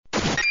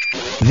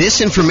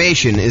This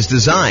information is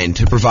designed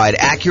to provide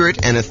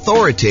accurate and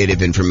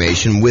authoritative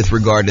information with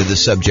regard to the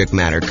subject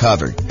matter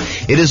covered.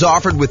 It is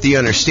offered with the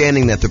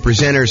understanding that the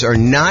presenters are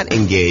not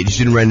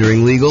engaged in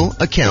rendering legal,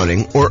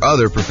 accounting, or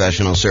other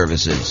professional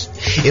services.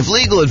 If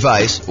legal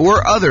advice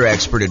or other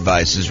expert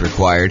advice is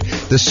required,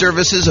 the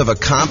services of a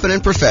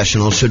competent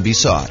professional should be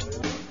sought.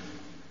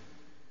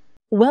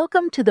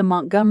 Welcome to the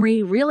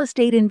Montgomery Real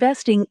Estate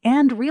Investing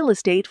and Real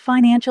Estate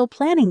Financial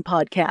Planning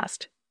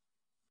Podcast.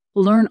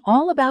 Learn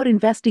all about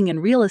investing in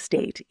real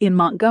estate in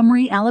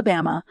Montgomery,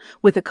 Alabama,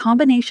 with a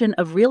combination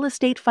of real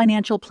estate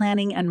financial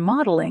planning and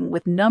modeling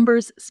with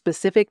numbers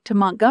specific to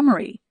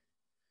Montgomery,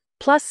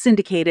 plus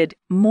syndicated,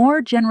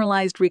 more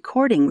generalized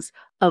recordings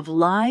of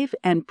live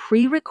and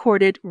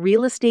pre-recorded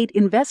real estate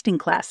investing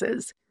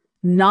classes,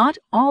 not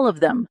all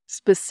of them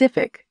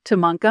specific to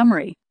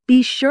Montgomery.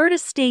 Be sure to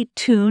stay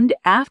tuned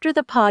after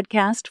the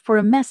podcast for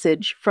a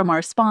message from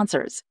our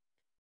sponsors.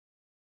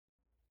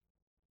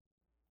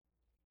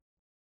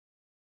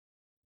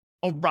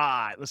 All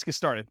right, let's get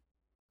started.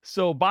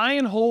 So buy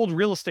and hold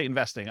real estate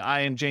investing.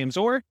 I am James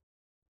Orr.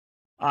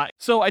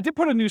 So I did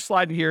put a new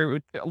slide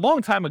here. A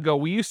long time ago,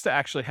 we used to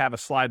actually have a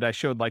slide that I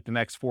showed like the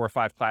next 4 or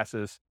 5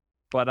 classes.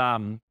 But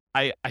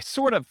I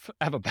sort of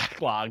have a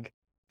backlog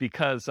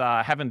because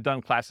I haven't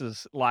done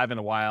classes live in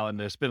a while, and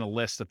there's been a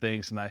list of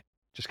things, and I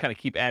just kind of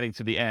keep adding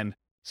to the end.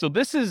 So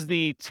this is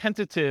the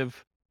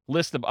tentative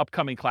list of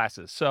upcoming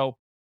classes. So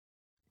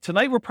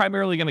tonight we're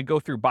primarily going to go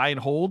through buy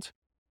and hold.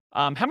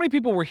 How many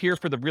people were here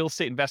for the real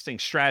estate investing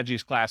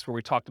strategies class where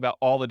we talked about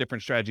all the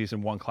different strategies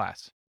in one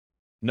class?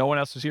 No one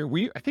else was here?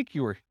 I think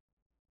you were.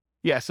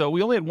 Yeah, so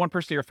we only had one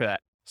person here for that.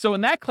 So in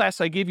that class,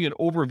 I gave you an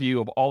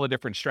overview of all the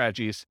different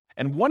strategies.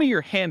 And one of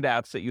your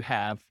handouts that you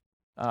have,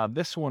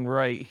 this one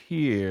right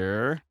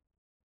here.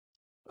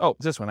 Oh,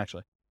 this one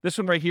actually. This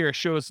one right here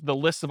shows the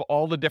list of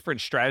all the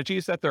different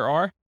strategies that there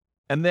are.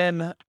 And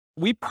then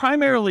we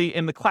primarily,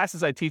 in the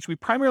classes I teach, we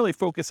primarily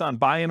focus on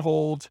buy and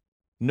hold,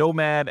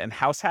 nomad, and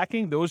house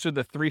hacking. Those are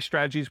the 3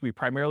 strategies we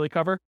primarily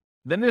cover.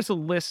 Then there's a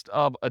list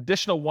of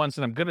additional ones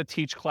that I'm going to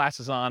teach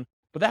classes on,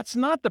 but that's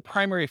not the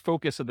primary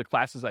focus of the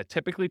classes I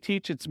typically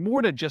teach. It's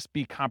more to just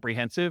be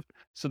comprehensive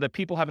so that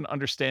people have an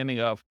understanding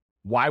of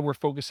why we're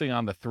focusing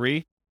on the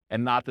 3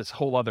 and not this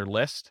whole other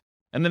list.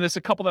 And then there's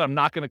a couple that I'm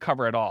not going to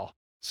cover at all.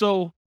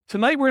 So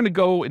tonight we're going to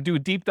go and do a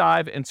deep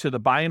dive into the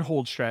buy and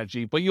hold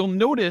strategy, but you'll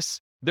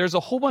notice there's a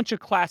whole bunch of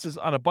classes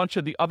on a bunch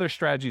of the other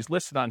strategies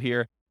listed on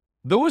here.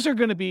 Those are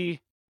going to be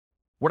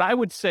what I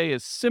would say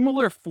is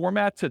similar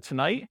format to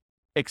tonight,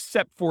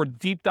 except for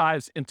deep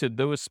dives into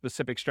those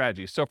specific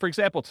strategies. So for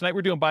example, tonight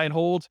we're doing buy and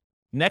hold.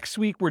 Next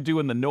week, we're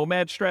doing the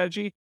nomad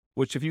strategy,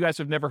 which if you guys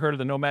have never heard of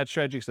the nomad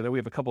strategy, because I know we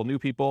have a couple of new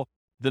people,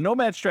 the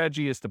nomad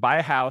strategy is to buy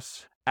a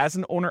house as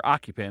an owner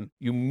occupant.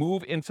 You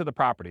move into the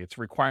property. It's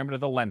a requirement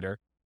of the lender.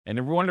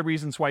 And one of the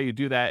reasons why you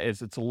do that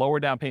is it's a lower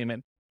down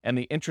payment and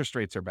the interest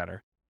rates are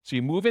better. So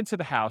you move into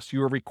the house,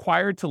 you are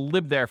required to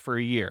live there for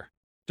a year.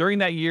 During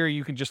that year,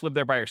 you can just live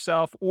there by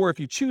yourself, or if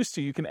you choose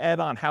to, you can add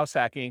on house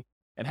hacking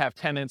and have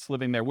tenants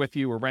living there with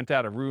you or rent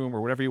out a room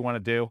or whatever you want to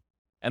do.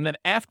 And then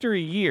after a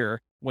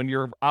year, when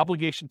your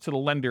obligation to the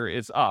lender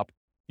is up,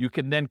 you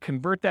can then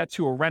convert that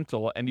to a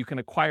rental and you can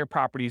acquire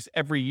properties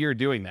every year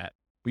doing that.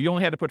 But you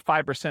only had to put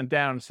 5%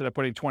 down instead of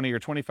putting 20 or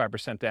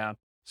 25% down.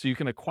 So you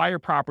can acquire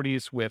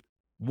properties with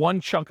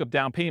one chunk of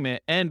down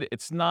payment, and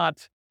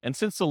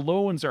since the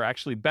loans are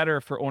actually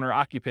better for owner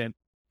occupant,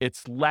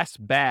 it's less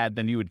bad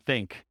than you would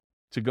think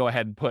to go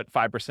ahead and put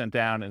 5%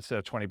 down instead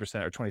of 20%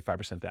 or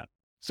 25% down.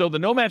 So the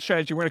nomad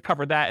strategy, we're going to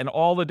cover that and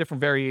all the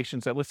different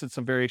variations. I listed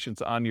some variations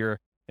on your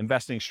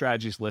investing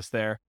strategies list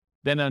there.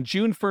 Then on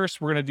June 1st,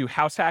 we're going to do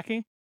house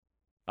hacking.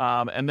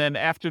 And then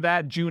after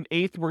that, June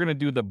 8th, we're going to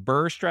do the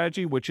BRRRR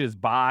strategy, which is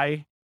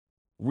buy,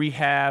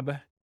 rehab,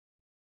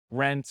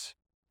 rent,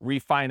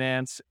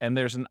 refinance. And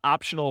there's an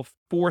optional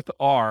 4th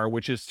R,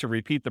 which is to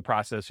repeat the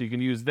process. So you can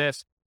use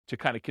this to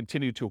kind of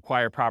continue to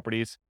acquire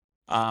properties.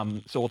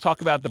 So we'll talk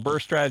about the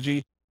BRRRR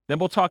strategy. Then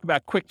we'll talk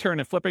about quick turn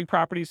and flipping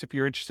properties if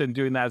you're interested in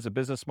doing that as a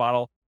business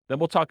model. Then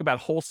we'll talk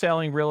about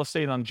wholesaling real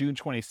estate on June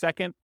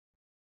 22nd.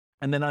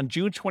 And then on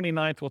June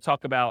 29th, we'll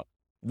talk about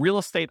real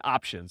estate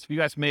options. You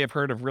guys may have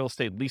heard of real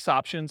estate lease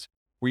options,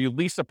 where you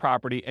lease a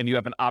property and you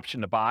have an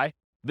option to buy.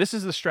 This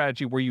is the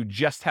strategy where you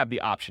just have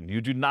the option.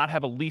 You do not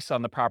have a lease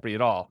on the property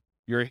at all.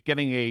 You're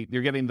getting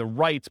the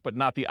rights, but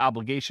not the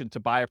obligation to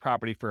buy a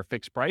property for a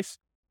fixed price.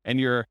 And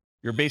you're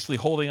basically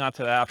holding on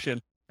to that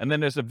option. And then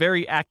there's a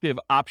very active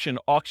option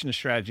auction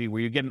strategy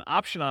where you get an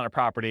option on a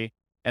property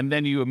and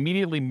then you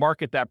immediately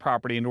market that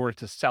property in order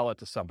to sell it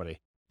to somebody.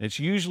 And it's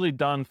usually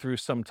done through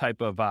some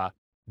type of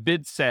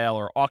bid sale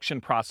or auction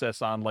process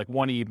on like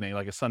one evening,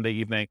 like a Sunday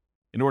evening,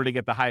 in order to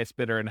get the highest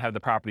bidder and have the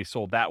property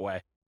sold that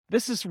way.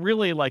 This is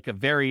really like a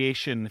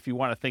variation, if you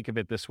want to think of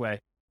it this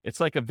way.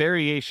 It's like a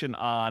variation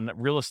on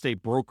real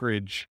estate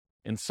brokerage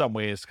in some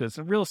ways, because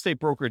a real estate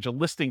brokerage, a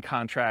listing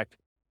contract,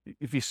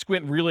 if you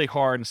squint really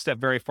hard and step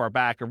very far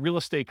back, a real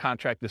estate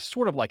contract is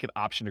sort of like an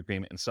option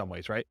agreement in some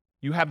ways, right?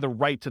 You have the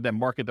right to then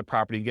market the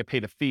property and get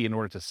paid a fee in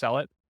order to sell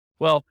it.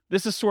 Well,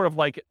 this is sort of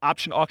like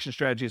option auction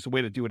strategy is a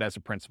way to do it as a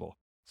principal.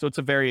 So it's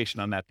a variation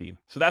on that theme.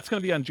 So that's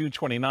going to be on June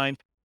 29th.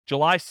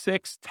 July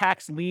 6th,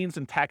 tax liens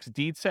and tax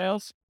deed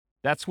sales.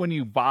 That's when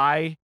you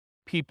buy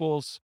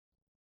people's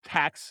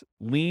tax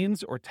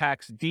liens or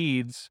tax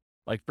deeds.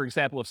 Like, for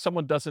example, if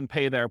someone doesn't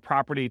pay their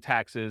property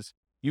taxes,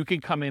 you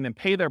can come in and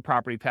pay their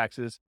property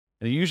taxes,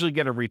 and you usually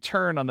get a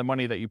return on the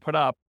money that you put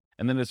up.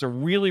 And then there's a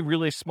really,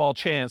 really small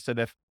chance that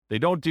if they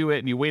don't do it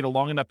and you wait a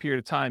long enough period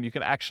of time, you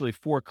can actually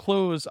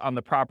foreclose on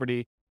the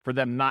property for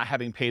them not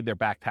having paid their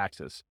back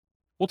taxes.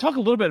 We'll talk a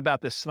little bit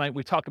about this tonight.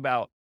 We talk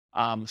about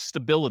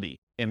stability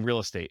in real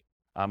estate.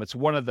 It's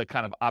one of the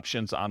kind of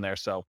options on there.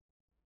 So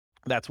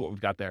that's what we've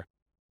got there.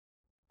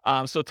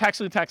 So tax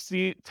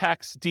lien,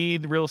 tax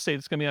deed, real estate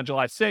is going to be on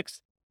July 6th.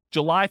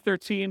 July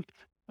 13th,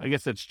 I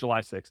guess it's July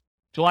 6th.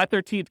 July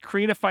 13th,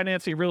 creative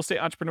financing, real estate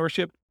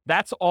entrepreneurship.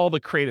 That's all the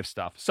creative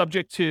stuff.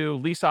 Subject to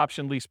lease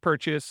option, lease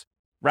purchase,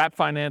 wrap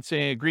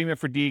financing, agreement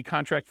for deed,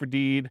 contract for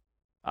deed.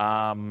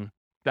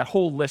 That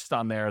whole list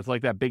on there is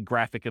like that big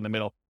graphic in the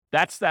middle.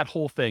 That's that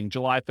whole thing.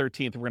 July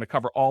 13th, we're going to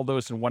cover all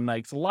those in one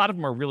night. A lot of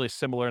them are really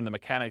similar in the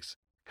mechanics.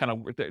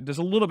 There's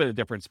a little bit of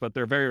difference, but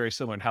they're very, very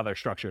similar in how they're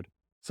structured.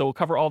 So we'll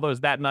cover all those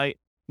that night.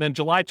 Then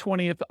July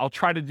 20th, I'll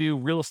try to do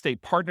real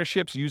estate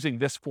partnerships using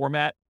this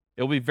format.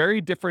 It'll be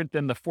very different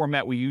than the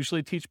format we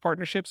usually teach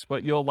partnerships,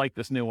 but you'll like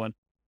this new one.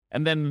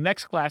 And then the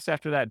next class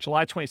after that,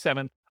 July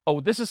 27th. Oh,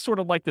 this is sort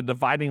of like the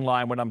dividing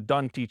line when I'm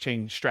done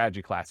teaching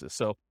strategy classes.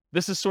 So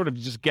this is sort of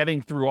just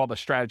getting through all the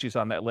strategies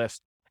on that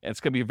list. And it's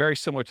going to be very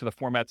similar to the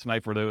format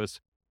tonight for those.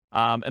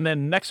 And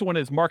then next one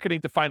is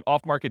marketing to find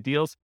off-market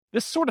deals.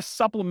 This sort of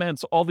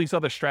supplements all these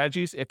other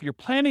strategies. If you're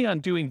planning on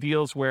doing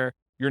deals where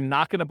you're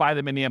not going to buy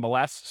them in the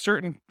MLS,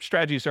 certain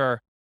strategies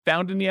are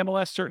found in the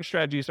MLS. Certain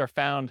strategies are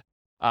found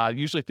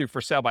usually through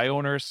for sale by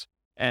owners,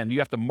 and you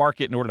have to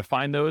market in order to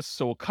find those.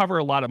 So we'll cover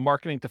a lot of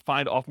marketing to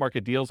find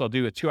off-market deals. I'll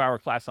do a 2-hour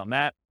class on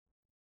that.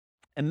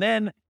 And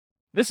then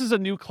this is a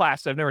new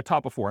class I've never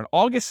taught before on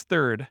August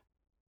 3rd.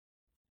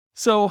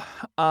 So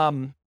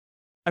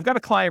I've got a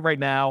client right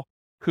now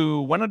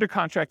who went under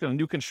contract on a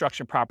new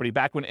construction property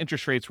back when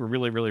interest rates were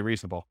really, really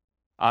reasonable.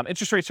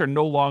 Interest rates are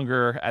no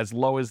longer as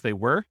low as they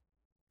were.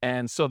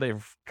 And so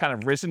they've kind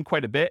of risen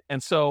quite a bit.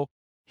 And so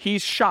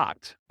he's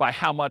shocked by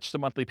how much the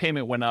monthly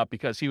payment went up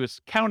because he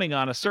was counting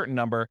on a certain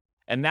number.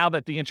 And now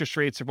that the interest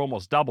rates have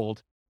almost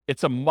doubled,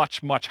 it's a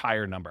much, much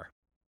higher number.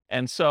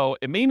 And so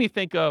it made me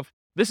think of,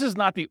 this is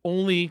not the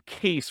only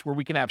case where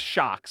we can have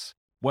shocks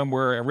when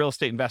we're a real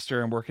estate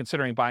investor and we're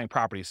considering buying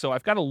properties. So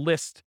I've got a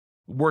list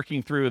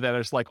working through that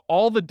is like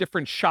all the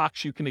different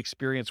shocks you can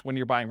experience when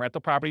you're buying rental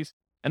properties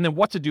and then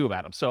what to do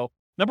about them. So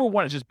number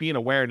one is just being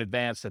aware in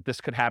advance that this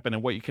could happen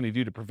and what you can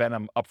do to prevent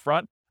them up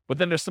front. But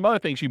then there's some other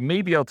things you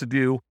may be able to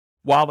do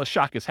while the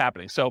shock is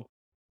happening. So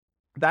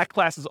that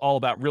class is all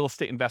about real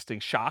estate investing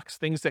shocks,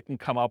 things that can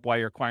come up while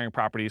you're acquiring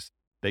properties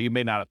that you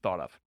may not have thought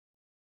of.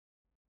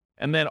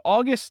 And then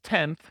August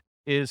 10th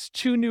is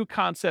 2 new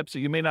concepts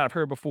that you may not have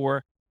heard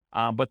before,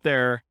 but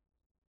there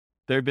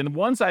have been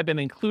ones I've been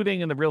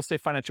including in the Real Estate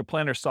Financial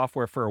Planner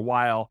software for a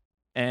while,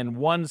 and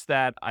ones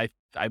that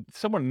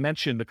someone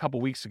mentioned a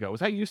couple weeks ago. Was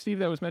that you, Steve,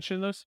 that was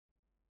mentioning those?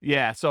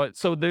 Yeah.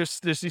 So there's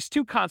these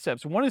 2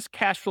 concepts. One is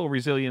cash flow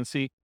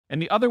resiliency,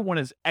 and the other one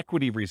is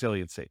equity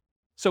resiliency.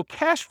 So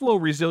cash flow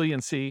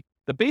resiliency,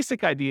 the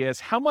basic idea is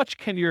how much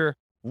can your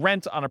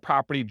rent on a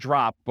property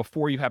drop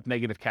before you have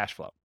negative cash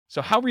flow?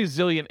 So how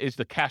resilient is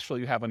the cash flow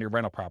you have on your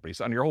rental properties,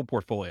 on your whole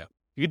portfolio?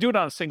 You can do it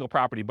on a single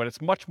property, but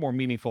it's much more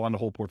meaningful on the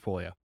whole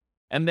portfolio.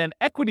 And then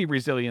equity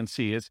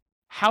resiliency is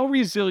how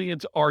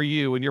resilient are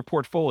you in your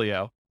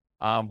portfolio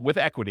with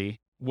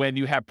equity when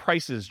you have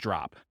prices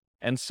drop?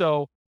 And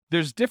so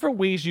there's different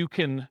ways you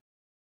can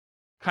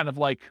kind of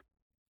like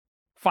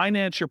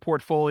finance your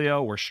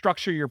portfolio or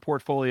structure your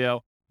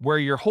portfolio where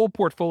your whole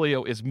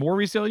portfolio is more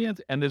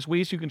resilient, and there's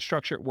ways you can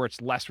structure it where it's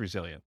less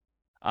resilient.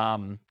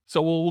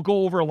 So we'll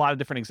go over a lot of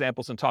different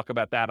examples and talk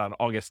about that on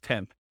August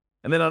 10th.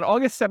 And then on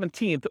August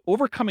 17th,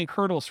 overcoming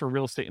hurdles for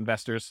real estate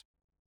investors.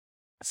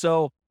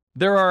 So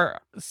there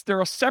are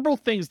several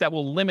things that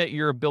will limit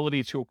your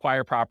ability to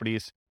acquire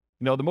properties.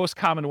 You know, the most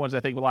common ones I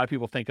think a lot of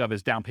people think of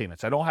is down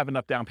payments. I don't have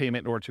enough down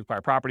payment in order to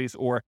acquire properties,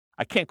 or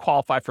I can't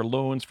qualify for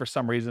loans for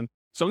some reason.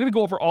 So I'm going to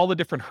go over all the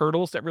different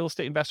hurdles that real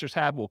estate investors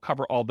have. We'll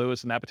cover all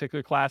those in that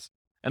particular class.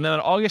 And then on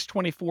August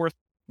 24th,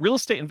 real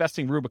estate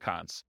investing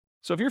Rubicons.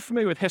 So if you're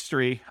familiar with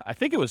history, I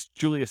think it was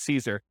Julius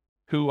Caesar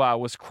who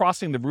was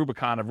crossing the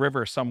Rubicon, a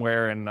river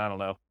somewhere in, I don't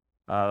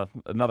know,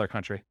 another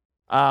country.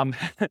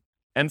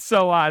 And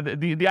so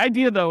the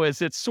idea, though,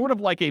 is it's sort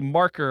of like a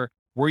marker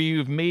where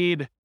you've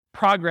made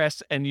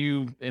progress and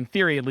you, in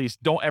theory at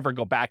least, don't ever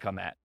go back on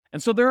that.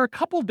 And so there are a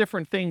couple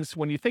different things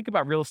when you think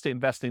about real estate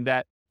investing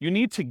that you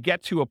need to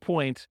get to a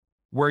point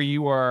where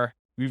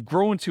you've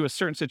grown to a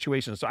certain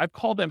situation. So I've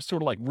called them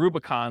sort of like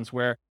Rubicons,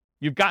 where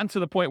you've gotten to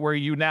the point where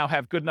you now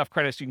have good enough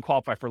credit so you can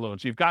qualify for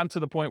loans. You've gotten to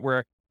the point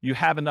where you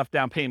have enough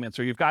down payments,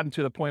 or you've gotten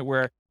to the point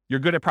where you're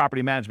good at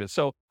property management.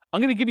 So I'm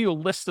going to give you a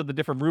list of the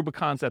different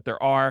Rubicons that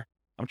there are.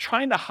 I'm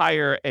trying to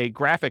hire a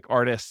graphic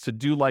artist to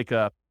do like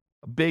a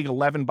a big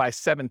 11 by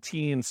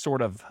 17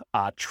 sort of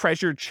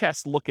treasure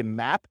chest looking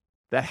map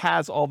that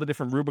has all the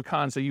different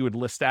Rubicons that you would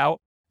list out.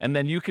 And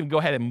then you can go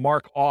ahead and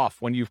mark off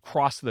when you've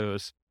crossed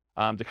those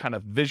to kind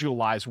of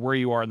visualize where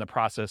you are in the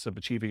process of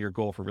achieving your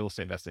goal for real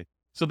estate investing.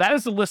 So that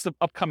is the list of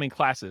upcoming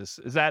classes.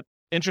 Is that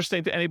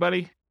interesting to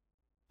anybody?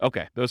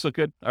 Okay, those look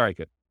good. All right,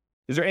 good.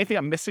 Is there anything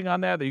I'm missing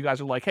on there that you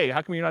guys are like, hey,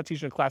 how come you're not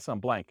teaching a class on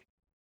blank?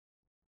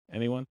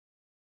 Anyone?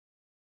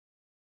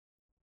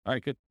 All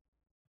right, good.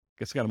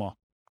 Guess I got them all.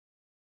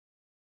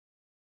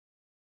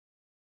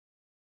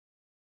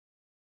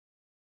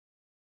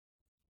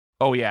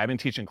 Oh yeah, I've been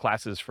teaching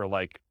classes for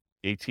like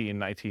 18,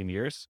 19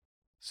 years.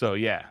 So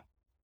yeah.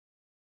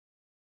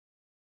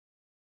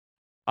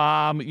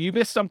 You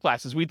missed some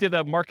classes. We did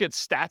a market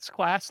stats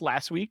class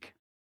last week.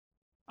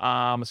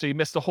 So you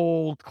missed the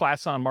whole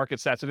class on market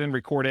stats. I didn't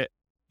record it.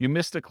 You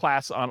missed a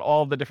class on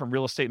all the different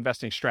real estate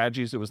investing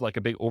strategies. It was like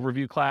a big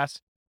overview class.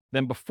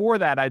 Then before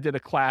that, I did a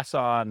class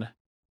on,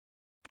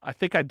 I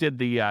think I did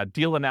the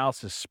deal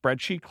analysis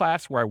spreadsheet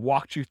class where I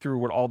walked you through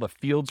what all the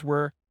fields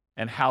were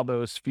and how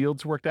those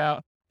fields worked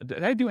out.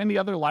 Did I do any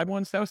other live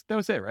ones? That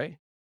was it, right?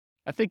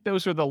 I think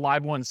those are the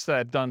live ones that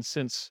I've done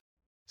since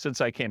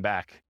I came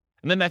back.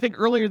 And then I think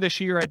earlier this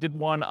year, I did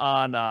one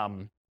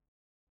on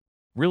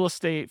real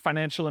estate,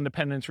 financial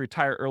independence,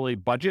 retire early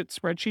budget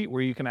spreadsheet,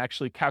 where you can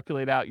actually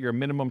calculate out your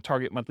minimum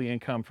target monthly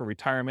income for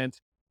retirement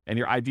and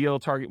your ideal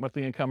target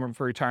monthly income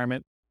for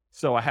retirement.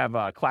 So I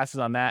have classes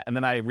on that. And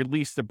then I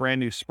released a brand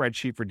new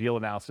spreadsheet for deal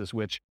analysis,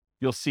 which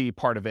you'll see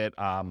part of it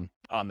on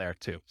there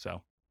too.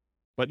 So,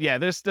 but yeah,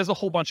 there's a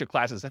whole bunch of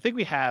classes. I think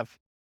we have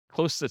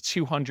close to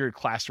 200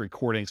 class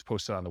recordings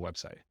posted on the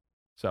website.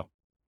 So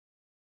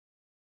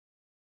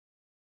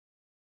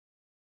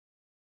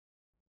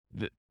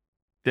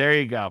there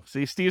you go.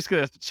 See, Steve's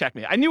going to check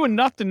me. I knew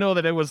enough to know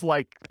that it was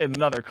like in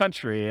another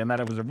country and that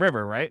it was a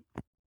river, right?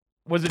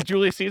 Was it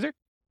Julius Caesar?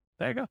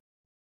 There you go.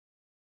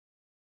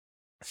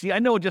 See, I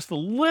know just a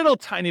little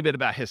tiny bit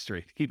about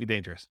history to keep me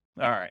dangerous.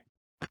 All right.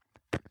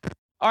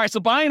 All right, so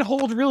buy and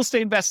hold real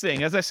estate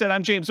investing. As I said,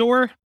 I'm James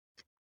Orr.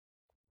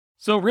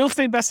 So real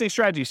estate investing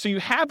strategies. So you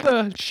have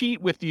the sheet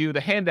with you,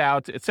 the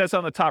handout. It says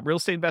on the top, real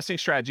estate investing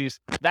strategies.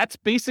 That's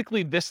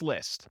basically this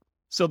list.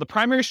 So the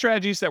primary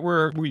strategies that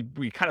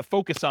we kind of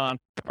focus on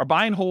are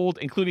buy and hold,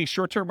 including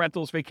short-term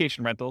rentals,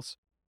 vacation rentals,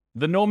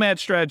 the nomad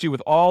strategy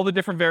with all the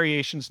different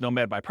variations,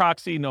 nomad by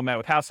proxy, nomad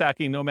with house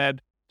hacking,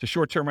 nomad to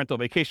short-term rental,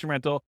 vacation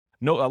rental,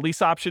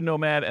 lease option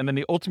nomad, and then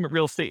the ultimate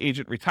real estate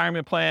agent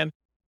retirement plan,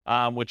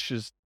 which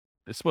is,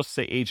 it's supposed to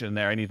say agent in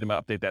there. I need to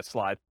update that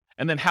slide.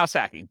 And then house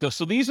hacking.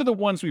 So these are the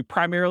ones we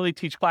primarily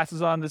teach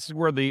classes on. This is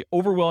where the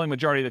overwhelming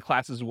majority of the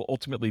classes will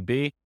ultimately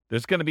be.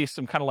 There's going to be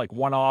some kind of like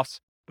one-offs,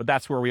 but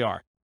that's where we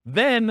are.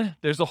 Then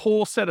there's a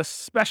whole set of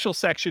special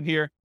section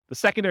here, the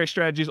secondary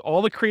strategies,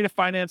 all the creative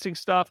financing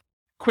stuff,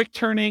 quick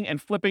turning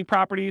and flipping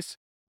properties,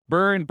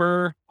 BRRRR and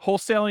BRRRR,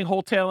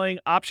 wholesaling,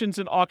 options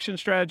and auction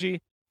strategy,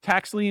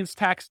 tax liens,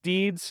 tax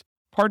deeds,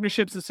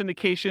 partnerships and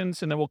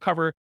syndications, and then we'll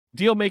cover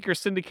deal maker,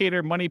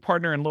 syndicator, money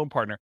partner, and loan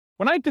partner.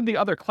 When I did the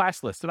other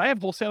class list, did I have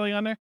wholesaling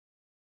on there?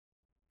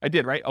 I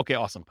did, right? Okay,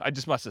 awesome. I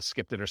just must have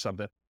skipped it or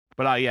something.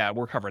 But yeah,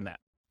 we're covering that.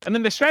 And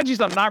then the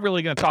strategies I'm not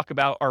really going to talk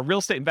about are real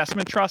estate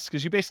investment trusts,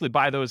 because you basically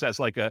buy those as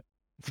like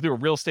through a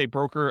real estate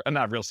broker,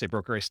 not a real estate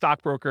broker, a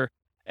stockbroker.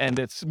 And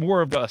it's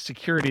more of a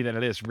security than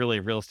it is really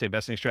a real estate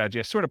investing strategy.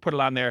 I sort of put it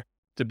on there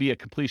to be a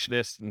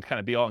completionist and kind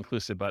of be all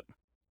inclusive, but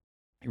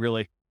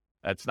really,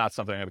 that's not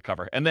something I'm going to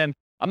cover. And then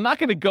I'm not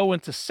going to go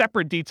into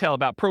separate detail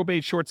about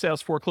probate, short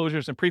sales,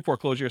 foreclosures, and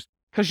pre-foreclosures,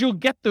 because you'll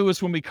get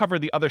those when we cover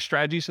the other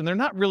strategies, and they're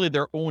not really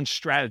their own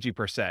strategy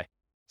per se.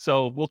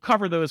 So we'll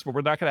cover those, but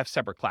we're not going to have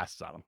separate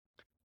classes on them.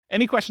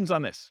 Any questions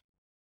on this?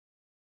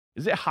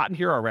 Is it hot in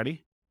here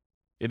already?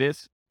 It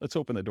is? Let's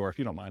open the door if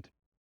you don't mind.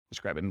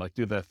 Just grab it and like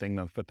do the thing,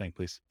 the foot thing,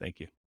 please. Thank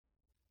you.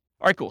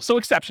 All right, cool. So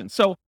exceptions.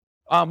 So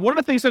one of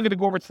the things I'm going to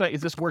go over tonight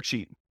is this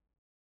worksheet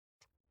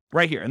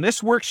right here. And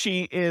this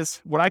worksheet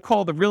is what I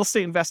call the real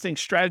estate investing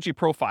strategy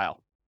profile.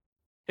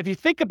 If you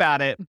think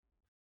about it,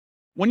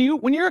 when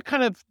you're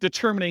kind of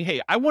determining,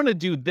 hey, I want to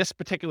do this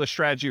particular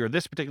strategy or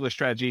this particular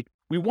strategy,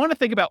 we want to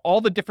think about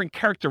all the different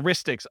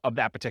characteristics of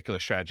that particular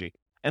strategy.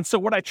 And so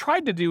what I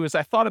tried to do is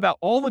I thought about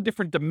all the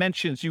different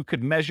dimensions you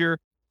could measure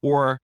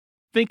or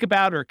think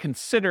about or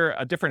consider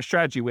a different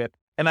strategy with.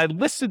 And I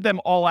listed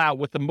them all out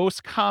with the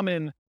most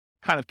common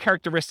kind of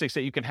characteristics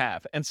that you can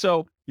have. And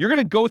so you're going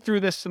to go through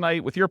this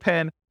tonight with your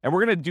pen, and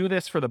we're going to do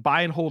this for the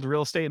buy and hold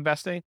real estate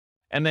investing.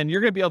 And then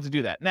you're going to be able to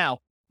do that. Now,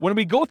 when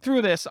we go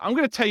through this, I'm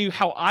going to tell you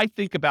how I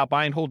think about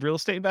buy and hold real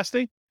estate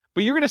investing,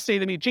 but you're going to say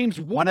to me,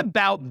 James, what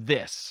about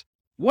this?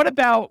 What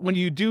about when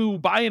you do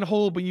buy and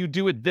hold, but you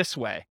do it this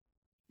way?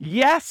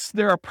 Yes,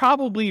 there are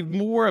probably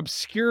more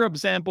obscure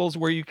examples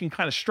where you can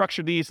kind of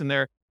structure these and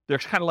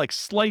there's kind of like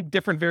slight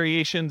different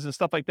variations and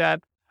stuff like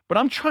that. But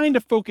I'm trying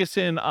to focus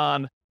in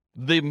on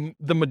the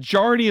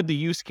majority of the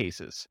use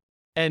cases.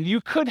 And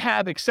you could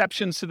have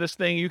exceptions to this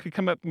thing. You could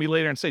come up to me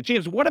later and say,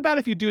 James, what about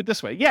if you do it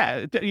this way?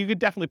 Yeah, you could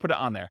definitely put it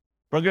on there.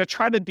 But I'm going to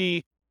try to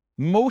be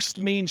most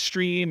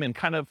mainstream and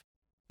kind of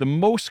the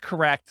most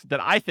correct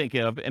that I think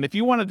of. And if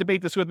you want to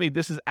debate this with me,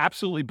 this is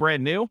absolutely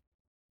brand new.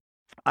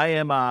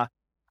 I'm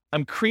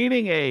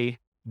creating a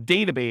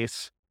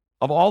database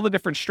of all the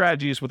different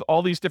strategies with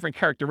all these different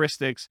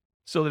characteristics,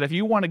 so that if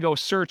you want to go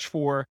search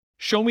for,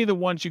 show me the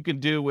ones you can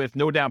do with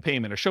no down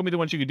payment, or show me the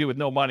ones you could do with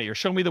no money, or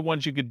show me the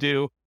ones you could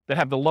do that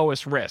have the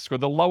lowest risk or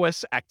the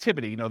lowest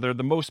activity, they're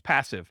the most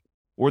passive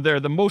or they're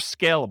the most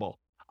scalable.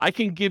 I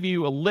can give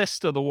you a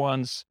list of the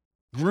ones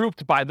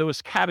grouped by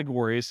those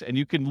categories, and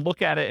you can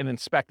look at it and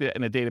inspect it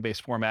in a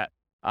database format.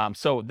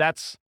 So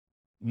that's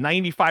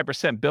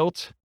 95%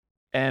 built,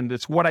 and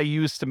it's what I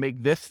use to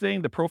make this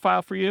thing, the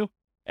profile for you.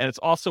 And it's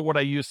also what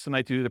I use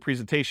tonight to do the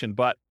presentation.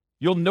 But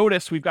you'll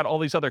notice we've got all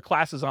these other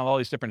classes on all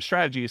these different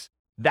strategies.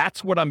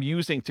 That's what I'm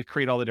using to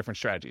create all the different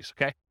strategies,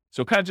 okay?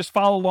 So kind of just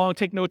follow along,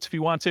 take notes if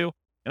you want to.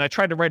 And I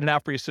tried to write it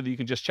out for you so that you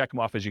can just check them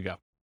off as you go.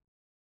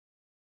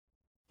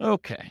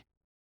 Okay.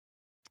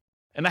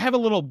 And I have a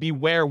little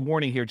beware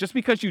warning here. Just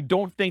because you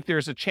don't think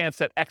there's a chance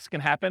that X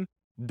can happen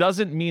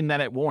doesn't mean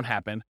that it won't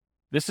happen.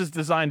 This is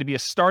designed to be a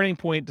starting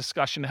point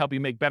discussion to help you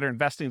make better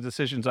investing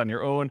decisions on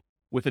your own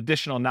with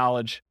additional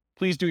knowledge.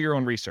 Please do your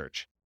own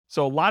research.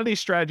 So a lot of these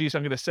strategies,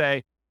 I'm going to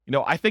say,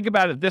 I think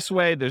about it this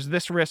way. There's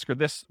this risk or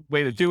this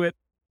way to do it.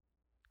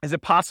 Is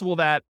it possible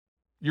that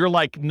you're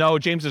like, no,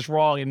 James is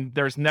wrong, and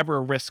there's never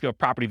a risk of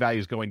property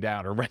values going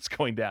down or rents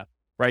going down,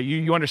 right?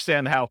 You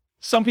understand how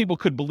some people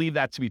could believe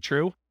that to be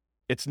true.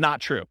 It's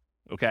not true,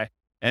 okay?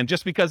 And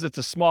just because it's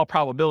a small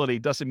probability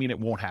doesn't mean it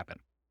won't happen.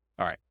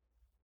 All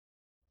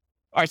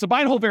right, so buy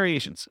and hold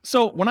variations.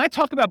 So when I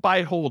talk about buy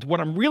and hold, what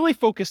I'm really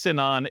focusing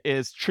on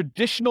is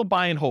traditional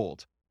buy and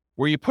hold,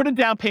 where you put a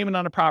down payment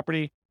on a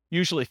property,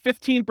 usually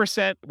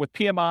 15% with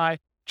PMI,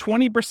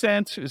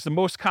 20% is the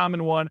most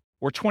common one,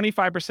 or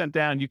 25%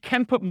 down. You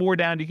can put more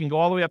down. You can go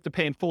all the way up to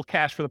paying full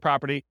cash for the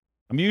property.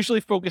 I'm usually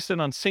focusing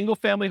on single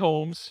family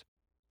homes,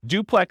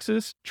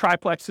 duplexes,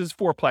 triplexes,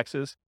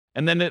 fourplexes,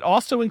 and then it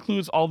also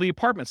includes all the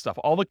apartment stuff,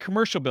 all the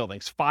commercial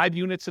buildings, 5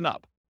 units and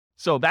up.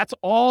 So that's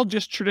all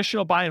just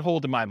traditional buy and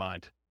hold in my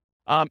mind.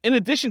 In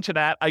addition to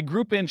that, I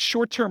group in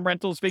short-term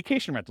rentals,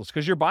 vacation rentals,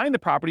 because you're buying the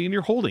property and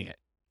you're holding it.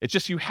 It's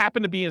just you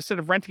happen to be, instead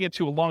of renting it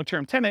to a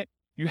long-term tenant,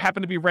 you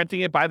happen to be renting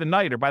it by the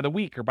night or by the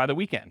week or by the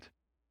weekend.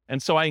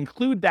 And so I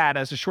include that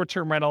as a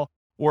short-term rental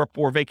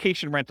or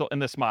vacation rental in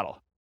this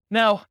model.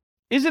 Now,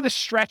 is it a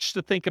stretch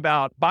to think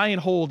about buy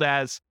and hold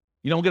as,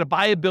 I'm going to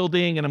buy a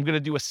building and I'm going to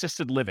do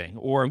assisted living,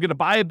 or I'm going to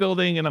buy a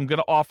building and I'm going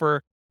to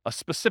offer a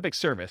specific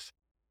service?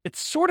 It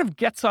sort of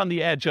gets on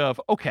the edge of,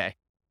 okay,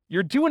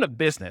 you're doing a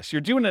business, you're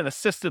doing an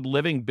assisted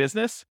living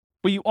business,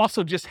 but you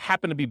also just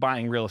happen to be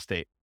buying real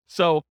estate.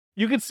 So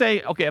you could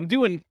say, okay, I'm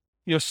doing,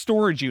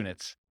 storage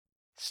units.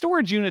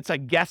 Storage units, I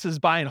guess, is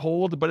buy and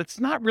hold, but it's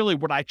not really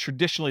what I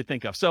traditionally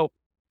think of. So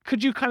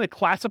could you kind of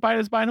classify it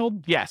as buy and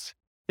hold? Yes.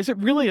 Is it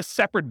really a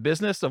separate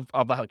business of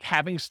like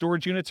having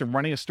storage units and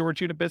running a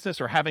storage unit business,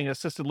 or having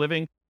assisted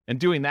living and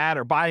doing that,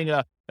 or buying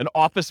an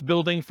office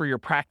building for your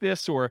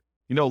practice, or,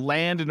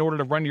 land in order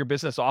to run your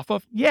business off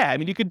of? Yeah, I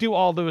mean, you could do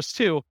all those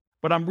too,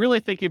 but I'm really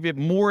thinking of it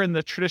more in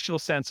the traditional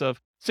sense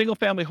of single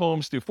family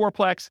homes through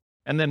fourplex,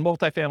 and then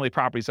multifamily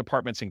properties,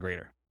 apartments, and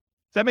greater.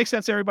 Does that make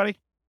sense, everybody?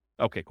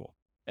 Okay, cool.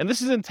 And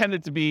this is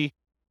intended to be,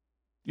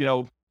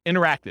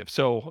 interactive.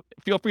 So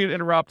feel free to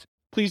interrupt.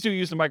 Please do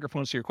use the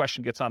microphone so your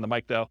question gets on the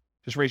mic, though.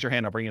 Just raise your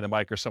hand. I'll bring you the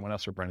mic, or someone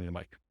else will bring you the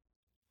mic.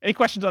 Any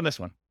questions on this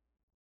one?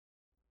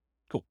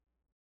 Cool.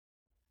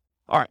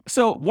 All right.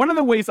 So one of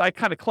the ways I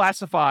kind of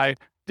classify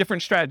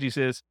different strategies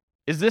is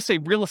this a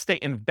real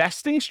estate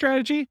investing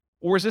strategy,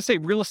 or is this a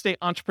real estate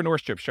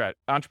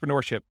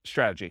entrepreneurship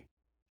strategy?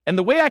 And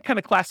the way I kind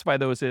of classify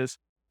those is,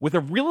 with a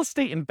real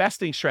estate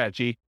investing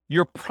strategy,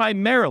 you're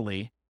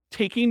primarily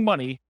taking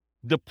money,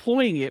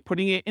 deploying it,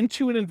 putting it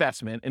into an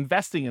investment,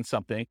 investing in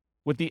something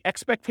with the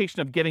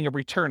expectation of getting a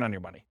return on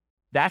your money.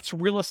 That's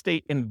real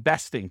estate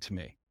investing to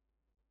me.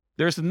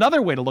 There's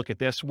another way to look at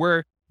this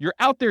where you're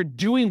out there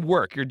doing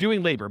work, you're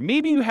doing labor.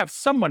 Maybe you have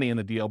some money in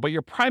the deal, but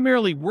you're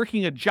primarily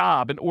working a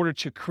job in order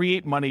to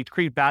create money, to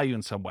create value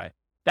in some way.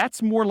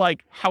 That's more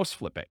like house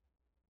flipping,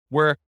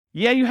 where,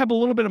 yeah, you have a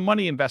little bit of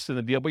money invested in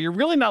the deal, but you're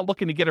really not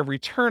looking to get a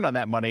return on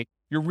that money.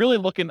 You're really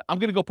looking, I'm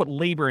going to go put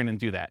labor in and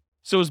do that.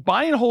 So is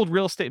buy and hold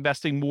real estate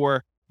investing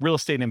more real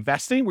estate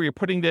investing, where you're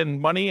putting in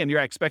money and you're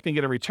expecting to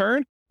get a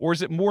return? Or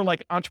is it more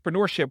like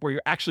entrepreneurship, where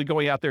you're actually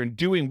going out there and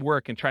doing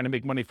work and trying to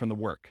make money from the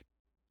work?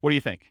 What do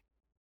you think?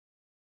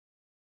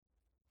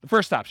 The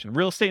first option,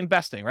 real estate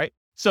investing, right?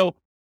 So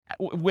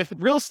with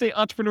real estate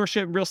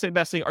entrepreneurship, real estate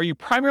investing, are you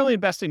primarily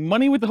investing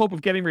money with the hope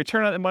of getting a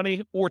return on that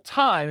money, or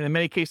time, in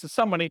many cases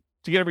some money,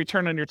 to get a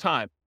return on your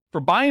time? For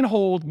buy and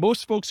hold,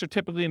 most folks are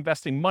typically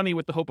investing money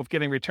with the hope of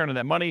getting a return on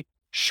that money.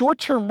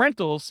 Short-term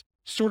rentals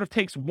sort of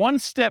takes one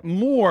step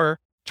more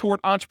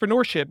toward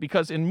entrepreneurship,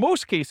 because in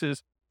most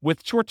cases,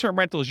 with short-term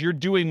rentals, you're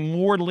doing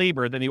more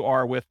labor than you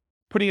are with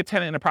putting a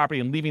tenant in a property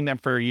and leaving them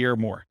for a year or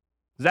more.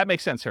 Does that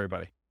make sense,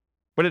 everybody?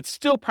 But it's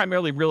still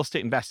primarily real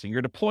estate investing.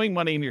 You're deploying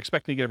money and you're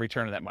expecting to get a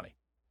return on that money.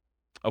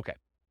 Okay.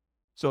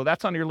 So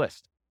that's on your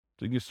list.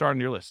 So you can start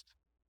on your list.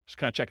 Just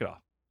kind of check it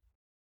off.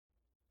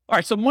 All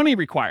right, so money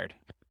required.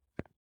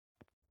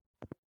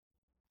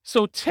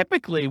 So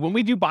typically when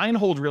we do buy and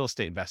hold real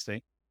estate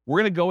investing, we're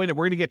going to go in and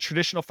we're going to get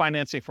traditional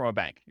financing from a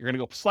bank. You're going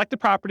to go select a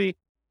property.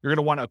 You're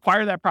going to want to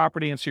acquire that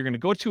property. And so you're going to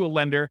go to a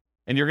lender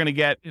and you're going to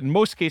get, in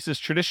most cases,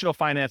 traditional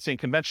financing,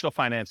 conventional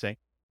financing.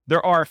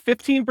 There are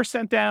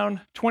 15%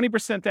 down,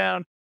 20%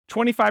 down,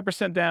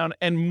 25% down,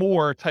 and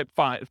more type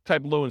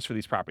loans for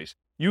these properties.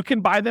 You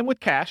can buy them with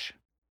cash,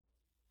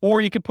 or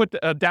you can put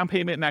a down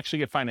payment and actually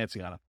get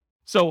financing on them.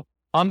 So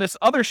on this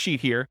other sheet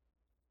here,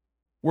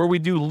 where we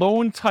do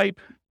loan type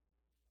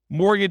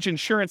mortgage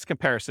insurance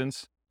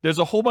comparisons, there's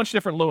a whole bunch of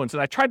different loans.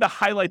 And I tried to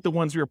highlight the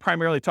ones we were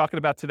primarily talking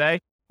about today,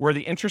 where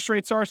the interest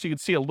rates are. So you can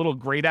see a little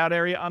grayed out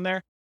area on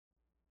there.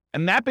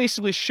 And that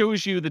basically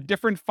shows you the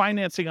different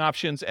financing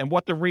options and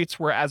what the rates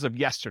were as of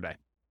yesterday.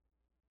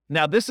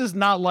 Now, this is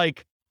not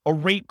like a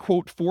rate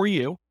quote for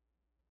you.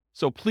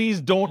 So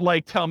please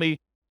don't tell me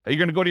you're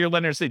going to go to your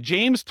lender and say,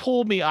 James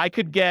told me I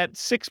could get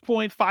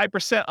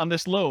 6.5% on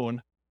this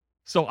loan,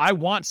 so I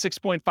want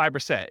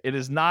 6.5%. It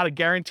is not a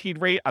guaranteed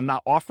rate. I'm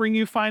not offering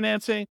you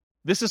financing.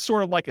 This is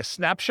sort of like a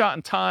snapshot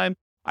in time.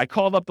 I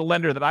called up the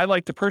lender that I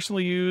like to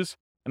personally use,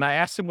 and I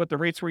asked him what the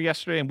rates were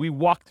yesterday, and we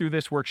walked through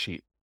this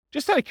worksheet.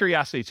 Just out of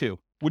curiosity too,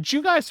 would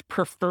you guys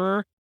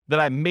prefer that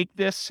I make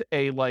this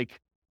a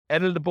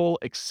editable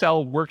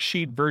Excel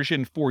worksheet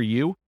version for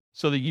you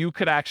so that you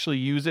could actually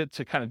use it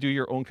to kind of do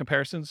your own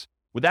comparisons?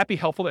 Would that be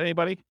helpful to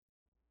anybody?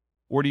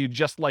 Or do you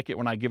just like it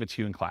when I give it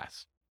to you in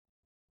class?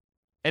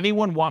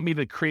 Anyone want me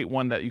to create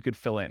one that you could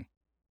fill in?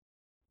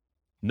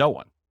 No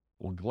one.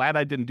 Well, glad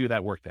I didn't do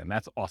that work then.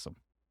 That's awesome.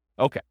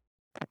 Okay.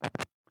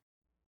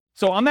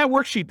 So on that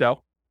worksheet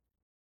though,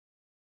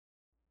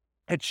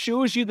 it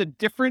shows you the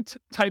different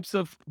types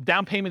of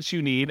down payments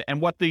you need and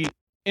what the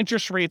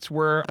interest rates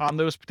were on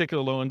those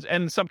particular loans,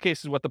 and in some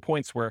cases what the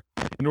points were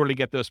in order to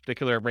get those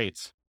particular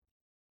rates.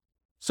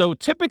 So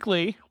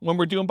typically when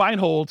we're doing buy and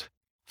hold,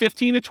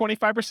 15 to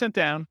 25%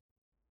 down,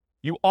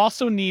 you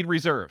also need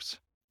reserves.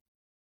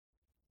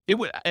 It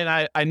would, and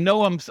I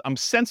know I'm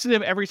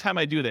sensitive every time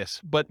I do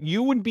this, but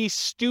you would be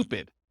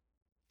stupid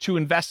to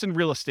invest in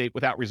real estate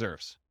without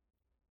reserves.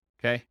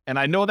 Okay? And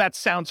I know that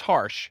sounds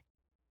harsh,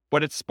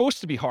 but it's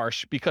supposed to be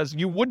harsh because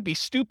you would be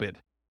stupid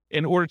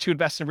in order to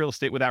invest in real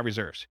estate without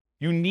reserves.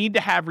 You need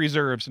to have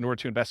reserves in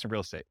order to invest in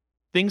real estate.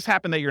 Things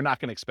happen that you're not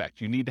going to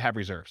expect. You need to have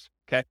reserves.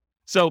 Okay?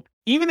 So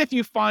even if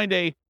you find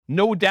a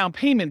no down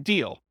payment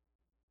deal,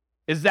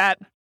 is that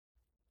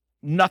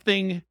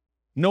nothing,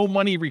 no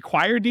money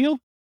required deal?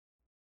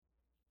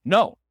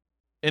 No.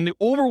 In the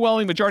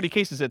overwhelming majority of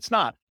cases, it's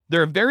not.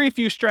 There are very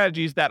few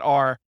strategies that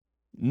are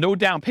no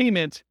down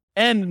payment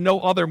and no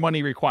other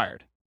money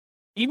required.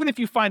 Even if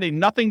you find a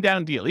nothing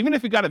down deal, even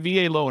if you got a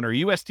VA loan or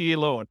USDA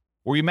loan,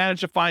 or you manage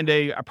to find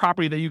a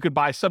property that you could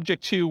buy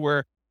subject to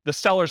where the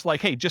seller's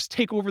like, hey, just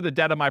take over the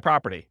debt of my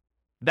property.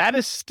 That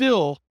is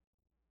still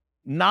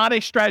not a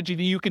strategy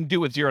that you can do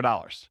with $0.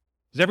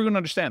 Does everyone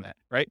understand that,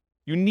 right?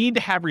 You need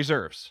to have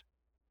reserves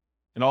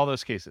in all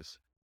those cases.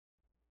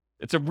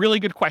 It's a really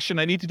good question.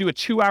 I need to do a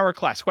 2-hour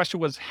class. Question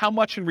was, how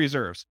much in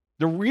reserves?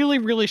 The really,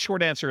 really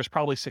short answer is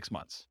probably 6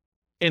 months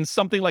in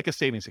something like a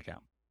savings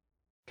account.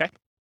 Okay?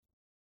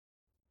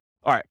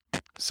 All right.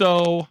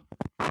 So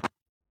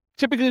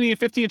typically you need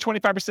 15 to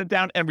 25%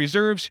 down and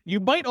reserves.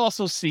 You might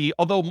also see,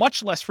 although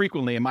much less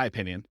frequently, in my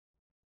opinion,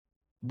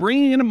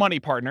 bringing in a money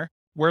partner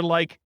where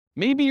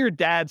maybe your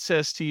dad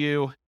says to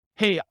you,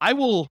 hey, I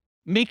will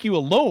make you a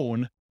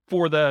loan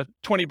for the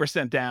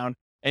 20% down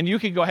and you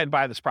can go ahead and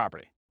buy this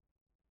property.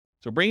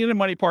 So bring in a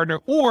money partner,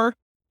 or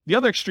the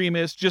other extreme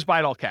is just buy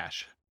it all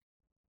cash.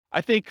 I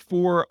think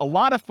for a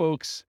lot of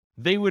folks,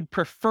 they would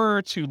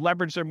prefer to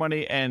leverage their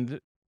money and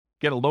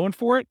get a loan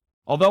for it.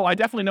 Although I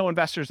definitely know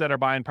investors that are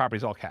buying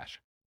properties all cash.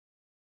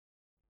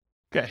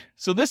 Okay,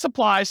 so this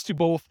applies to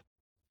both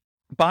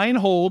buy and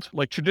hold,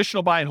 like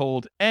traditional buy and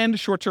hold, and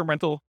short-term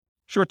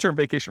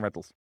vacation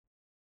rentals.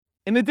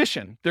 In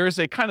addition, there is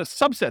a kind of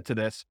subset to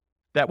this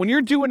that when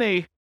you're doing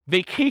a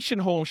vacation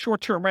home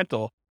short-term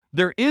rental,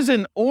 there is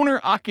an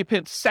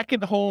owner-occupant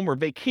second home or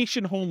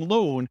vacation home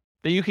loan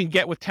that you can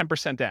get with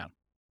 10% down.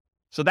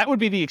 So that would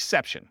be the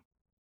exception.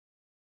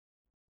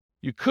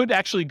 You could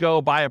actually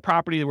go buy a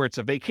property where it's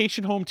a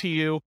vacation home to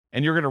you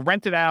and you're going to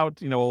rent it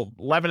out,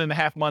 11 and a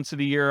half months of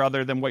the year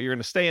other than what you're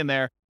going to stay in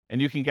there,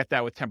 and you can get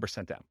that with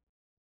 10% down.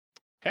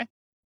 Okay?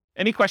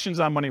 Any questions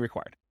on money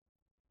required?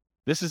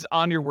 This is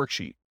on your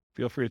worksheet.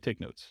 Feel free to take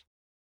notes.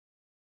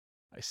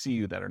 I see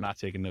you that are not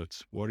taking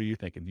notes. What are you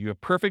thinking? Do you have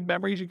perfect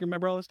memories? You can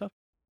remember all this stuff?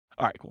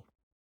 All right, cool.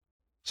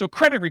 So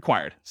credit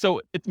required.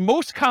 So it's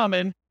most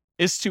common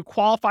is to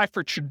qualify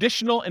for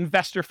traditional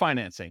investor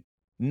financing,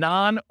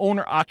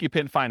 non-owner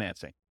occupant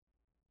financing.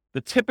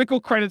 The typical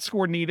credit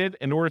score needed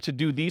in order to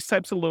do these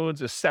types of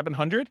loans is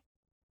 700.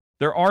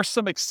 There are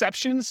some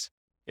exceptions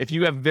if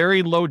you have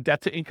very low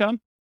debt to income.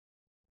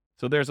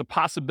 So there's a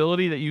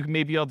possibility that you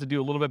may be able to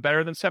do a little bit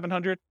better than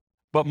 700,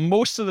 but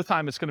most of the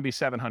time it's going to be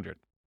 700.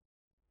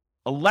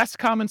 A less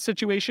common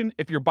situation,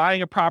 if you're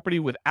buying a property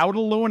without a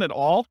loan at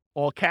all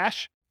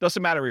cash,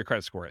 doesn't matter what your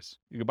credit score is.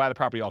 You can buy the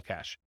property all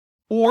cash.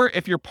 Or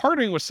if you're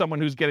partnering with someone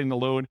who's getting the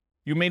loan,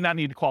 you may not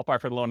need to qualify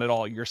for the loan at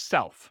all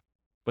yourself,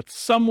 but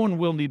someone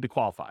will need to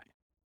qualify.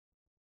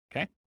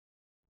 Okay.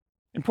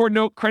 Important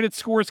note, credit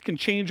scores can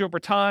change over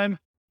time.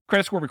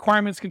 Credit score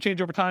requirements can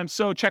change over time.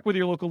 So check with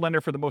your local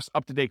lender for the most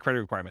up-to-date credit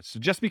requirements. So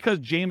just because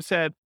James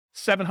said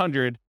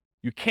 700,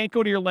 you can't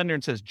go to your lender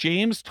and says,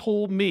 James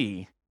told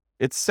me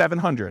it's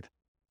 700.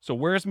 So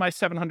where's my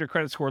 700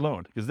 credit score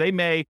loan? Because they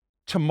may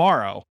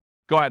tomorrow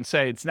go out and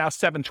say it's now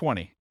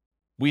 720.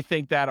 We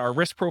think that our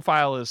risk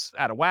profile is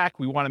out of whack.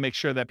 We want to make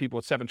sure that people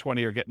at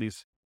 720 are getting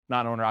these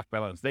non-owner occupied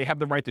loans. They have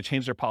the right to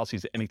change their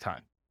policies at any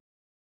time.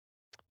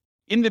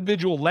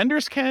 Individual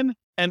lenders can,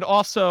 and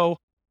also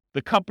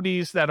the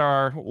companies that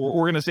are, or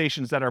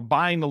organizations that are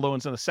buying the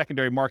loans in the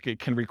secondary market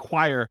can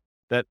require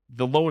that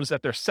the loans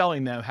that they're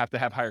selling them have to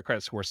have higher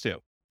credit scores too.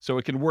 So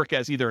it can work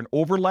as either an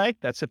overlay,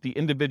 that's if the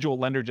individual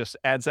lender just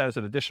adds that as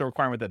an additional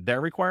requirement that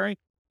they're requiring,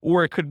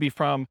 or it could be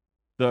from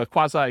the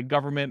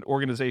quasi-government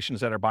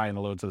organizations that are buying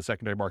the loans in the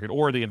secondary market,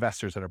 or the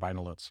investors that are buying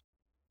the loans.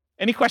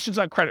 Any questions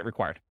on credit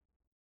required?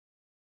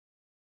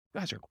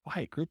 You guys are a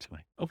quiet group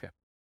tonight. Okay.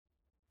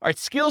 All right,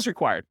 skills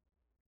required.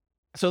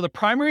 So the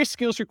primary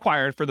skills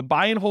required for the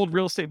buy and hold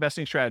real estate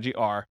investing strategy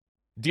are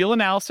deal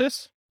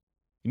analysis.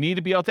 You need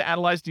to be able to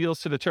analyze deals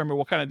to determine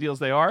what kind of deals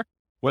they are,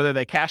 whether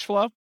they cash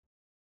flow,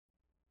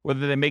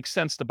 whether they make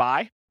sense to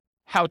buy,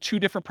 how 2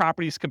 different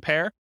properties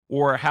compare,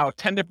 or how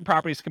 10 different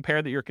properties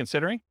compare that you're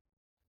considering.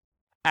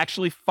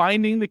 Actually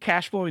finding the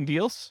cash flowing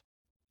deals,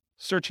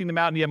 searching them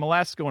out in the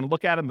MLS, going to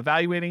look at them,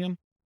 evaluating them.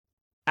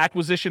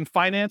 Acquisition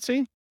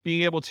financing,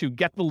 being able to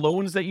get the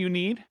loans that you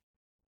need,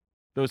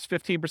 those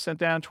 15%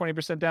 down,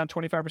 20% down,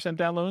 25%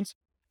 down loans,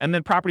 and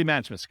then property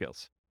management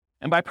skills.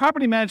 And by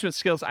property management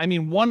skills, I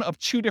mean one of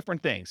 2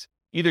 different things.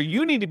 Either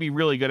you need to be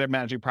really good at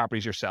managing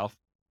properties yourself,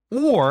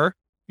 or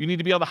you need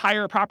to be able to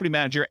hire a property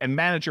manager and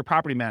manage your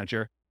property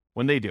manager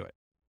when they do it.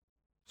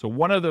 So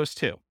one of those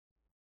 2.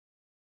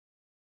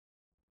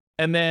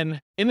 And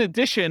then in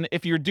addition,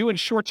 if you're doing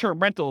short-term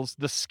rentals,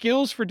 the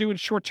skills for doing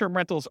short-term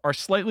rentals are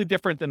slightly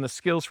different than the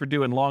skills for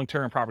doing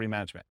long-term property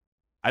management.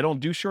 I don't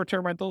do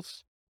short-term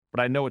rentals, but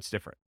I know it's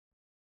different.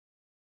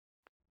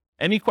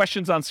 Any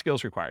questions on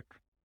skills required?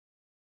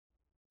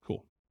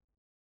 Cool.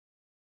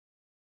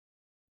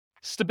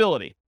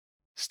 Stability.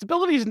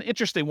 Stability is an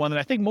interesting one that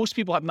I think most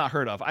people have not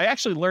heard of. I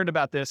actually learned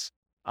about this.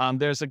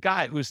 There's a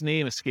guy whose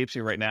name escapes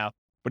me right now,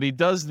 but he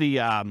does the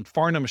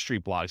Farnham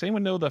Street blogs.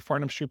 Anyone know the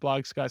Farnham Street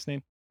blogs guy's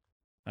name?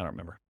 I don't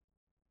remember.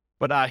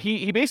 But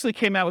he basically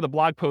came out with a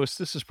blog post.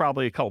 This is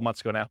probably a couple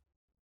months ago now.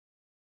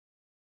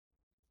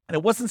 And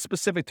it wasn't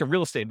specific to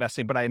real estate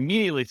investing, but I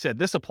immediately said,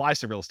 this applies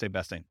to real estate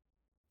investing.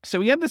 So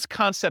we have this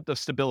concept of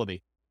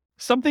stability.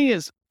 Something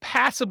is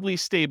passively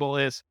stable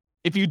is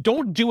if you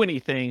don't do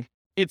anything,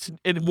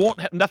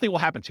 nothing will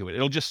happen to it.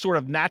 It'll just sort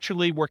of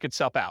naturally work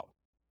itself out.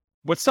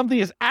 But something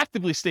is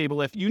actively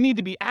stable if you need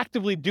to be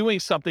actively doing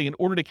something in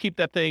order to keep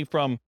that thing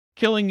from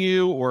killing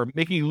you or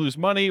making you lose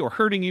money or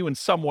hurting you in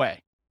some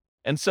way.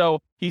 And so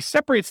he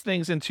separates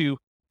things into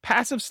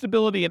passive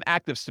stability and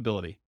active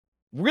stability.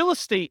 Real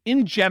estate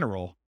in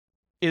general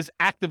is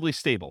actively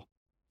stable.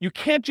 You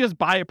can't just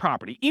buy a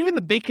property, even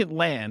the vacant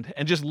land,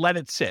 and just let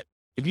it sit.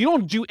 If you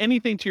don't do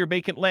anything to your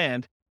vacant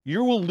land,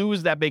 you will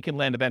lose that vacant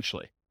land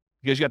eventually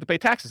because you have to pay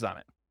taxes on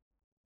it.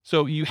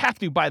 So you have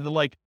to, by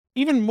the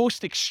even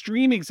most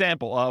extreme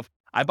example of,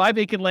 I buy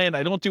vacant land,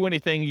 I don't do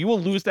anything, you will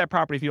lose that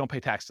property if you don't pay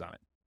taxes on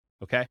it.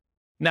 Okay?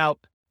 Now,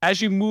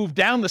 as you move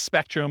down the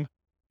spectrum,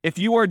 if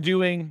you are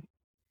doing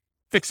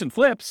fix and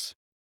flips,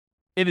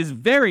 it is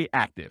very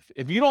active.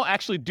 If you don't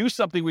actually do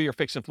something with your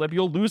fix and flip,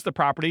 you'll lose the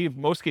property. In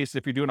most cases,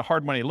 if you're doing a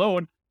hard money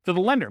loan, to the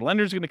lender. The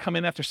lender's going to come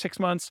in after 6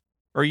 months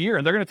or a year,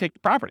 and they're going to take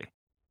the property.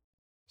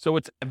 So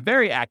it's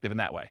very active in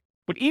that way.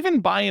 But even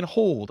buy and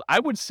hold, I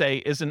would say,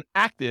 is an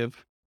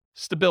active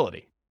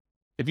stability.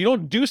 If you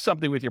don't do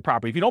something with your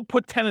property, if you don't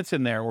put tenants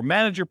in there or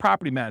manage your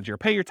property manager,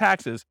 pay your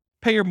taxes,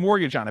 pay your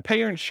mortgage on it, pay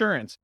your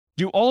insurance,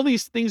 do all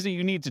these things that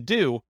you need to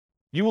do,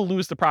 you will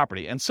lose the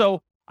property. And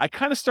so I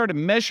kind of started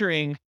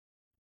measuring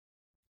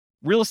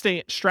real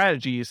estate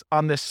strategies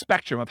on this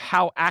spectrum of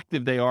how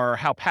active they are or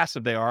how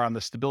passive they are on the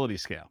stability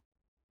scale.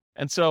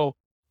 And so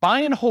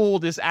buy and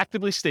hold is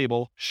actively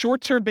stable.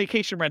 Short-term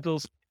vacation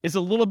rentals is a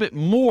little bit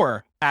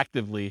more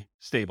actively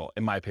stable,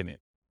 in my opinion.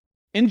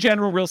 In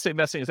general, real estate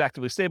investing is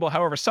actively stable.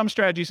 However, some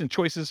strategies and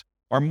choices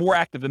are more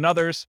active than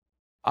others.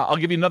 I'll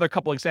give you another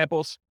couple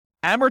examples.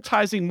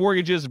 Amortizing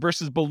mortgages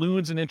versus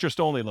balloons and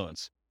interest-only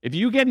loans. If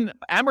you get an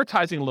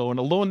amortizing loan,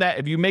 a loan that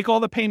if you make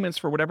all the payments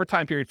for whatever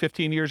time period,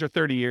 15 years or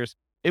 30 years,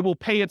 it will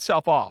pay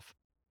itself off.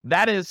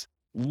 That is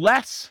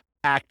less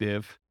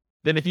active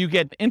than if you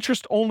get an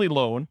interest-only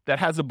loan that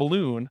has a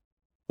balloon,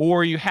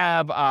 or you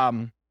have,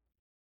 well,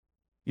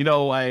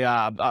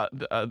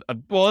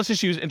 let's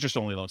just use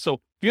interest-only loan. So if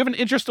you have an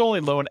interest-only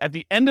loan, at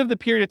the end of the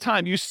period of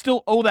time, you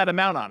still owe that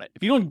amount on it.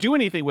 If you don't do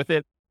anything with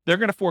it, they're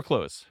going to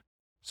foreclose.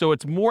 So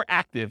it's more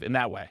active in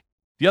that way.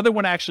 The other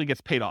one actually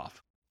gets paid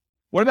off.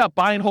 What about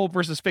buy and hold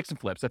versus fix and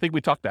flips? I think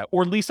we talked about,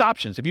 or lease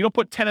options. If you don't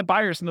put tenant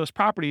buyers in those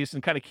properties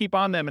and kind of keep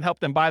on them and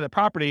help them buy the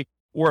property,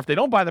 Or if they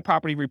don't buy the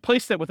property,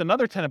 replace it with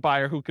another tenant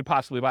buyer who could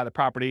possibly buy the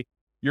property.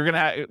 You're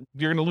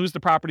gonna lose the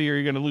property, or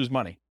you're gonna lose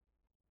money.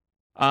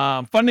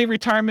 Funding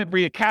retirement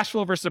via cash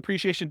flow versus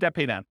appreciation, debt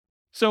pay down.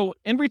 So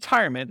in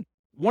retirement,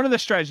 one of the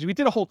strategies, we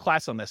did a whole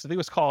class on this. I think it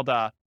was called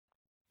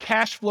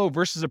cash flow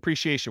versus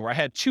appreciation, where I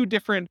had two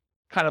different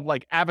kind of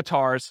like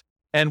avatars,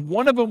 and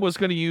one of them was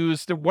going to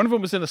use, one of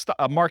them was in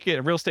a market,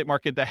 a real estate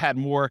market that had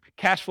more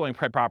cash flowing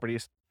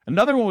properties.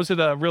 Another one was in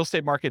a real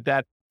estate market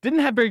that didn't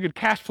have very good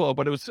cash flow,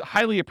 but it was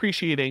highly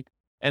appreciating.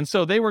 And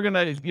so they were going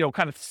to,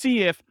 kind of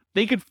see if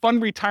they could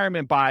fund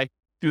retirement by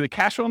through the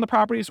cash flow on the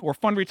properties, or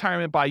fund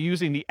retirement by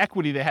using the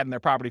equity they had in their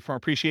property from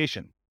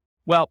appreciation.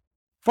 Well,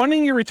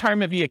 funding your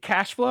retirement via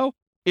cash flow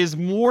is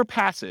more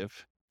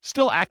passive,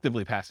 still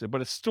actively passive,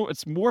 but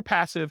it's more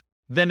passive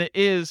than it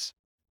is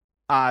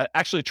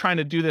actually trying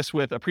to do this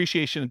with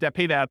appreciation and debt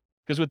pay down.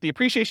 Because with the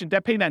appreciation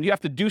debt pay down, you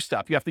have to do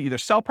stuff. You have to either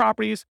sell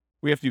properties,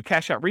 we have to do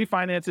cash out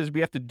refinances, we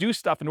have to do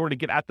stuff in order to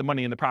get at the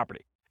money in the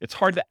property. It's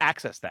hard to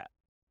access that.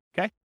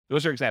 Okay?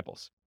 Those are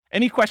examples.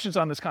 Any questions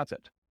on this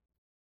concept?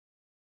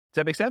 Does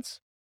that make sense?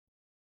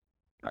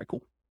 All right,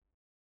 cool.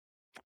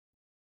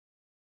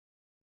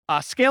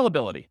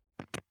 Scalability.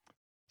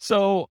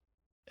 So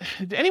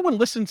did anyone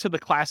listen to the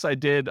class I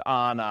did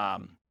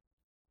on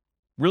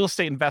Real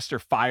Estate Investor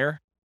Fire,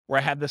 where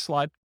I had this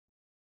slide?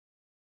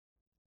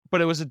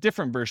 But it was a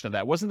different version of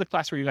that. It wasn't the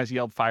class where you guys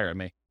yelled fire at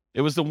me.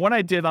 It was the one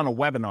I did on a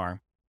webinar.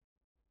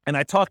 And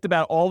I talked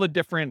about all the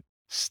different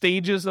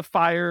stages of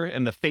fire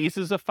and the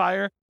phases of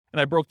fire,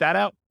 and I broke that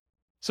out.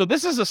 So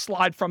this is a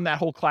slide from that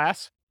whole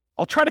class.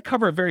 I'll try to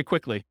cover it very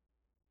quickly.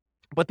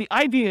 But the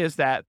idea is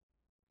that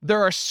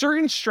there are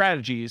certain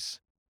strategies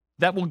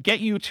that will get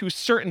you to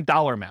certain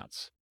dollar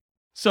amounts.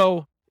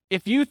 So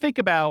if you think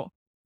about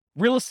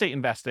real estate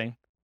investing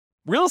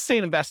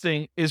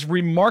is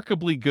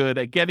remarkably good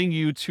at getting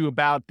you to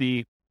about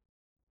this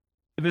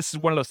is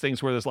one of those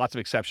things where there's lots of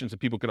exceptions and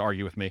people could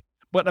argue with me,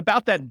 but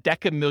about that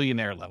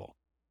decamillionaire level.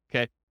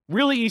 Okay.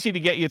 Really easy to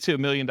get you to $1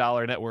 million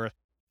net worth,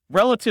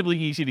 relatively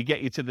easy to get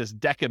you to this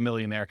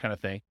decamillionaire kind of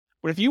thing.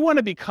 But if you want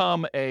to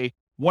become a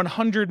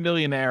 100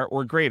 millionaire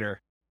or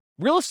greater,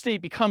 real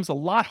estate becomes a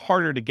lot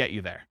harder to get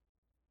you there.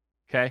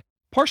 Okay.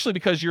 Partially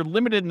because you're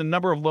limited in the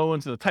number of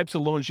loans and the types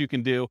of loans you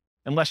can do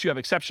unless you have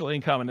exceptional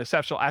income and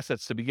exceptional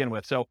assets to begin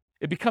with. So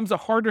it becomes a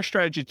harder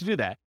strategy to do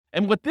that.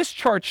 And what this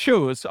chart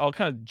shows, I'll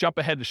kind of jump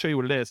ahead to show you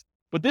what it is,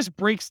 but this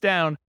breaks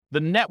down the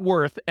net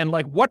worth and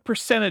like what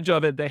percentage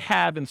of it they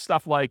have in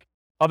stuff like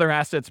other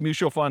assets,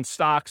 mutual funds,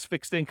 stocks,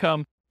 fixed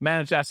income,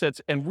 managed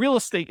assets, and real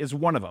estate is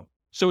one of them.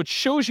 So it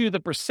shows you the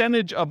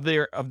percentage of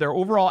their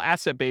overall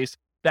asset base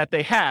that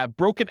they have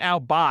broken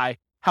out by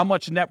how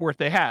much net worth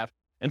they have.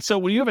 And so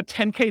when you have a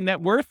 10K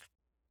net worth,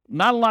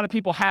 not a lot of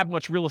people have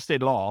much real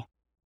estate at all,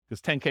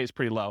 because 10K is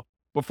pretty low.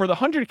 But for the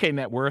 100K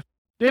net worth,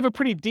 they have a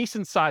pretty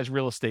decent sized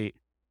real estate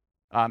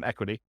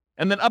equity.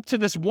 And then up to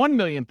this 1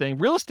 million thing,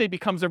 real estate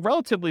becomes a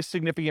relatively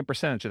significant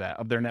percentage of that,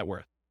 of their net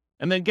worth.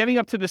 And then getting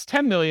up to this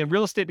 10 million,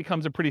 real estate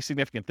becomes a pretty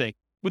significant thing.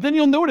 But then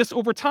you'll notice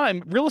over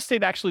time, real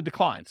estate actually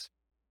declines.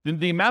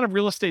 The amount of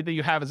real estate that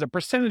you have as a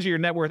percentage of your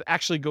net worth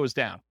actually goes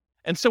down.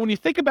 And so when you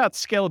think about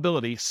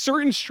scalability,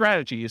 certain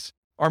strategies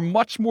are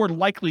much more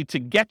likely to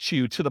get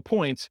you to the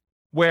point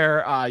where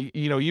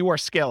you are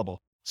scalable.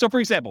 So for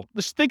example,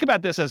 let's think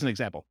about this as an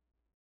example.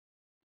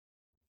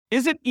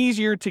 Is it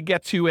easier to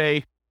get to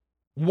a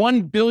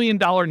 $1 billion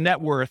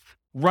net worth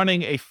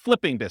running a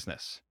flipping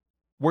business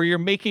where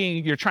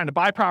you're trying to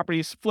buy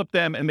properties, flip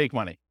them, and make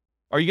money?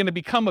 Are you going to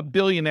become a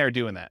billionaire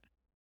doing that?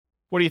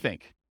 What do you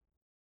think?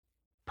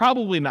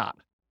 Probably not.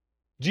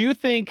 Do you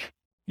think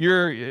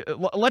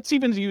let's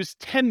even use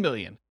 10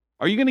 million.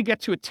 Are you going to get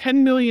to a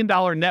 $10 million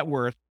net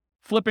worth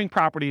flipping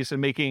properties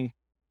and making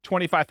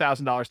 $25,000,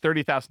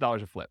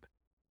 $30,000 a flip?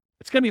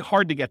 It's going to be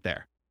hard to get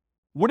there.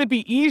 Would it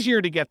be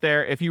easier to get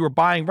there if you were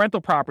buying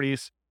rental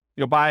properties,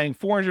 buying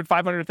 $400,000,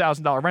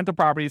 $500,000 rental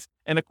properties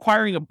and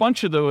acquiring a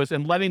bunch of those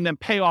and letting them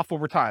pay off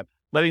over time,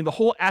 letting the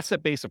whole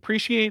asset base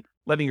appreciate,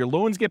 letting your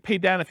loans get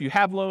paid down if you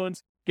have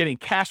loans, getting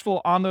cash flow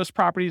on those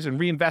properties and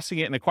reinvesting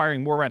it and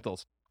acquiring more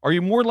rentals? Are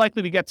you more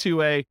likely to get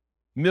to a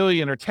 $1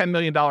 million or $10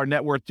 million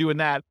net worth doing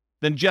that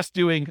than just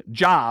doing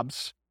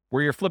jobs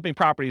where you're flipping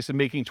properties and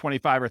making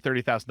 $25,000 or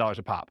 $30,000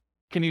 a pop?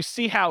 Can you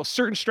see how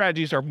certain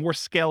strategies are more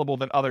scalable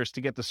than others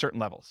to get to certain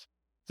levels?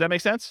 Does that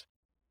make sense?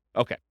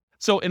 Okay.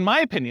 So in my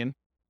opinion,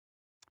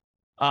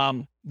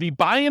 the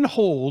buy and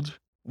hold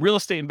real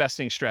estate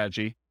investing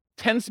strategy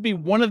tends to be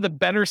one of the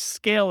better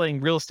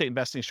scaling real estate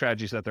investing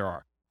strategies that there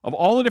are. Of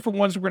all the different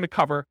ones we're going to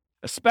cover,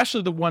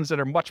 especially the ones that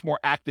are much more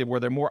active, where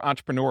they're more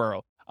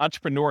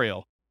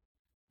entrepreneurial,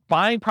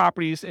 buying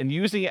properties and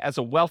using it as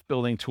a wealth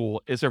building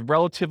tool is a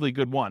relatively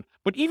good one.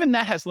 But even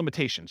that has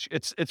limitations.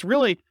 It's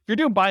really, if you're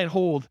doing buy and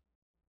hold,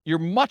 you're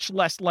much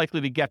less likely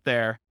to get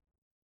there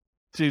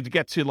to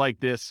get to like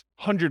this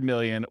 100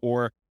 million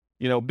or,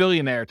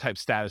 billionaire type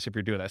status if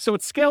you're doing that. So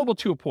it's scalable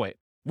to a point.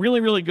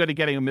 Really, really good at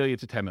getting 1 million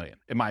to 10 million,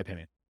 in my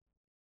opinion.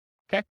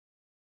 Okay.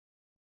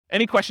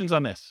 Any questions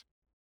on this?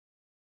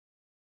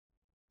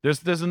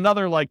 There's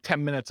another like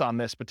 10 minutes on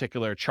this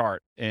particular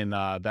chart in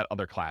that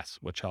other class,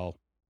 which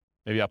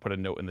maybe I'll put a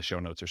note in the show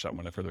notes or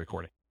something for the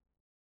recording.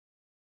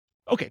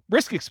 Okay,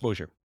 risk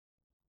exposure.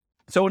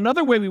 So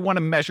another way we want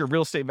to measure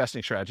real estate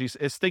investing strategies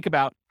is think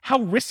about how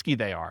risky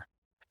they are.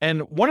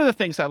 And one of the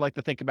things I like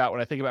to think about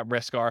when I think about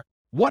risk are,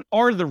 what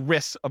are the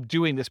risks of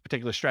doing this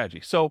particular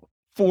strategy? So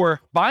for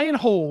buy and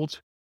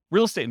hold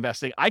real estate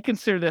investing, I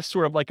consider this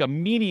sort of like a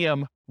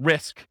medium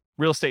risk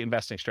real estate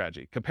investing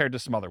strategy compared to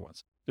some other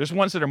ones. There's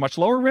ones that are much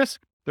lower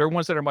risk. There are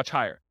ones that are much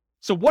higher.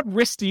 So what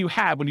risk do you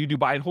have when you do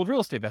buy and hold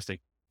real estate investing?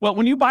 Well,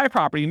 when you buy a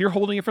property and you're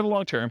holding it for the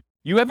long term,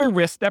 you have a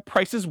risk that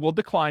prices will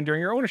decline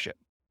during your ownership,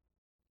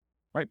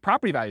 right?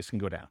 Property values can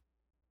go down.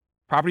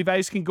 Property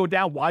values can go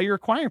down while you're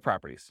acquiring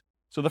properties.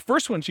 So the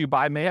first ones you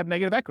buy may have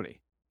negative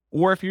equity,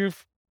 or if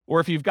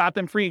you've got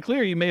them free and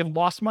clear, you may have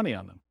lost money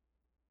on them.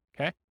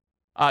 Okay.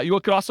 You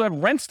could also have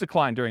rents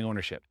decline during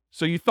ownership.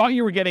 So you thought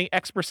you were getting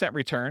X%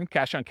 return,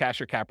 cash on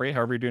cash or cap rate,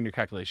 however you're doing your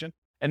calculation.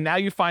 And now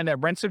you find that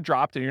rents have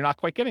dropped and you're not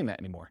quite getting that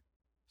anymore.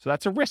 So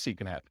that's a risk you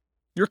can have.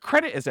 Your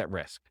credit is at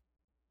risk.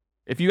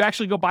 If you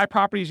actually go buy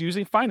properties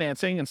using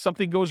financing and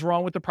something goes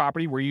wrong with the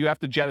property where you have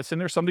to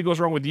jettison, or something goes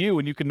wrong with you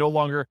and you can no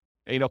longer,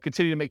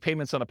 continue to make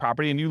payments on the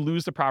property and you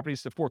lose the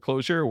properties to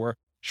foreclosure or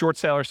short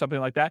sale or something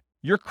like that,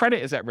 your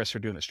credit is at risk for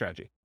doing this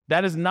strategy.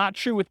 That is not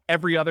true with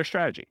every other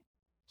strategy.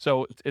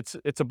 So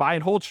it's a buy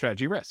and hold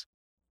strategy risk.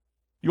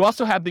 You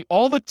also have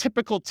all the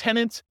typical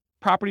tenant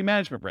property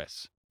management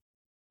risks.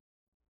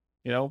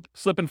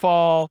 Slip and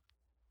fall,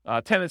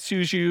 tenant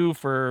sues you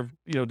for,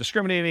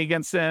 discriminating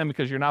against them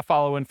because you're not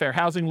following fair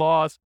housing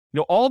laws.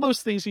 All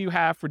those things that you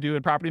have for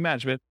doing property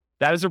management,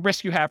 that is a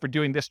risk you have for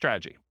doing this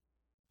strategy.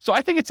 So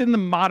I think it's in the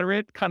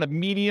moderate kind of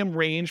medium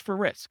range for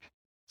risk.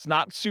 It's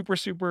not super,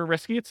 super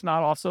risky. It's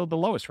not also the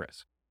lowest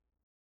risk.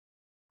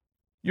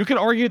 You could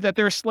argue that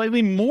there's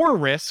slightly more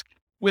risk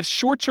with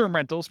short-term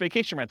rentals,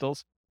 vacation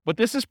rentals, but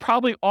this is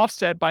probably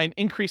offset by an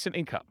increase in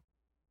income.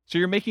 So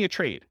you're making a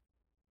trade.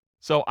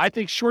 So I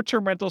think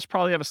short-term rentals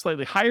probably have a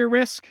slightly higher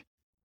risk.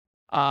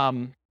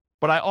 But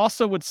I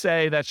also would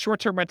say that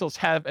short-term rentals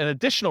have an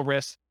additional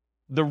risk,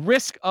 the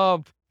risk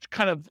of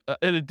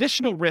an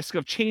additional risk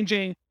of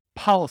changing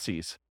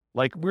policies.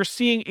 Like we're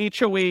seeing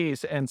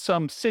HOAs and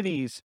some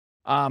cities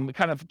kind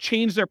of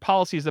change their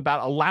policies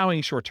about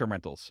allowing short-term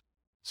rentals.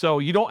 So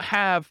you don't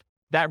have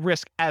that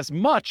risk as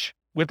much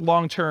with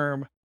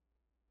long-term,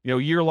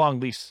 year-long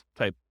lease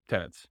type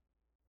tenants.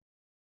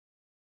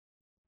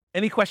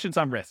 Any questions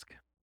on risk?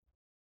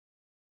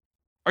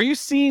 Are you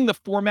seeing the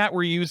format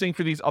we're using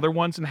for these other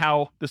ones and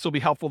how this will be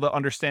helpful to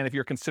understand if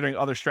you're considering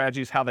other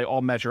strategies, how they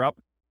all measure up?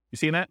 You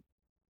seeing that?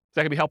 Is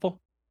that gonna be helpful?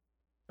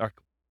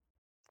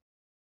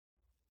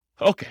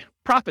 Okay,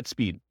 profit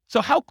speed.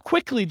 So how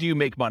quickly do you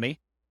make money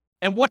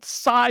and what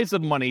size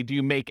of money do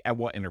you make at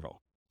what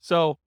interval?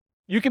 So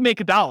you can make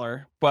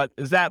 $1, but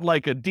is that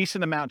like a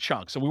decent amount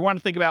chunk? So we want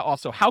to think about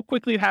also how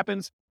quickly it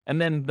happens and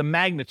then the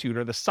magnitude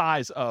or the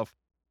size of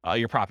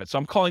your profit. So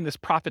I'm calling this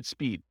profit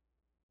speed.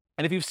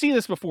 And if you've seen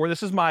this before,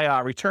 this is my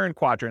return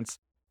quadrants.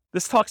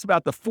 This talks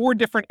about the 4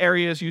 different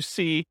areas you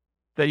see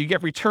that you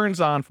get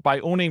returns on by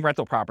owning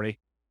rental property.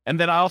 And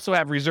then I also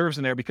have reserves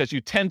in there because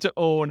you tend to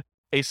own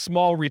a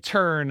small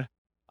return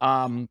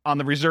on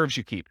the reserves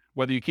you keep.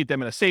 Whether you keep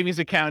them in a savings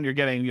account, you're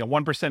getting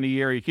 1% a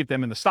year. You keep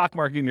them in the stock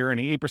market, and you're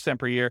earning 8%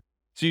 per year.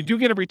 So you do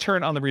get a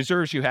return on the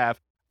reserves you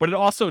have, but it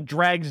also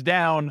drags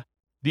down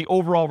the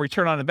overall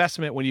return on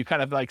investment when you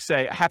kind of like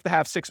say, I have to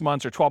have 6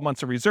 months or 12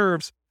 months of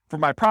reserves for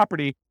my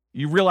property.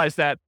 You realize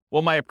that,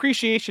 well, my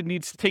appreciation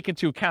needs to take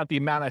into account the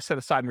amount I set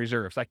aside in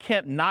reserves. I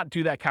can't not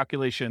do that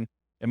calculation,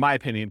 in my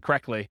opinion,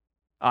 correctly,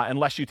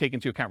 unless you take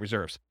into account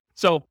reserves.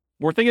 So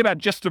we're thinking about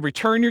just the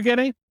return you're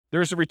getting.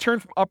 There's a return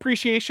from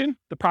appreciation,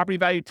 the property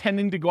value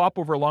tending to go up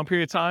over a long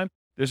period of time.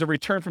 There's a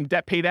return from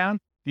debt pay down,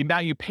 the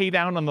amount you pay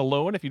down on the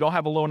loan. If you don't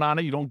have a loan on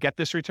it, you don't get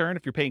this return.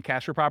 If you're paying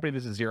cash for property,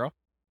 this is 0.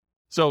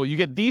 So you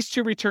get these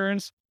 2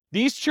 returns.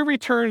 These 2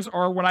 returns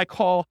are what I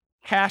call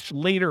cash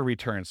later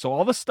returns. So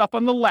all the stuff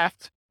on the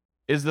left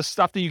is the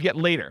stuff that you get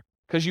later,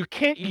 because you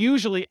can't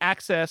usually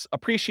access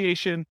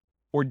appreciation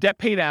or debt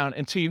pay down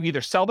until you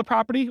either sell the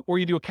property or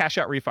you do a cash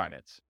out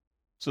refinance.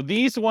 So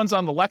these ones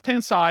on the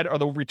left-hand side are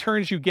the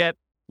returns you get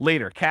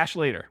later, cash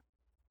later.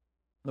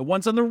 The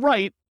ones on the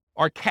right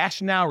are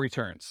cash now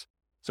returns.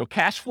 So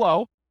cash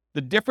flow,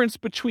 the difference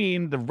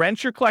between the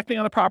rent you're collecting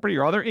on the property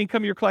or other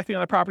income you're collecting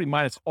on the property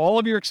minus all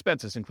of your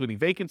expenses, including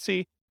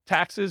vacancy,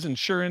 taxes,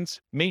 insurance,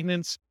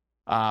 maintenance,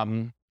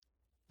 your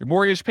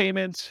mortgage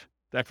payments.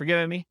 Did I forget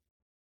any?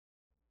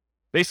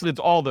 Basically, it's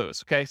all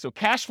those, okay? So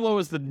cash flow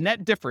is the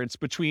net difference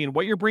between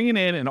what you're bringing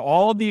in and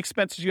all of the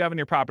expenses you have in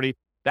your property.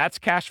 That's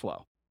cash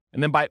flow.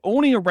 And then by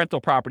owning a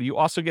rental property, you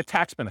also get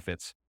tax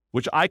benefits,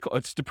 which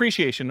it's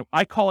depreciation.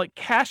 I call it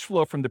cash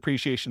flow from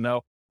depreciation,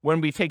 though,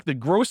 when we take the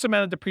gross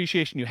amount of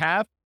depreciation you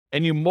have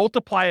and you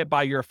multiply it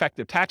by your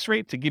effective tax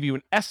rate to give you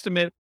an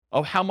estimate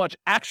of how much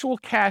actual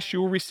cash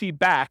you will receive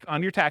back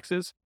on your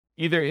taxes,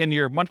 either in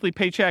your monthly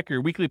paycheck or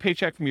your weekly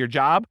paycheck from your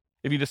job,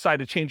 if you decide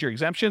to change your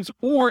exemptions,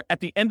 or at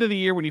the end of the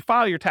year when you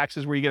file your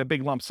taxes where you get a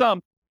big lump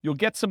sum, you'll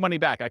get some money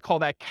back. I call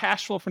that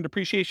cash flow from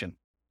depreciation.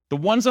 The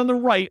ones on the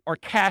right are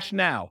cash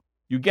now.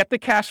 You get the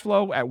cash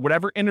flow at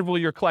whatever interval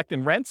you're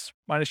collecting rents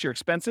minus your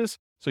expenses.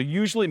 So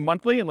usually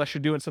monthly, unless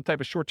you're doing some type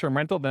of short-term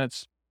rental, then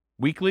it's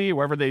weekly,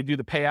 wherever they do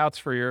the payouts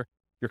for your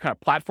kind of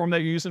platform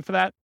that you're using for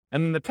that.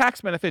 And then the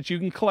tax benefits, you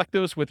can collect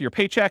those with your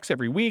paychecks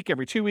every week,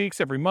 every 2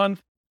 weeks, every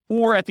month,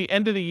 or at the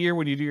end of the year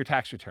when you do your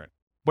tax return.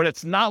 But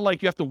it's not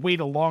like you have to wait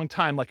a long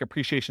time like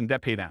appreciation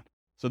debt pay down.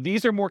 So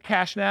these are more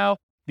cash now.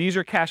 These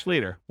are cash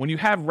later. When you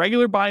have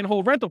regular buy and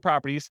hold rental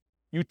properties,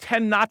 you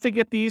tend not to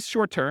get these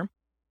short term,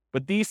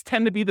 but these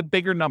tend to be the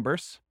bigger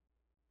numbers.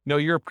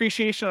 Your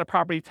appreciation on a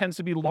property tends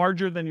to be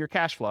larger than your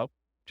cash flow,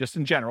 just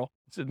in general.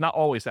 It's not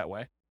always that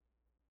way.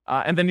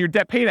 And then your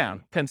debt pay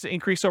down tends to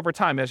increase over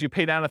time. As you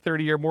pay down a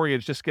 30-year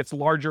mortgage, it just gets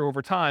larger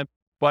over time,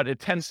 but it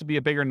tends to be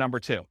a bigger number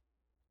too.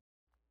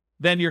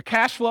 Then your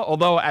cash flow,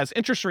 although as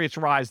interest rates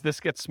rise, this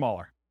gets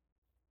smaller.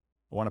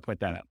 I want to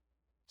point that out.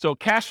 So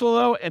cash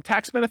flow and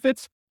tax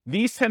benefits,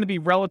 these tend to be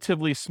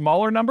relatively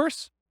smaller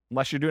numbers,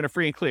 unless you're doing a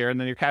free and clear, and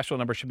then your cash flow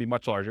number should be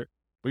much larger.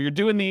 But you're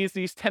doing these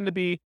tend to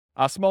be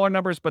smaller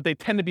numbers, but they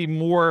tend to be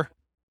more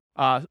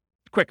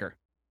quicker.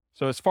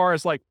 So as far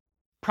as like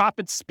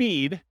profit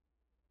speed,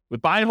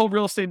 with buy and hold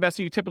real estate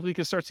investing, you typically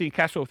can start seeing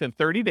cash flow within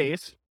 30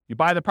 days. You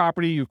buy the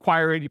property, you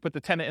acquire it, you put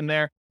the tenant in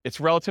there. It's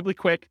relatively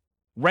quick.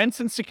 Rents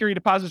and security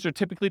deposits are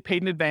typically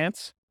paid in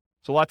advance.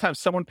 So a lot of times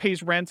someone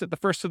pays rents at the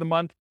first of the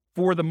month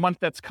for the month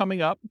that's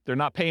coming up. They're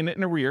not paying it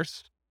in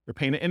arrears. They're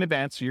paying it in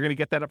advance. So you're going to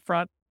get that up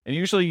front. And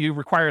usually you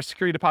require a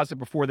security deposit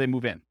before they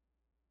move in.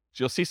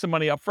 So you'll see some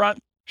money up front.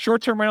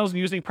 Short-term rentals and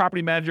using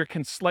property manager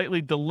can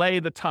slightly delay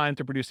the time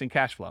to producing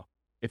cash flow.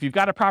 If you've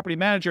got a property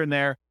manager in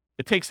there,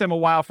 it takes them a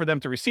while for them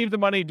to receive the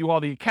money, do all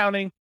the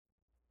accounting,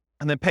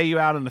 and then pay you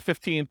out on the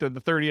 15th or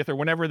the 30th or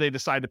whenever they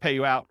decide to pay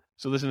you out.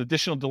 So there's an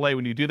additional delay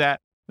when you do that.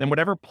 Then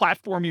whatever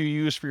platform you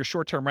use for your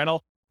short-term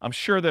rental, I'm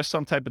sure there's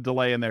some type of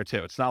delay in there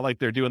too. It's not like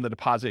they're doing the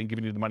deposit and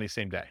giving you the money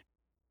same day.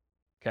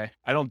 Okay.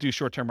 I don't do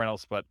short-term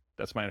rentals, but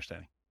that's my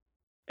understanding.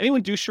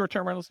 Anyone do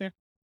short-term rentals here?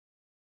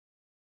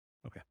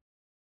 Okay.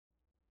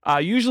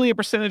 Usually a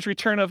percentage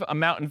return of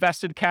amount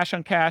invested, cash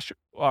on cash,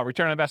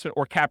 return on investment,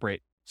 or cap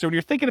rate. So when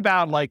you're thinking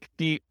about like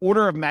the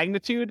order of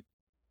magnitude,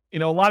 a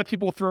lot of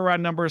people throw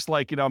around numbers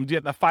like, I'm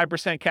getting a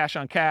 5% cash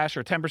on cash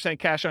or 10%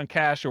 cash on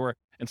cash, or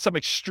in some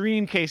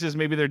extreme cases,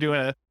 maybe they're doing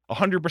a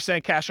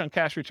 100% cash on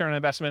cash return on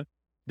investment.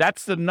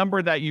 That's the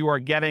number that you are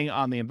getting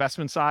on the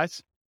investment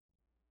size,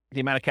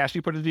 the amount of cash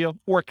you put in the deal.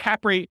 Or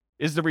cap rate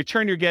is the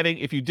return you're getting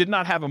if you did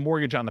not have a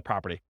mortgage on the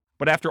property,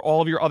 but after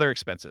all of your other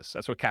expenses.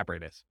 That's what cap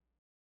rate is.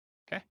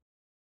 Okay.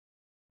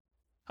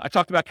 I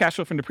talked about cash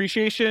flow from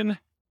depreciation.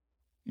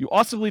 You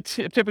also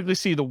typically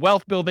see the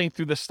wealth building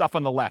through the stuff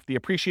on the left. The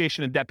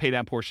appreciation and debt pay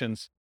down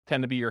portions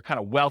tend to be your kind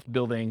of wealth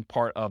building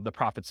part of the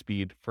profit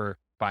speed for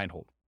buy and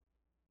hold.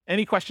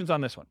 Any questions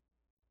on this one?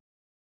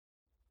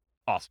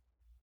 Awesome.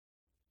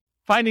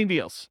 Finding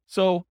deals.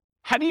 So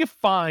how do you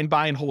find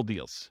buy and hold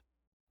deals?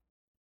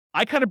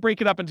 I kind of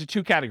break it up into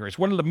two categories.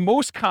 One of the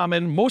most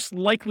common, most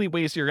likely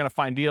ways you're going to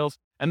find deals,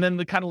 and then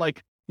the kind of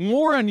like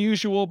more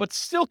unusual, but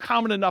still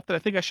common enough that I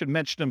think I should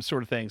mention them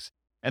sort of things.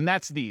 And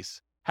that's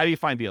these. How do you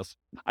find deals?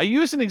 I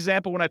used an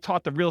example when I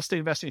taught the real estate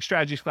investing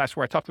strategies class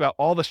where I talked about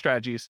all the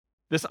strategies,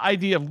 this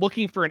idea of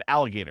looking for an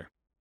alligator.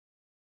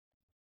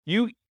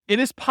 It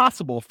is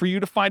possible for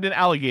you to find an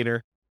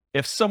alligator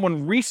if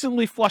someone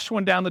recently flushed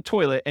one down the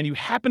toilet and you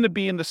happen to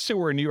be in the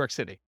sewer in New York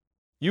City.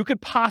 You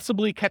could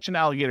possibly catch an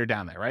alligator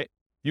down there, right?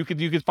 You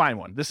could find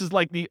one. This is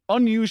like the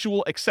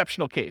unusual,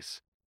 exceptional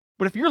case.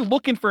 But if you're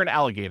looking for an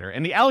alligator,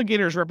 and the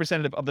alligator is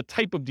representative of the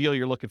type of deal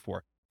you're looking for,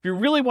 if you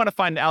really want to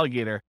find an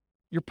alligator,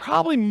 you're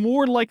probably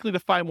more likely to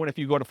find one if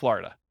you go to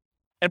Florida.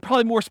 And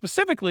probably more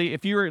specifically,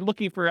 if you're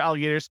looking for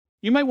alligators,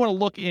 you might want to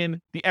look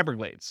in the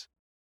Everglades.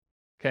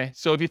 Okay,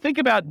 so if you think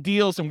about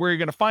deals and where you're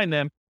going to find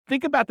them,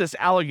 think about this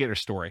alligator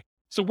story.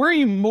 So where are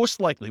you most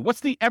likely?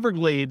 What's the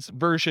Everglades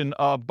version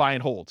of buy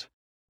and hold?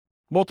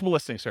 Multiple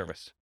listing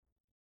service.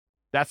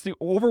 That's the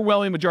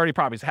overwhelming majority of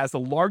properties. It has the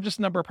largest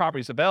number of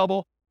properties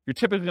available. You're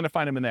typically going to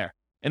find them in there.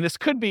 And this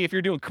could be, if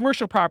you're doing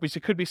commercial properties,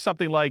 it could be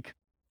something like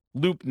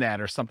LoopNet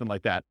or something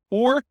like that.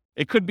 Or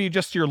it could be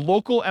just your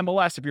local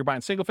MLS if you're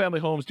buying single family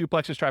homes,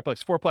 duplexes,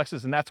 triplexes,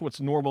 fourplexes, and that's what's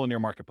normal in your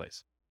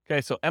marketplace.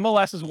 Okay, so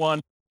MLS is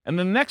one. And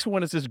the next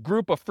one is this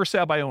group of for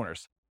sale by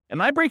owners.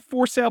 And I break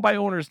for sale by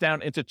owners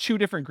down into two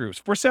different groups.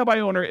 For sale by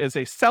owner is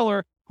a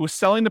seller who's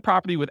selling the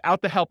property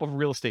without the help of a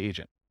real estate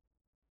agent.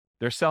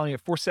 They're selling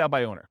it for sale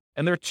by owner.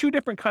 And there are two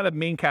different kind of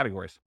main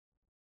categories.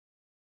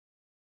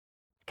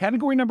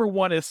 Category number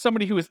one is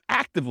somebody who is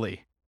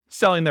actively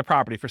selling their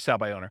property for sale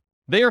by owner.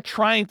 They are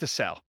trying to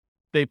sell.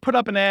 They put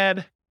up an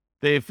ad.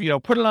 They've,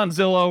 put it on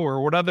Zillow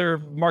or what other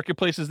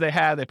marketplaces they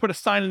have. They put a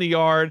sign in the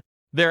yard.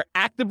 They're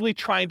actively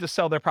trying to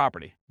sell their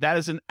property. That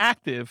is an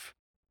actively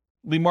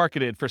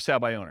marketed for sale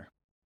by owner.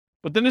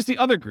 But then there's the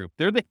other group.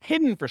 They're the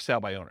hidden for sale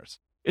by owners.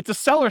 It's a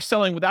seller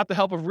selling without the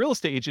help of a real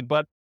estate agent,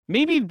 but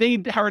maybe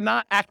they are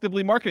not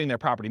actively marketing their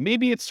property.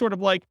 Maybe it's sort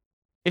of like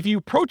if you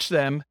approach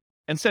them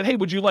and said, hey,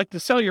 would you like to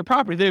sell your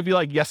property? They'd be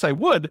like, yes, I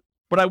would,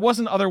 but I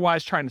wasn't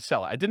otherwise trying to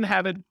sell it. I didn't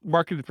have it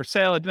marketed for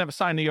sale. I didn't have a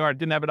sign in the yard. I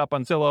didn't have it up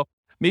on Zillow.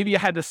 Maybe I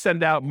had to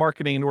send out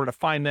marketing in order to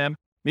find them.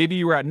 Maybe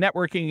you were out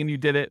networking and you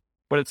did it,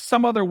 but it's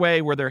some other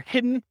way where they're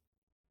hidden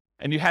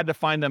and you had to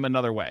find them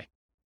another way.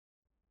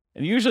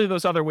 And usually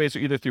those other ways are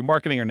either through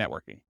marketing or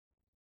networking.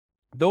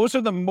 Those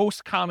are the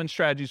most common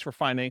strategies for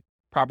finding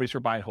properties for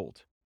buy and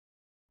hold.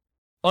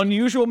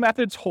 Unusual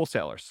methods,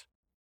 wholesalers.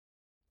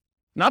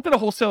 Not that a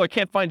wholesaler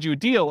can't find you a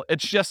deal.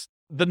 It's just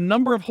the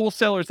number of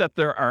wholesalers that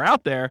there are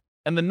out there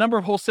and the number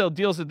of wholesale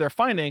deals that they're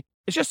finding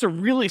is just a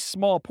really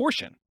small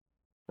portion,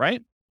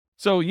 right?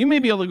 So you may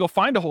be able to go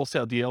find a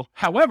wholesale deal.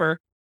 However,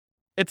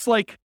 it's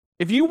like,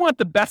 if you want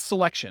the best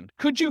selection,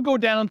 could you go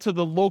down to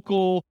the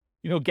local,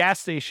 gas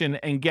station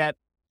and get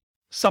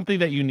something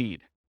that you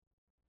need?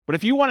 But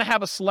if you want to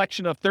have a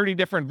selection of 30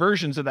 different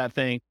versions of that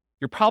thing,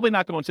 you're probably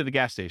not going to the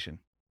gas station.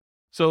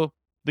 So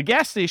the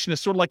gas station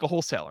is sort of like a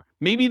wholesaler.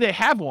 Maybe they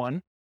have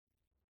one,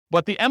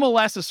 but the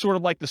MLS is sort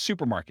of like the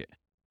supermarket,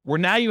 where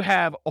now you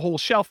have a whole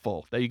shelf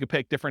full that you can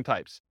pick different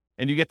types,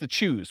 and you get to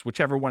choose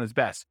whichever one is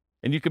best,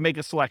 and you can make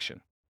a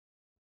selection.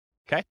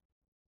 Okay?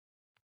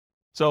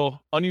 So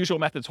unusual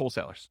methods,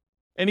 wholesalers.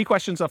 Any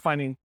questions on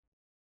finding?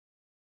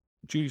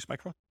 Did you use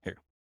microphone? Here.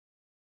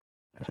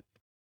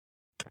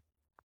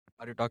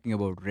 Are you talking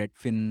about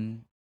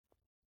Redfin,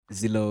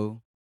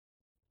 Zillow?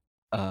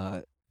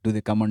 Do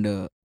they come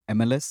under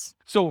MLS?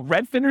 So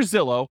Redfin or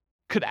Zillow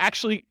could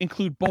actually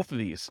include both of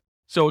these.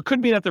 So it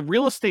could be that the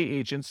real estate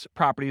agents'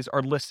 properties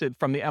are listed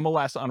from the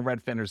MLS on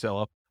Redfin or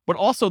Zillow, but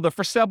also the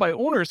for sale by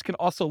owners can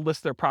also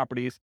list their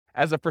properties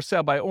as a for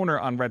sale by owner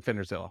on Redfin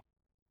or Zillow.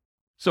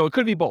 So it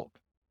could be both.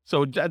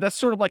 So that's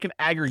sort of like an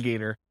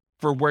aggregator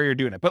for where you're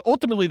doing it. But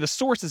ultimately, the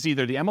source is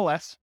either the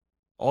MLS,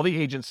 all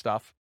the agent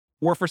stuff,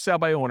 or for sale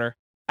by owner,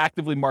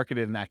 actively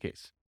marketed in that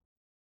case.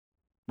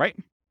 Right?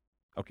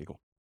 Okay, cool.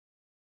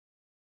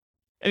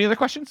 Any other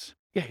questions?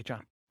 Yeah, hey,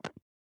 John.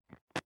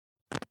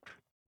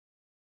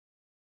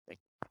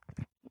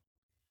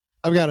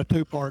 I've got a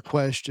two-part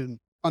question.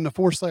 On the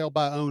for sale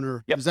by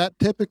owner, Yep. Is that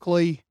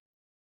typically,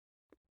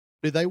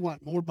 do they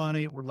want more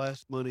money or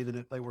less money than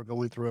if they were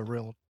going through a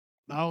realtor?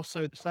 And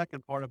also, the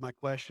second part of my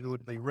question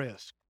would be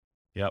risk.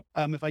 Yep.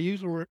 If I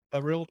use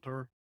a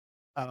realtor,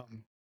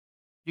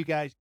 you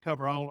guys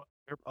cover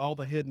all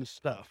the hidden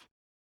stuff.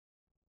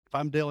 If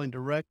I'm dealing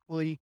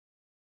directly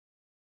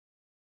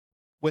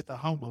with a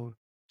homeowner,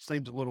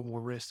 seems a little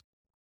more risky.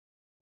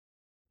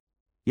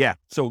 Yeah.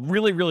 So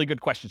really, really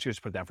good questions.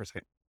 Just put it down for a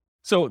second.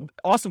 So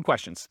awesome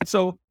questions.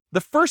 So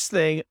the first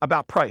thing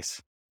about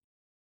price,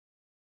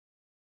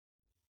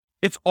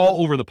 it's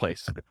all over the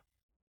place.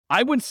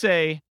 I would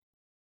say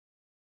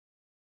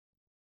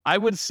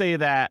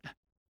that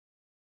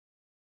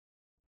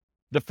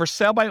the for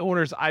sale by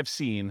owners I've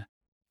seen,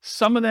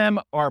 some of them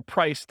are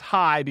priced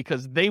high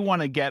because they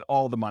want to get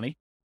all the money,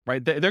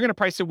 right? They're going to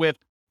price it with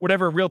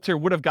whatever a realtor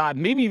would have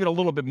gotten, maybe even a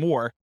little bit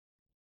more,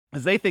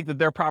 because they think that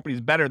their property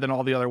is better than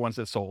all the other ones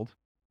that sold.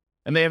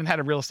 And they haven't had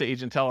a real estate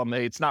agent tell them,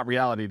 hey, it's not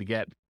reality to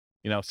get,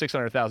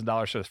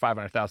 $600,000 for this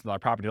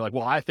 $500,000 property. They're like,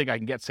 well, I think I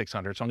can get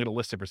 600, so I'm going to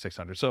list it for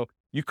 600. So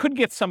you could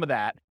get some of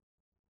that.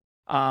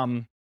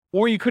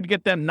 Or you could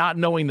get them not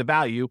knowing the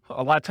value.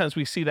 A lot of times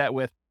we see that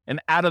with an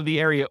out of the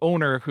area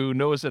owner who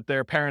knows that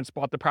their parents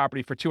bought the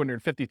property for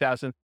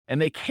 $250,000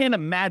 and they can't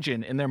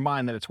imagine in their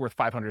mind that it's worth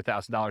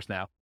 $500,000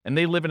 now. And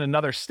they live in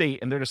another state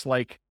and they're just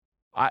like,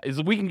 if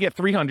we can get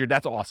 300,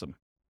 that's awesome.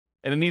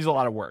 And it needs a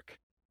lot of work.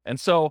 And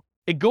so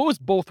it goes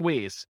both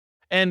ways.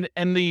 And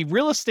the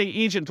real estate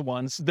agent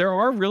ones, there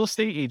are real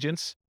estate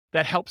agents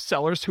that help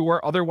sellers who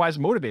are otherwise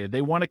motivated.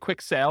 They want a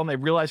quick sale and they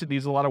realize it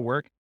needs a lot of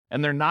work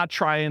and they're not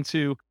trying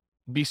to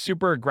be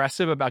super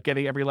aggressive about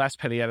getting every last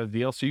penny out of the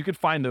deal. So you could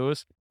find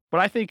those.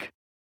 But I think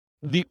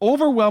the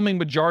overwhelming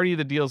majority of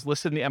the deals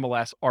listed in the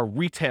MLS are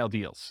retail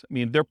deals. I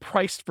mean, they're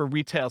priced for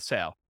retail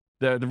sale.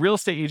 The real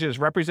estate agent is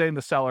representing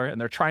the seller and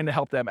they're trying to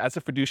help them as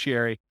a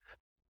fiduciary,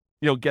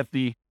 get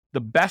the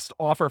best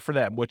offer for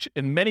them, which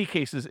in many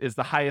cases is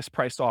the highest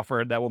priced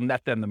offer that will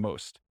net them the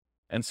most.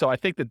 And so I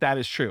think that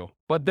is true.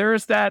 But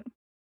there's that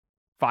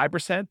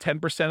 5%,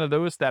 10% of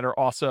those that are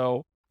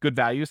also good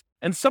values.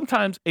 And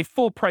sometimes a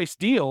full price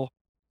deal,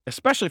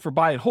 especially for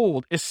buy and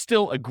hold, is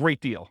still a great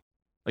deal.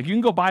 Like you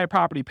can go buy a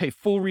property, pay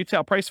full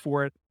retail price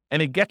for it,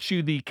 and it gets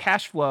you the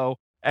cash flow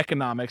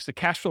economics, the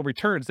cash flow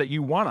returns that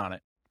you want on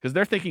it, because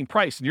they're thinking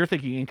price and you're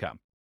thinking income,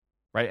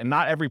 right? And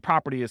not every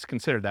property is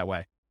considered that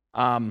way.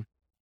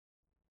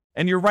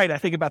 And you're right, I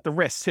think about the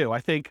risks too. I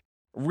think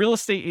real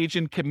estate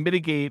agent can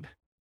mitigate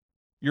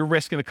your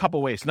risk in a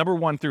couple ways. Number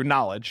one, through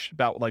knowledge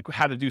about like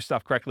how to do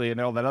stuff correctly and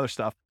all that other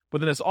stuff. But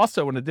then there's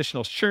also an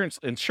additional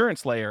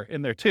insurance layer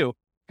in there too,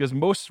 because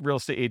most real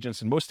estate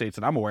agents in most states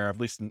that I'm aware of,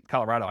 at least in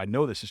Colorado, I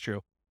know this is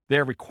true,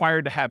 they're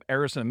required to have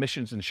errors and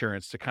omissions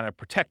insurance to kind of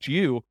protect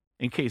you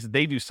in case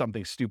they do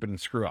something stupid and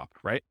screw up,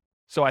 right?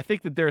 So I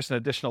think that there's an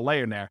additional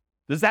layer in there.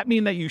 Does that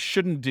mean that you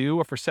shouldn't do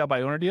a for sale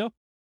by owner deal?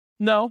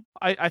 No,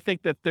 I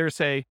think that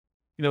there's a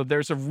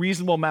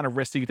reasonable amount of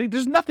risk that you think.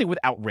 There's nothing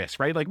without risk,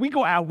 right? Like we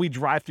go out, we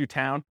drive through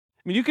town,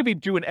 I mean, you could be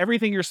doing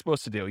everything you're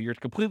supposed to do. You're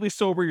completely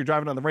sober. You're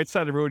driving on the right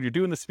side of the road. You're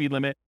doing the speed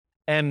limit,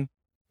 and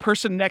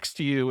person next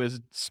to you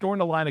is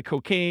snorting a line of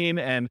cocaine,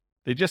 and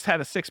they just had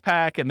a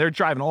 6-pack, and they're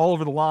driving all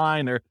over the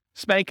line. They're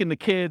spanking the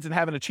kids and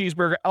having a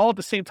cheeseburger all at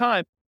the same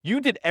time.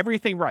 You did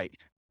everything right,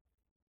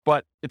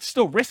 but it's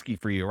still risky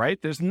for you,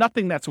 right? There's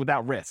nothing that's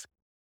without risk.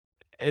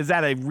 Is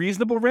that a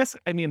reasonable risk?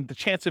 I mean, the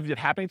chance of it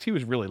happening to you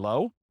is really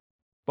low,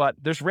 but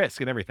there's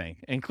risk in everything,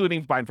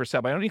 including buying for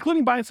sale by owner,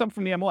 including buying some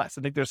from the MLS.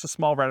 I think there's a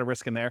small amount of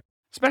risk in there,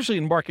 especially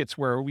in markets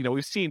where,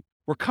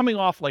 we're coming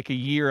off like a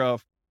year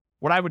of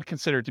what I would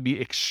consider to be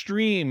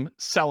extreme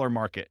seller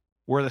market,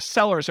 where the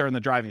sellers are in the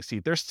driving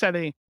seat. They're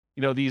setting,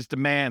 these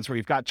demands where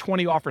you've got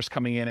 20 offers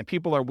coming in and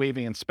people are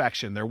waiving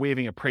inspection, they're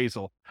waiving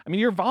appraisal. I mean,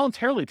 you're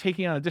voluntarily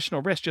taking on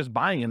additional risk just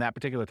buying in that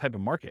particular type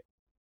of market.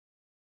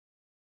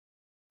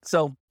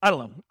 So I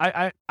don't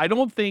know. I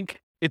don't think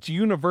it's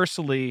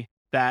universally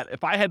that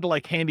if I had to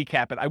like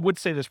handicap it, I would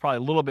say there's probably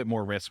a little bit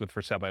more risk with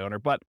for sale by owner,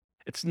 but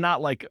it's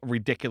not like a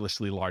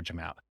ridiculously large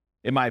amount,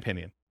 in my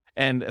opinion.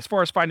 And as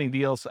far as finding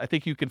deals, I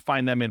think you can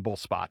find them in both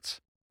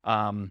spots.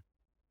 And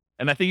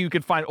I think you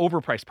can find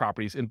overpriced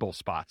properties in both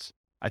spots.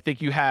 I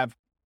think you have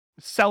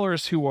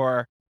sellers who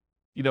are,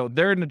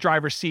 they're in the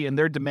driver's seat and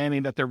they're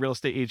demanding that their real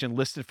estate agent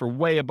list it for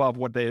way above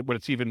what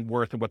it's even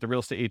worth and what the real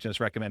estate agent is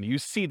recommending. You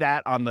see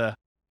that on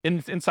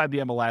inside the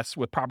MLS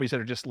with properties that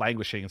are just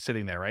languishing and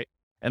sitting there, right?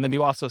 And then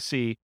you also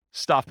see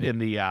stuff in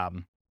the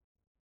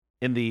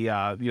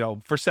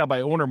for sale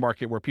by owner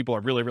market where people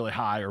are really, really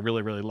high or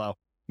really, really low.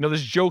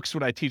 There's jokes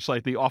when I teach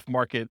like the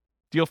off-market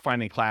deal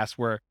finding class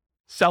where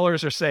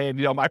sellers are saying,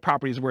 my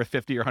property is worth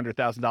 $50,000 or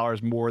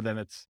 $100,000 more than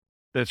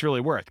it's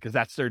really worth, because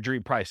that's their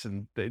dream price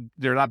and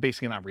they're not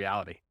basing it on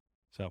reality.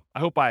 So I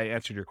hope I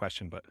answered your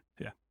question, but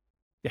yeah.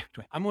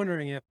 Dwayne. I'm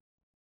wondering if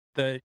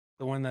the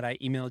one that I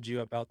emailed you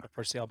about the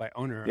for sale by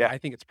owner, Yeah. I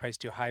think it's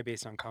priced too high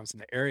based on comps in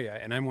the area.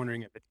 And I'm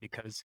wondering if it's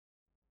because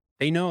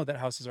they know that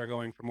houses are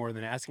going for more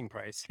than asking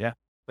price. Yeah.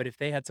 But if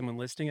they had someone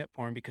listing it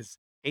for them, because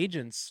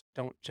agents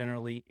don't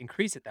generally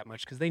increase it that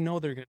much because they know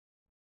they're going to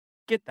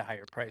get the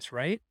higher price,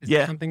 right? Is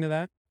there something to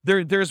that?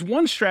 There's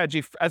one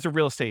strategy as a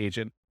real estate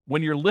agent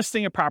when you're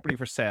listing a property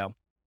for sale.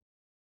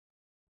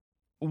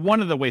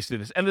 One of the ways to do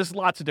this, and there's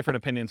lots of different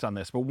opinions on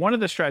this, but one of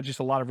the strategies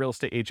a lot of real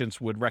estate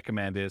agents would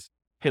recommend is,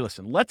 hey,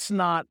 listen, let's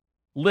not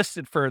list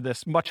it for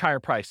this much higher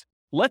price.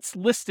 Let's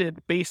list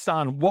it based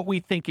on what we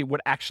think it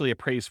would actually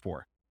appraise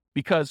for.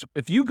 Because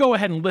if you go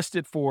ahead and list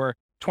it for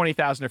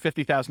 $20,000 or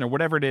 $50,000 or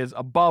whatever it is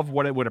above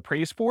what it would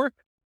appraise for,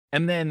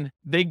 and then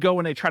they go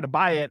and they try to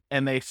buy it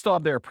and they still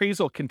have their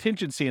appraisal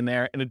contingency in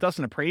there and it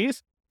doesn't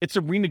appraise, it's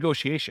a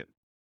renegotiation.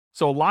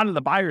 So a lot of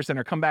the buyers then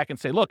are come back and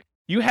say, look,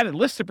 you had it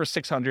listed for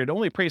 $600,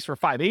 only appraised for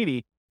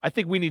 $580. I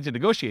think we need to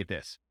negotiate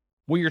this.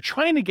 What you're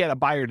trying to get a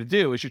buyer to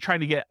do is you're trying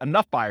to get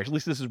enough buyers, at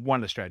least this is one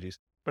of the strategies,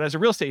 but as a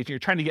real estate agent, you're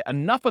trying to get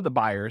enough of the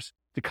buyers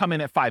to come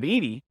in at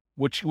 $580,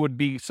 which would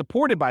be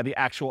supported by the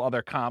actual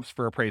other comps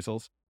for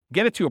appraisals,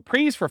 get it to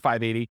appraise for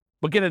 $580,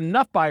 but get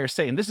enough buyers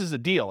saying this is a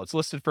deal. It's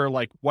listed for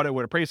like what it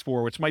would appraise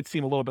for, which might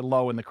seem a little bit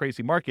low in the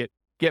crazy market.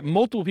 Get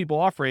multiple people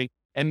offering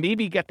and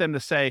maybe get them to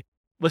say,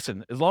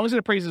 listen, as long as it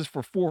appraises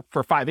for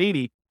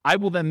 $580, I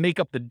will then make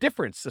up the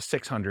difference to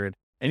 $600.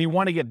 And you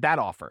want to get that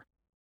offer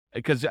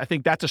because I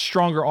think that's a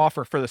stronger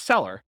offer for the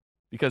seller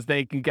because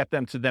they can get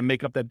them to then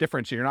make up that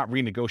difference. So you're not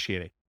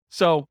renegotiating.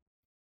 So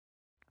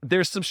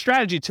there's some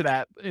strategy to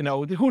that.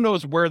 Who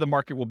knows where the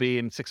market will be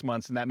in 6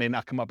 months, and that may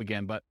not come up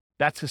again, but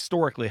that's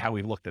historically how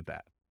we've looked at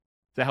that.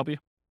 Does that help you?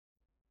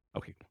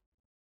 Okay.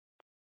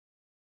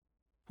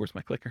 Where's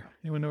my clicker?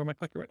 Anyone know where my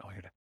clicker went? Oh, here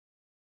it is.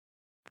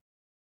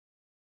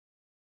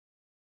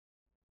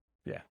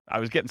 Yeah, I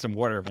was getting some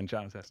water when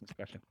John was asking this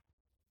question.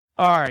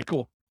 All right,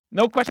 cool.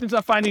 No questions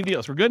on finding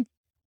deals. We're good?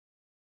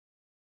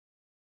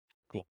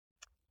 Cool.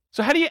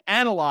 So how do you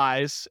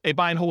analyze a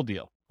buy and hold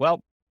deal?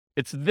 Well,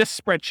 it's this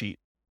spreadsheet,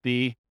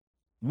 the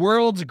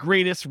world's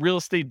greatest real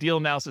estate deal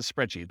analysis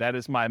spreadsheet. That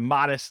is my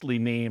modestly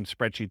named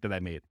spreadsheet that I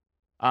made.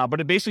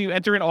 But basically you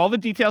enter in all the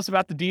details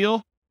about the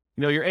deal,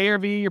 your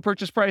ARV, your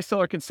purchase price,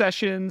 seller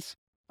concessions,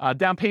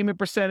 down payment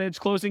percentage,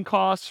 closing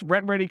costs,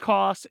 rent ready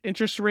costs,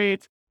 interest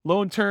rate,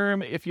 loan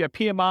term, if you have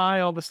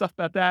PMI, all the stuff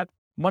about that,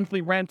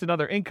 monthly rent and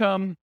other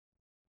income,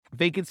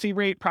 vacancy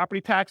rate, property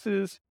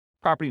taxes,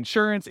 property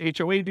insurance,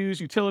 HOA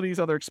dues, utilities,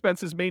 other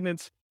expenses,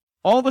 maintenance,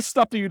 all the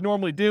stuff that you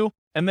normally do.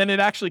 And then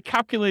it actually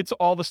calculates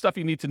all the stuff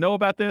you need to know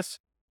about this.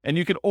 And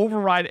you can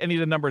override any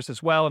of the numbers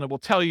as well. And it will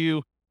tell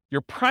you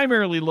you're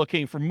primarily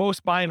looking for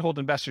most buy and hold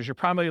investors. You're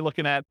primarily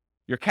looking at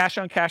your cash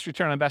on cash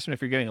return on investment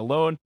if you're getting a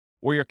loan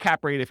or your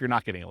cap rate if you're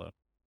not getting a loan.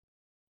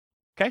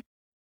 Okay.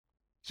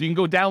 So you can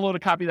go download a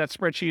copy of that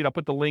spreadsheet. I'll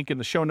put the link in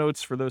the show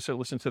notes for those who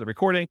listen to the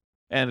recording,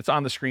 and it's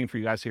on the screen for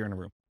you guys here in the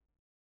room.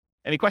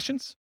 Any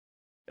questions?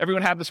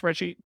 Everyone have the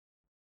spreadsheet?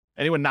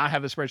 Anyone not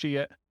have the spreadsheet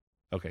yet?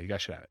 Okay, you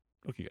guys should have it.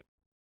 Okay, good.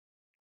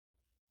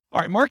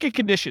 All right, market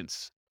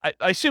conditions. I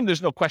assume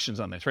there's no questions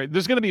on this, right?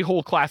 There's going to be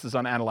whole classes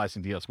on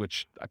analyzing deals,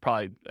 which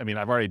I've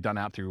already done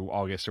out through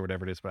August or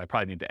whatever it is, but I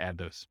probably need to add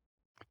those.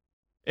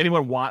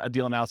 Anyone want a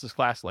deal analysis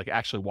class, like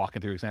actually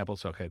walking through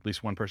examples? Okay, at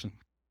least one person.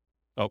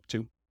 Oh,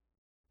 two.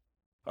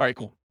 All right,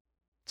 cool.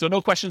 So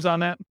no questions on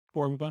that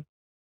before we move on?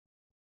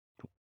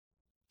 Cool.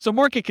 So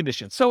market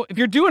conditions. So if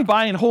you're doing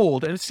buy and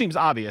hold, and it seems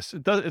obvious,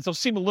 it'll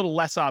seem a little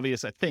less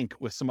obvious, I think,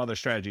 with some other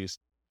strategies.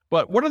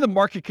 But what are the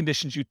market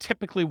conditions you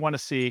typically want to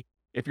see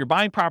if you're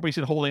buying properties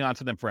and holding on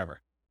to them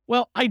forever?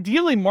 Well,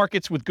 ideally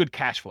markets with good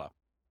cash flow.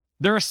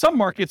 There are some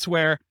markets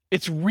where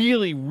it's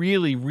really,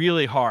 really,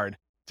 really hard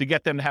to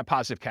get them to have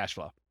positive cash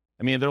flow.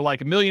 I mean, they're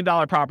like $1 million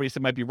properties that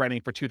might be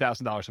renting for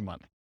 $2,000 a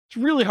month. It's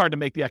really hard to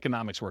make the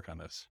economics work on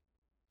this.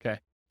 Okay.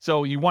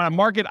 So you want a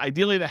market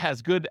ideally that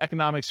has good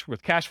economics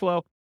with cash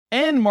flow,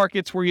 and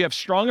markets where you have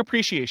strong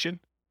appreciation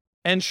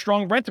and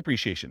strong rent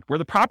appreciation, where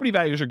the property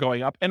values are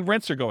going up and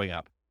rents are going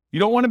up. You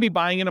don't want to be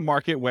buying in a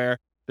market where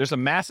there's a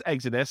mass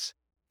exodus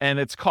and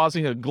it's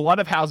causing a glut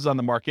of houses on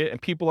the market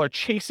and people are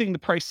chasing the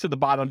price to the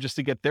bottom just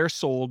to get theirs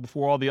sold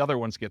before all the other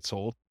ones get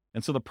sold.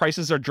 And so the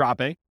prices are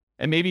dropping.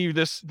 And maybe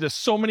there's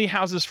so many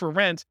houses for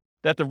rent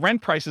that the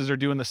rent prices are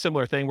doing the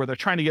similar thing where they're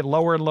trying to get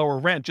lower and lower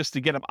rent just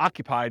to get them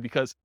occupied,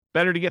 because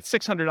better to get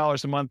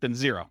 $600 a month than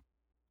zero.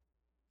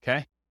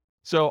 Okay.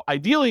 So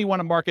ideally you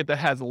want a market that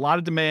has a lot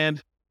of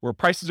demand, where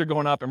prices are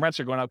going up and rents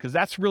are going up, because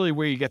that's really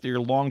where you get your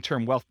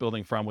long-term wealth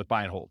building from with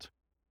buy and hold.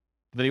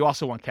 But then you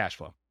also want cash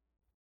flow.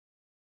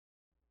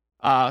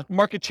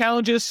 Market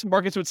challenges,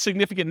 markets with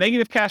significant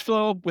negative cash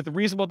flow with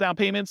reasonable down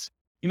payments.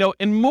 You know,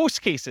 in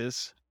most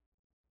cases,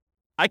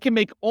 I can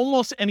make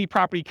almost any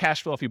property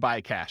cash flow if you buy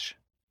it cash,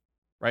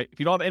 right? If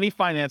you don't have any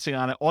financing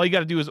on it, all you got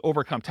to do is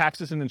overcome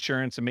taxes and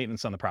insurance and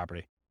maintenance on the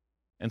property.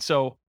 And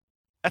so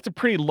that's a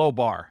pretty low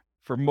bar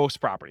for most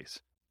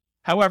properties.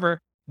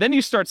 However, then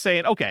you start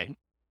saying, okay,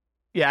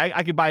 yeah,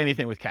 I could buy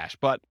anything with cash,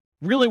 but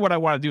really what I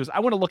want to do is I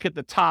want to look at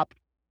the top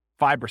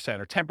 5%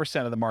 or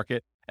 10% of the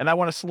market, and I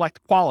want to select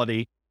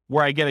quality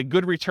where I get a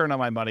good return on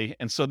my money.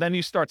 And so then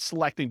you start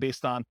selecting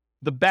based on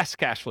the best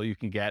cash flow you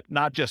can get,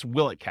 not just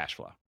will it cash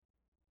flow.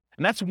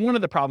 And that's one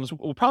of the problems.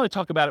 We'll probably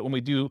talk about it when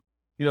we do,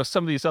 you know,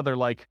 some of these other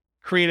like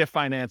creative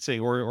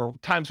financing or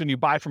times when you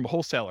buy from a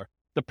wholesaler.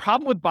 The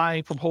problem with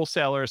buying from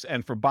wholesalers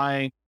and for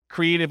buying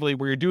creatively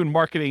where you're doing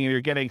marketing and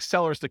you're getting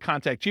sellers to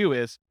contact you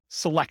is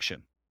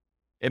selection.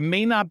 It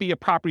may not be a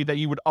property that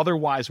you would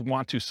otherwise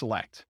want to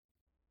select.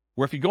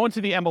 Where if you go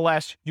into the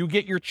MLS, you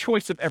get your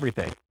choice of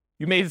everything.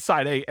 You may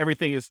decide, hey,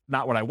 everything is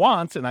not what I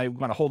want, and I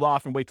want to hold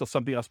off and wait till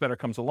something else better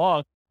comes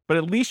along. But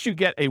at least you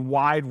get a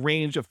wide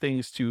range of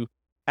things to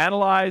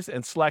analyze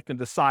and select and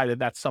decide if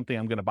that's something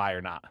I'm going to buy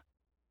or not.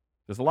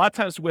 There's a lot of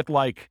times with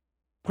like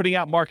putting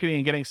out marketing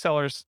and getting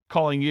sellers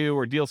calling you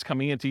or deals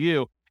coming into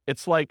you,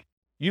 it's like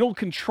you don't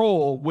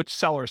control which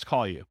sellers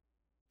call you.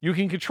 You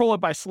can control it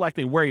by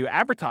selecting where you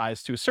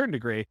advertise to a certain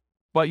degree,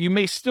 but you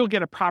may still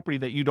get a property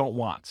that you don't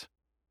want.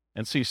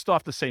 And so you still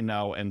have to say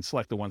no and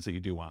select the ones that you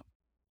do want.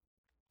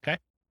 Okay.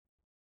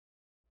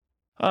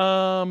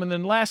 And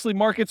then lastly,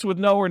 markets with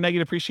no or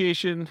negative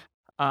appreciation.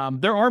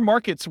 There are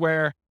markets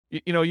where,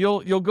 you know,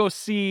 you'll go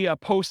see a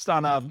post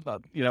on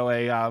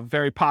a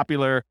very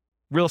popular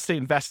real estate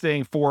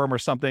investing forum or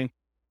something.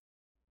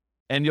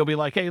 And you'll be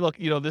like, hey, look,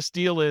 you know, this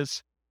deal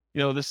is, you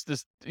know, this,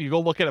 you go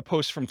look at a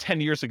post from 10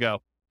 years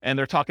ago and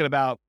they're talking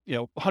about, you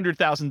know,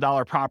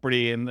 $100,000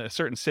 property in a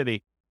certain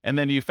city. And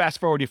then you fast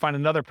forward, you find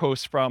another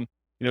post from,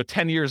 you know,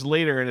 10 years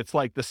later, and it's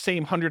like the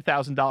same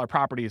 $100,000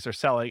 properties are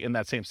selling in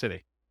that same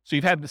city. So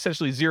you've had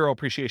essentially zero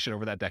appreciation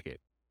over that decade.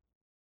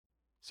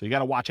 So you got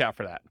to watch out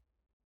for that.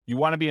 You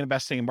want to be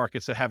investing in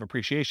markets that have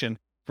appreciation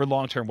for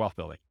long-term wealth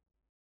building.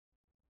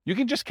 You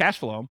can just cash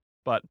flow them,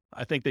 but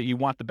I think that you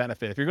want the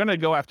benefit. If you're going to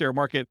go after a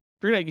market,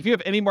 if you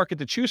have any market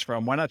to choose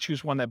from, why not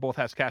choose one that both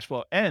has cash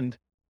flow and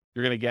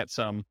you're going to get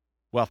some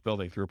wealth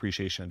building through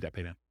appreciation and debt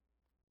pay down.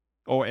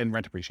 Oh, and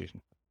rent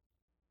appreciation.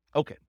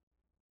 Okay.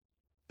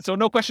 So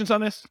no questions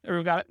on this?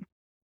 Everyone got it?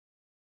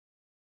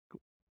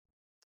 Cool.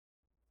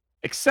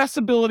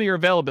 Accessibility or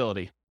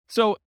availability.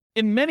 So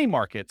in many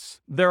markets,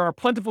 there are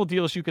plentiful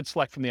deals you could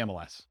select from the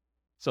MLS.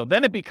 So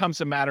then it becomes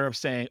a matter of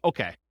saying,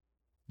 okay,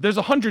 there's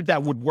 100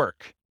 that would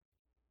work.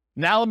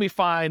 Now let me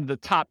find the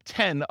top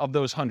 10 of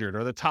those 100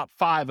 or the top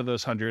 5 of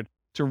those 100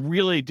 to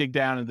really dig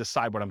down and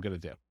decide what I'm going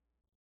to do.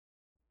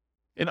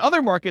 In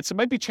other markets, it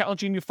might be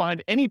challenging to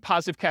find any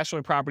positive cash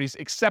flowing properties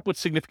except with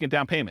significant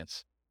down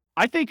payments.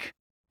 I think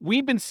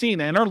we've been seeing,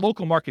 in our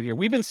local market here,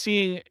 we've been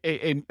seeing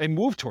a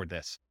move toward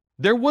this.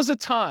 There was a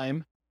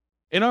time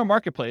in our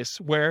marketplace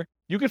where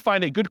you could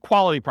find a good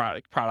quality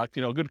product,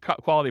 you know, good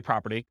quality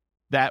property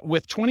that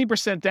with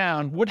 20%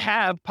 down would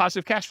have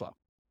positive cash flow.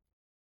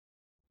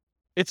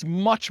 It's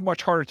much,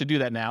 much harder to do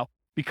that now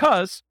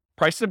because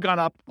prices have gone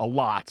up a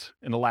lot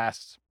in the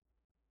last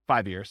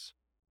 5 years.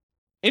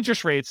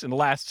 Interest rates in the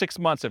last 6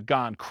 months have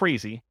gone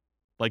crazy,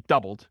 like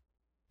doubled,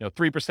 you know,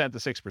 3% to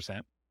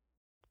 6%.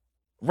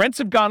 Rents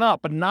have gone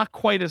up, but not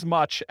quite as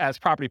much as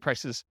property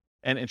prices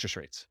and interest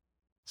rates.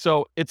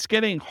 So it's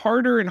getting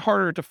harder and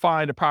harder to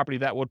find a property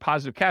that would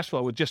positive cash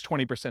flow with just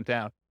 20%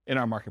 down in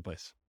our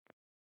marketplace.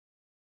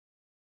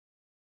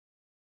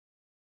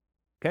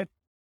 Okay.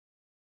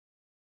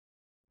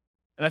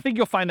 And I think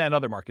you'll find that in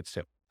other markets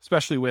too,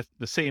 especially with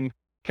the same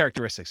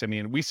characteristics. I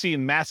mean, we see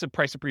massive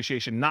price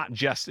appreciation, not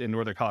just in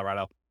Northern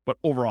Colorado, but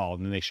overall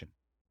in the nation.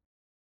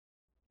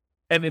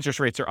 And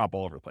interest rates are up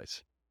all over the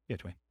place. Yeah,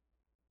 Dwayne.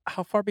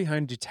 How far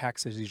behind do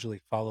taxes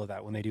usually follow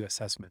that when they do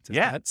assessments? Is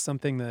that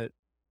something that...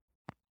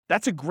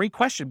 That's a great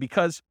question,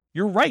 because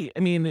you're right.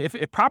 I mean, if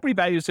property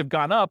values have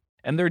gone up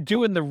and they're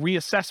doing the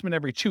reassessment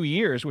every 2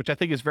 years, which I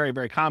think is very,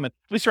 very common,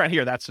 at least around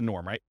here, that's the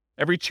norm, right?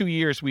 Every 2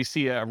 years, we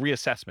see a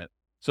reassessment.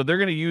 So they're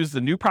going to use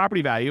the new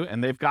property value,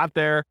 and they've got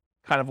their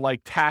kind of like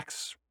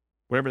tax,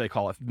 whatever they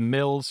call it,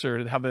 mills,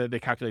 or how they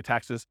calculate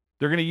taxes.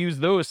 They're going to use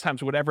those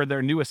times whatever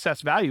their new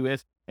assessed value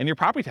is, and your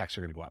property taxes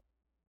are going to go up.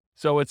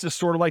 So it's just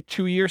sort of like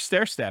 2-year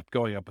stair step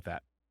going up with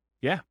that.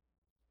 Yeah.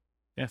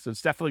 So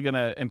it's definitely going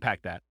to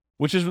impact that,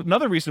 which is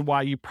another reason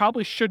why you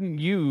probably shouldn't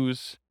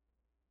use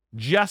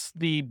just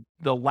the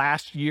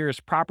last year's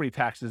property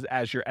taxes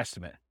as your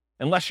estimate,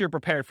 unless you're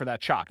prepared for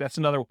that shock. That's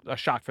a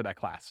shock for that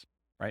class,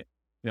 right?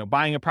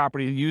 Buying a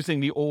property using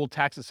the old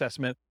tax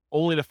assessment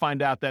only to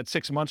find out that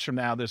 6 months from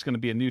now, there's going to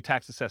be a new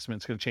tax assessment.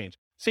 It's going to change.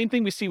 Same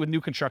thing we see with new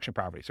construction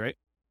properties, right?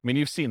 I mean,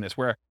 you've seen this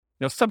where,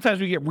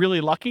 sometimes we get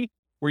really lucky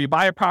where you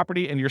buy a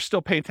property and you're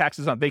still paying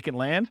taxes on vacant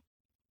land.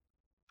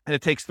 And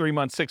it takes 3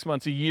 months, 6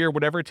 months, a year,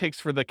 whatever it takes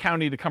for the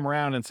county to come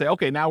around and say,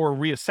 okay, now we're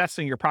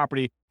reassessing your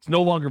property. It's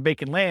no longer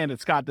vacant land.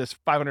 It's got this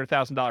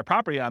 $500,000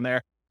 property on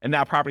there. And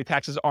now property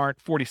taxes aren't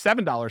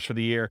 $47 for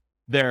the year.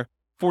 They're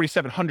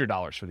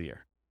 $4,700 for the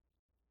year.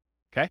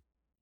 Okay.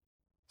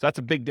 So that's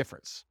a big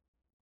difference.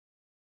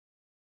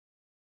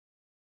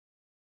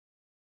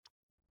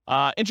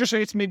 Interest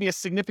rates may be a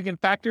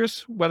significant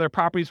factors, whether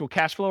properties will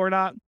cash flow or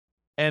not.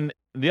 And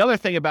the other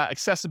thing about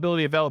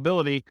accessibility,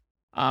 availability,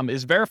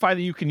 is verify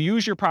that you can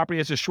use your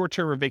property as a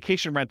short-term or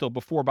vacation rental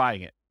before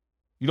buying it.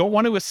 You don't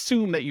want to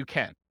assume that you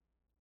can.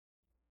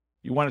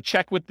 You want to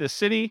check with the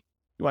city.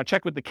 You want to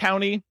check with the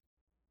county.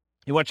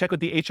 You want to check with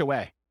the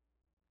HOA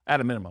at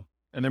a minimum.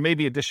 And there may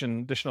be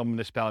additional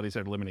municipalities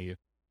that are limiting you.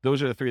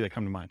 Those are the 3 that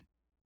come to mind.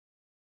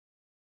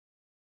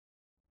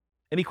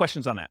 Any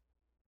questions on that?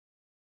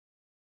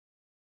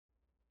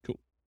 Cool.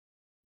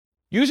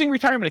 Using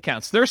retirement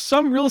accounts. There are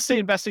some real estate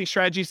investing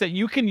strategies that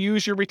you can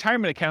use your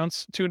retirement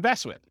accounts to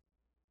invest with.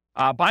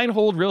 Buy and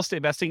hold real estate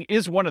investing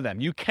is one of them.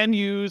 You can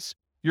use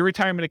your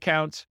retirement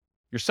account,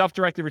 your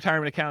self-directed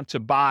retirement account, to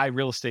buy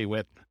real estate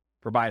with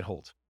for buy and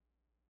hold.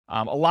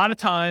 A lot of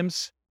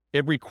times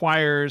it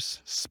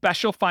requires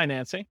special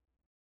financing.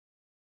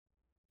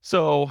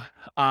 So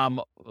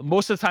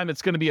most of the time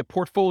it's going to be a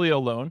portfolio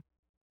loan,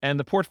 and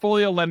the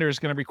portfolio lender is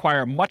going to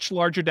require a much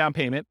larger down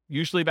payment,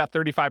 usually about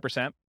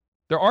 35%.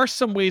 There are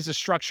some ways to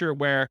structure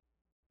where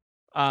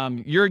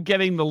you're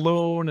getting the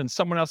loan and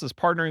someone else is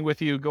partnering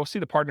with you. Go see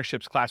the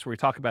partnerships class where we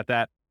talk about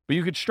that. But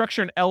you could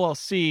structure an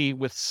LLC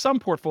with some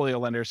portfolio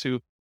lenders who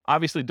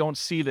obviously don't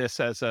see this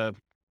as a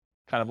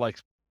kind of like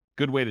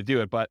good way to do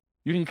it. But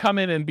you can come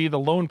in and be the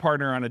loan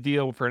partner on a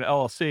deal for an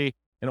LLC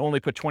and only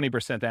put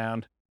 20%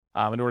 down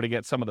in order to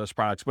get some of those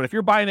products. But if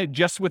you're buying it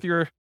just with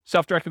your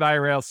self-directed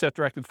IRA,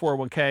 self-directed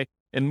 401k,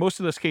 in most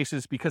of those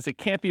cases, because it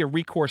can't be a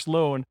recourse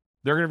loan,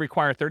 they're going to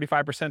require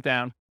 35%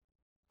 down.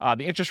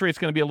 The interest rate is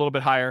going to be a little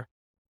bit higher.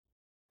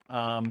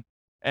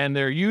 And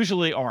they're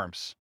usually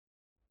ARMs.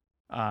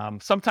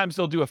 Sometimes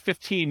they'll do a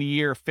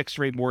 15-year fixed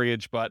rate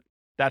mortgage, but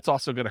that's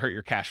also going to hurt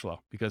your cash flow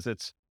because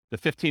it's the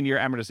 15-year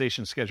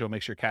amortization schedule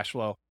makes your cash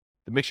flow,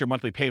 it makes your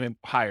monthly payment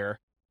higher,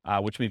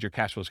 which means your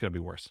cash flow is going to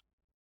be worse.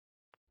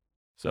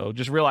 So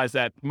just realize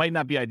that might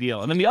not be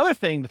ideal. And then the other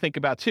thing to think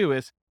about too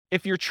is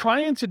if you're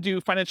trying to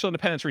do financial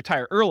independence,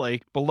 retire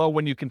early, below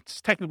when you can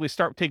technically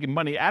start taking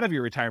money out of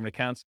your retirement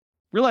accounts,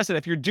 realize that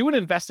if you're doing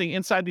investing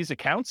inside these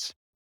accounts,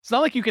 it's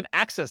not like you can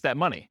access that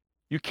money.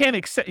 You can't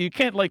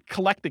like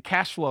collect the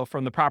cash flow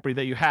from the property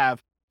that you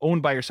have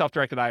owned by your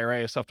self-directed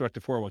IRA or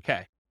self-directed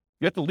 401k.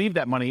 You have to leave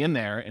that money in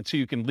there until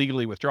you can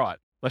legally withdraw it,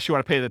 unless you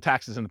want to pay the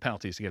taxes and the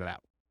penalties to get it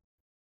out.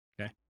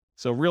 Okay.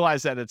 So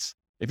realize that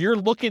if you're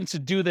looking to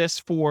do this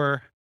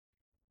for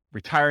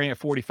retiring at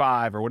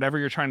 45 or whatever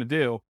you're trying to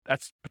do,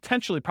 that's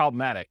potentially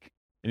problematic.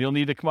 And you'll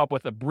need to come up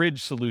with a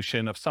bridge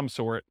solution of some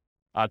sort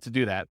to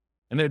do that.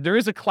 And there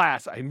is a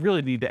class, I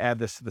really need to add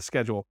this to the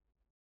schedule.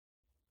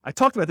 I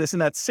talked about this in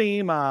that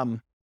same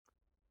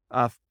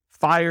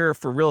Fire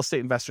for Real Estate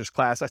Investors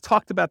class. I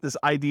talked about this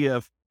idea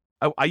of,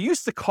 I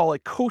used to call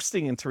it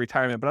coasting into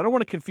retirement, but I don't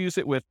want to confuse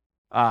it with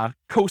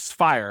Coast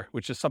Fire,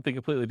 which is something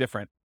completely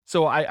different.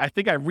 So I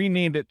think I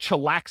renamed it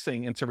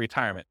chillaxing into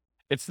retirement.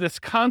 It's this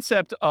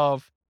concept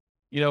of,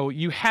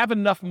 you have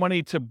enough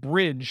money to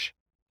bridge,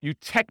 you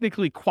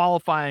technically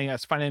qualifying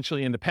as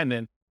financially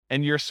independent,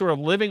 and you're sort of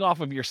living off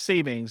of your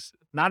savings,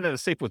 not at a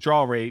safe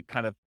withdrawal rate,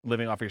 kind of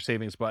living off your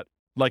savings, but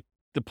like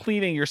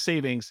depleting your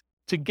savings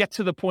to get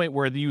to the point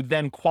where you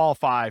then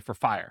qualify for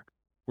FIRE,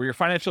 where your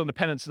financial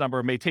independence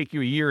number may take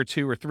you a year or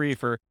 2 or 3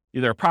 for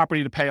either a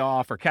property to pay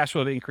off or cash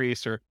flow to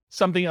increase or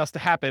something else to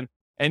happen.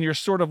 And you're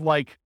sort of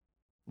like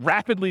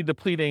rapidly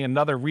depleting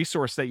another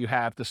resource that you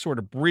have to sort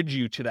of bridge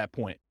you to that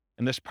point.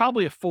 And there's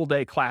probably a full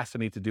day class I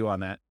need to do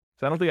on that.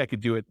 So I don't think I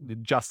could do it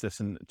justice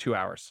in 2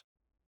 hours.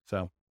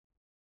 So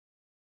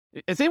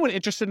is anyone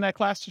interested in that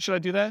class? Should I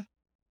do that?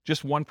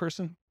 Just one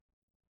person?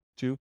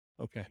 Two?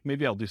 Okay.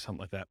 Maybe I'll do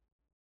something like that.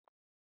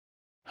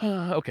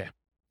 Okay.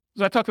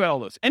 So I talked about all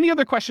those. Any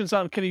other questions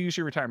on can you use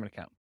your retirement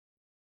account?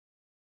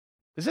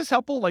 Is this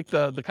helpful? Like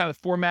the kind of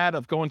format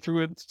of going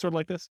through it sort of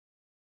like this?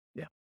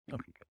 Yeah.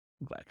 Okay, good.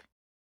 I'm glad.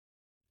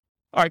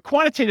 All right,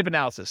 quantitative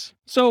analysis.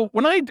 So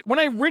when I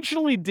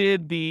originally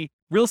did the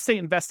real estate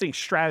investing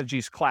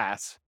strategies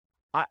class,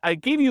 I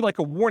gave you like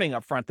a warning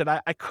up front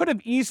that I could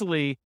have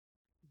easily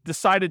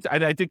decided,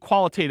 I did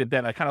qualitative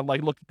then. I kind of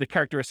like looked at the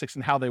characteristics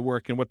and how they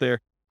work and what their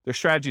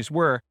strategies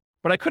were.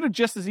 But I could have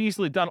just as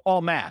easily done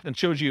all math and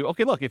showed you,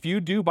 okay, look, if you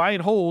do buy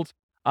and hold,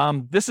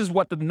 this is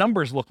what the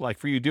numbers look like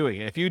for you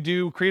doing it. If you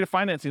do creative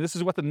financing, this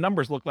is what the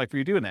numbers look like for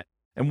you doing it.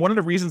 And one of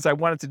the reasons I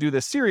wanted to do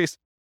this series,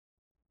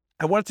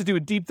 I wanted to do a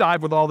deep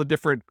dive with all the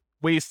different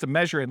ways to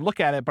measure and look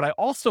at it, but I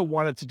also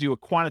wanted to do a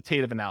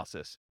quantitative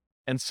analysis.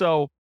 And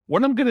so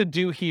what I'm going to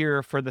do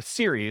here for the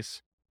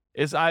series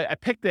is I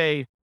picked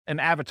an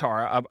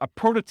avatar, a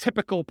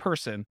prototypical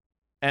person,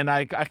 and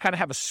I kind of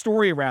have a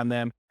story around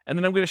them. And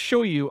then I'm going to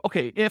show you,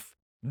 okay, if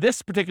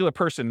this particular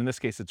person, in this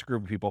case, it's a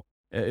group of people,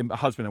 a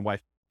husband and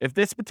wife, if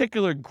this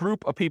particular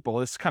group of people,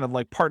 this kind of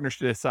like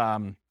partnership, this,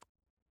 what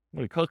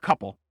do you call it,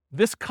 couple,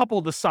 this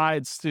couple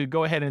decides to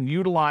go ahead and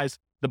utilize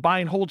the buy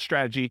and hold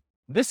strategy,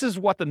 this is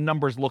what the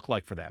numbers look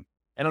like for them.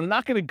 And I'm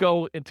not going to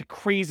go into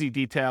crazy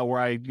detail where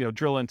I,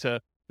 drill into,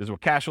 this is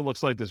what cash flow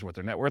looks like, this is what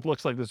their net worth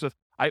looks like,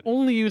 I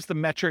only use the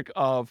metric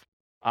of,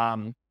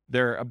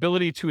 their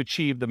ability to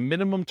achieve the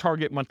minimum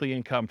target monthly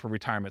income for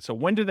retirement. So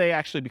when do they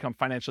actually become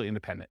financially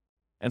independent?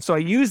 And so I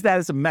use that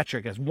as a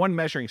metric, as one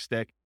measuring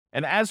stick.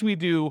 And as we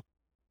do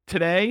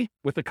today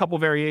with a couple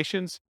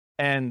variations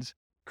and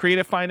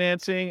creative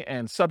financing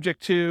and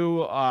subject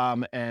to,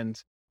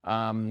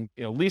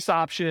 lease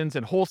options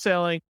and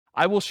wholesaling,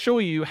 I will show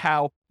you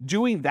how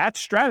doing that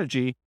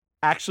strategy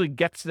actually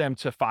gets them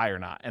to FI or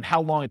not and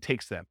how long it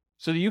takes them.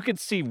 So that you can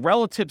see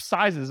relative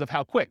sizes of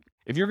how quick.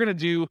 If you're going to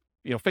do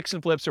fix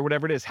and flips or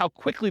whatever it is, how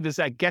quickly does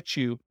that get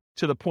you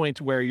to the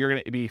point where you're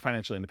going to be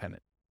financially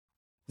independent?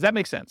 Does that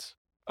make sense?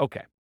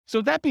 Okay.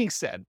 So that being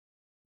said,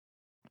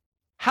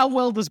 how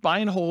well does buy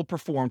and hold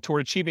perform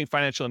toward achieving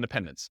financial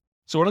independence?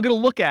 So what I'm going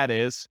to look at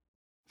is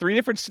 3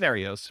 different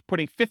scenarios,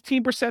 putting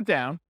 15%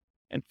 down,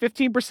 and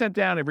 15%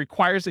 down, it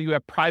requires that you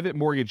have private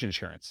mortgage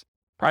insurance.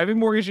 Private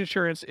mortgage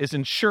insurance is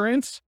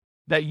insurance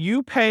that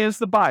you pay as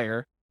the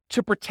buyer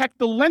to protect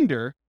the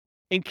lender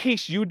in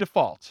case you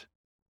default.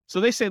 So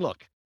they say,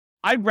 look,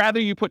 I'd rather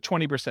you put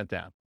 20%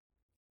 down.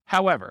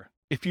 However,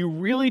 if you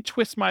really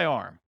twist my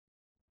arm,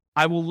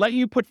 I will let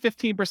you put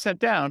 15%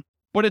 down,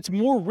 but it's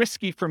more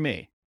risky for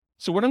me.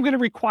 So what I'm going to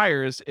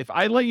require is if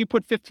I let you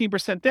put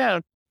 15%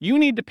 down, you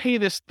need to pay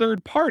this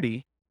third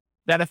party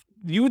that if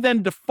you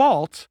then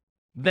default,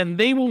 then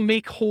they will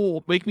make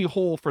me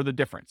whole for the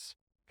difference.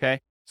 Okay.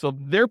 So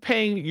you're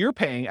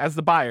paying as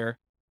the buyer,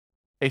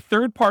 a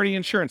third party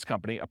insurance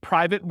company, a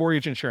private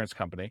mortgage insurance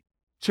company,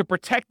 to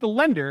protect the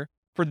lender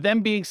for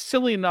them being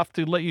silly enough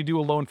to let you do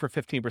a loan for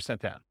 15%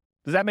 down.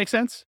 Does that make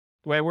sense?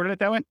 The way I worded it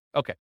that way?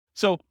 Okay.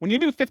 So when you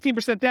do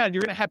 15% down,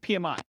 you're going to have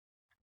PMI.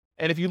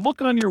 And if you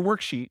look on your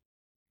worksheet,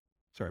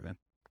 sorry, man,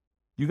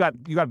 you got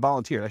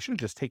volunteered. I should have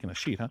just taken a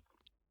sheet,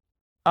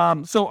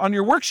 huh? So on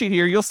your worksheet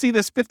here, you'll see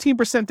this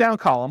 15% down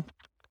column.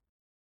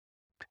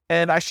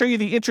 And I show you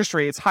the interest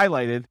rate, it's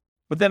highlighted.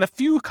 But then a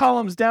few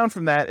columns down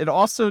from that, it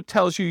also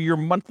tells you your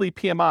monthly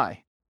PMI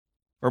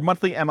or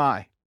monthly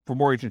MI for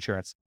mortgage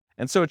insurance.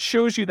 And so it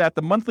shows you that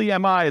the monthly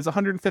MI is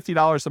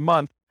 $150 a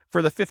month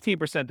for the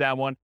 15% down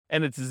one,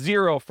 and it's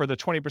 0 for the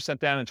 20%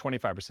 down and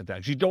 25%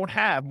 down. You don't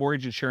have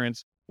mortgage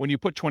insurance when you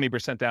put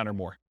 20% down or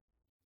more.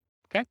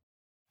 Okay?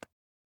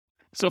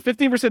 So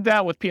 15%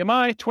 down with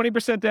PMI,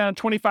 20% down,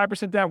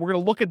 25% down. We're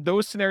going to look at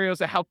those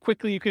scenarios of how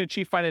quickly you can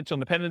achieve financial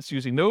independence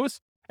using those.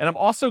 And I'm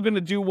also going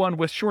to do one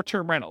with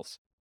short-term rentals.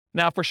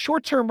 Now, for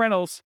short-term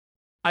rentals,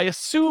 I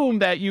assume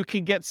that you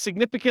can get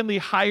significantly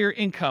higher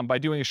income by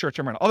doing a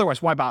short-term rental.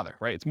 Otherwise, why bother,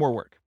 right? It's more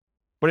work.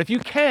 But if you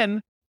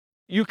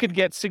could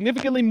get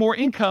significantly more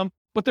income,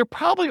 but there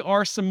probably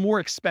are some more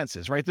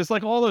expenses, right? There's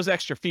like all those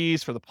extra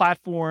fees for the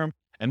platform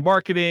and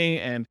marketing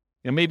and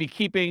maybe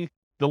keeping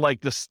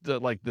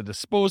the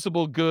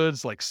disposable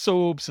goods like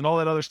soaps and all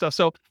that other stuff.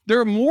 So there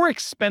are more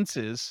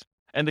expenses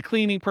and the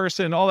cleaning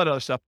person and all that other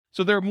stuff.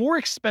 So there are more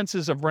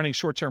expenses of running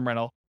short-term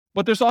rental,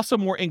 but there's also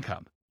more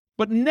income.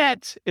 But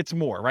net, it's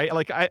more, right?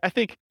 Like I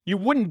think you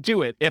wouldn't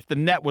do it if the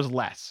net was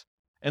less.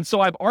 And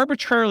so I've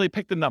arbitrarily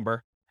picked a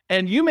number.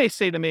 And you may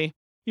say to me,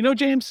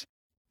 James,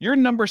 your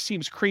number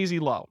seems crazy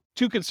low,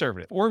 too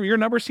conservative, or your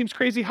number seems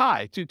crazy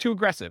high, too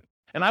aggressive.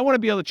 And I want to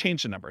be able to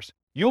change the numbers.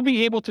 You'll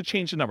be able to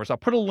change the numbers. I'll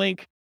put a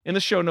link in the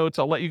show notes.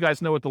 I'll let you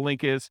guys know what the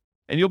link is,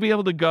 and you'll be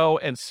able to go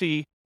and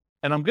see.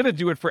 And I'm going to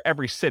do it for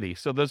every city.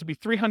 So there'll be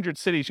 300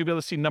 cities. You'll be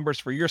able to see numbers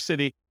for your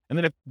city. And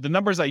then if the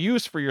numbers I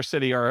use for your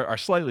city are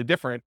slightly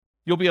different,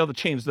 you'll be able to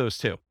change those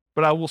too.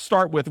 But I will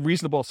start with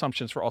reasonable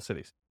assumptions for all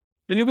cities.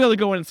 Then you'll be able to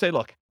go in and say,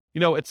 look,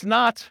 it's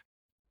not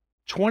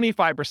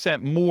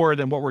 25% more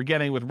than what we're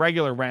getting with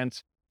regular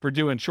rent. for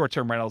doing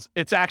short-term rentals,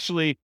 it's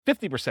actually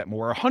 50%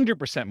 more,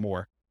 100%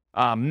 more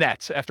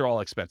net after all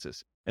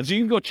expenses. And so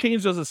you can go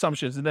change those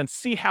assumptions and then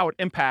see how it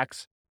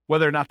impacts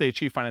whether or not they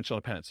achieve financial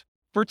independence.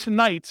 For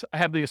tonight, I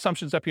have the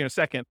assumptions up here in a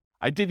second.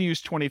 I did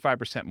use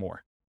 25%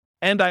 more.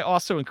 And I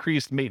also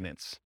increased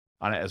maintenance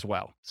on it as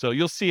well. So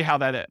you'll see how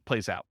that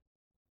plays out.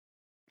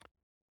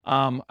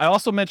 I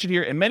also mentioned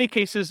here, in many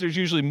cases, there's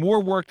usually more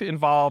work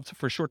involved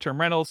for short-term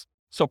rentals.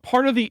 So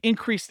part of the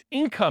increased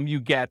income you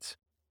get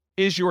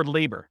is your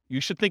labor.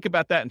 You should think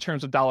about that in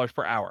terms of dollars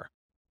per hour.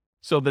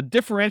 So the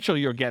differential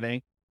you're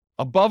getting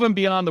above and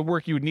beyond the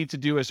work you would need to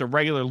do as a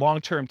regular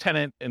long-term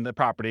tenant in the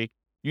property,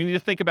 you need to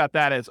think about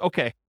that as,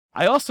 okay,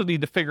 I also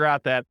need to figure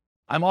out that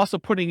I'm also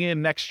putting in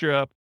an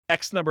extra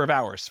X number of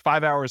hours,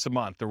 5 hours a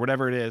month or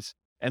whatever it is.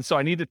 And so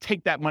I need to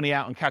take that money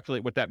out and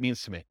calculate what that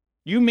means to me.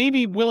 You may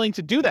be willing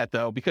to do that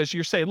though, because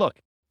you're saying, look,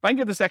 if I can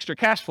get this extra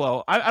cash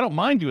flow, I don't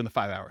mind doing the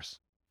 5 hours.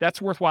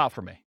 That's worthwhile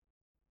for me.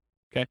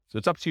 Okay. So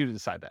it's up to you to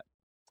decide that.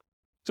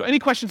 So any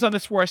questions on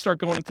this before I start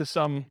going into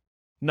some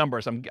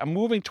numbers? I'm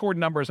moving toward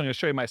numbers. I'm going to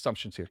show you my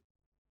assumptions here.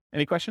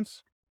 Any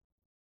questions?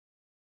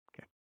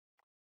 Okay.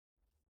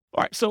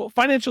 All right. So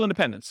financial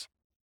independence.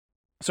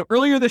 So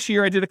earlier this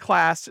year, I did a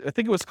class. I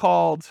think it was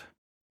called,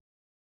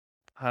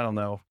 I don't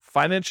know,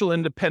 Financial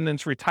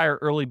Independence Retire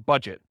Early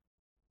Budget.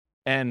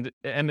 And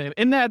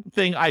in that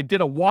thing, I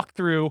did a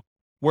walkthrough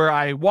where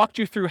I walked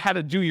you through how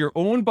to do your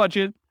own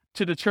budget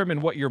to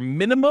determine what your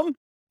minimum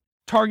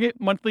target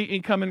monthly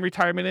income in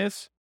retirement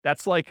is.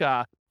 That's like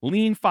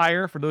lean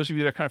fire, for those of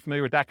you that are kind of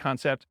familiar with that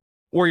concept,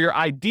 or your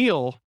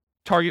ideal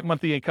target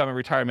monthly income in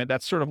retirement.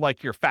 That's sort of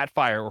like your fat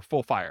fire or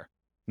full fire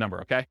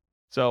number, okay?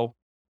 So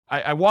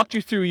I walked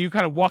you through, you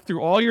kind of walked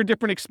through all your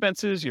different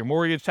expenses, your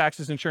mortgage,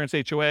 taxes, insurance,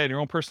 HOA, and your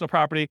own personal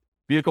property,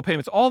 vehicle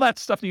payments, all that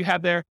stuff that you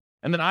have there.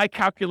 And then I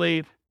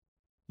calculate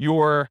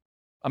your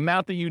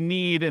amount that you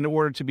need in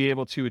order to be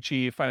able to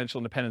achieve financial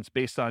independence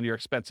based on your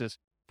expenses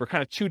for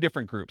kind of two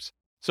different groups.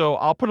 So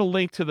I'll put a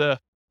link to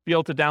be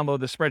able to download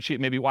the spreadsheet,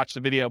 maybe watch the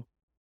video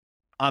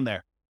on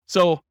there.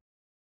 So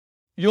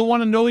you'll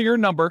want to know your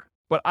number,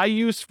 but I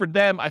used for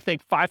them, I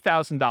think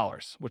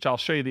 $5,000, which I'll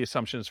show you the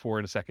assumptions for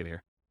in a second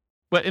here.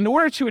 But in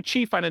order to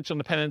achieve financial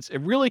independence, it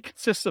really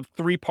consists of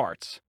three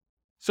parts.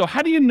 So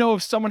how do you know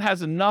if someone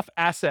has enough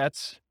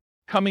assets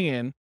coming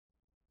in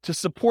to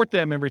support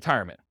them in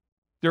retirement?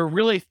 There are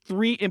really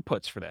three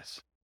inputs for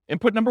this.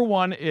 Input number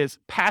one is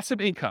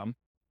passive income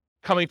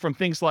coming from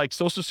things like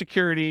Social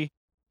Security,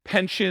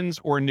 pensions,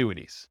 or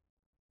annuities.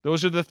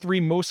 Those are the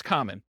three most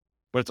common,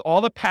 but it's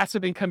all the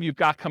passive income you've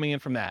got coming in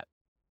from that.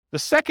 The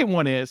second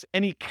one is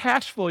any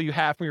cash flow you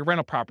have from your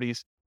rental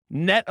properties,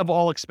 net of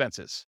all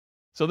expenses.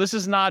 So this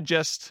is not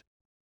just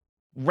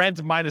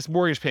rent minus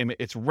mortgage payment.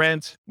 It's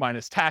rent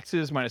minus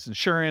taxes, minus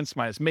insurance,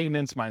 minus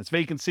maintenance, minus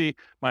vacancy,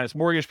 minus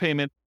mortgage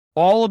payment.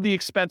 All of the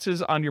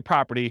expenses on your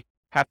property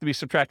have to be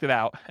subtracted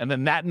out. And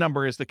then that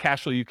number is the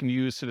cash flow you can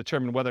use to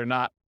determine whether or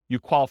not you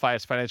qualify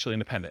as financially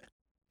independent.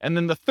 And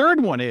then the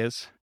third one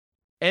is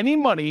any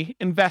money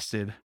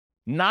invested,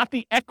 not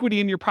the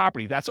equity in your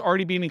property. That's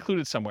already being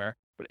included somewhere,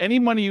 but any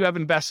money you have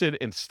invested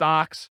in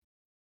stocks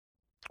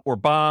or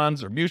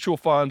bonds or mutual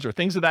funds or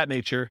things of that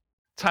nature,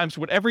 times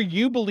whatever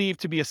you believe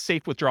to be a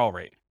safe withdrawal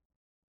rate.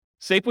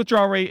 Safe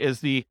withdrawal rate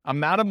is the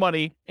amount of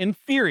money, in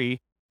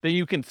theory, that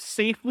you can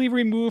safely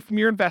remove from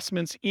your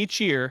investments each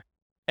year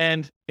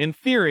and, in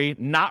theory,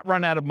 not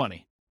run out of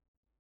money.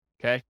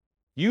 Okay?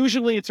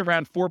 Usually it's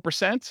around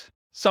 4%.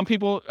 Some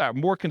people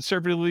more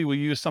conservatively will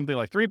use something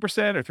like 3%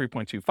 or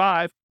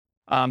 3.25.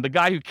 The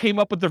guy who came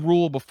up with the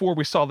rule before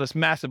we saw this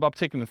massive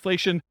uptick in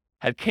inflation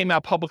had came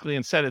out publicly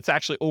and said it's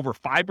actually over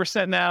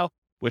 5% now,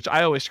 which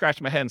I always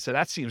scratch my head and say,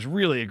 that seems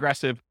really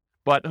aggressive.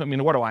 But I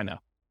mean, what do I know?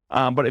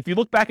 But if you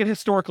look back at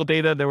historical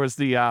data, there was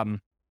the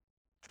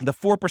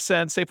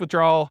 4% safe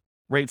withdrawal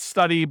rate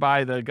study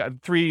by the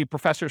three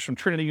professors from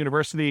Trinity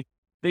University.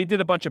 They did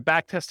a bunch of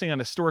back testing on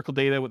historical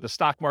data with the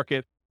stock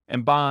market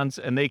and bonds,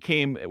 and they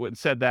came and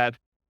said that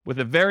with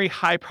a very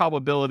high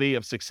probability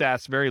of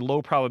success, very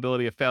low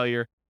probability of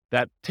failure,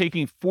 that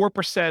taking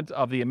 4%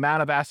 of the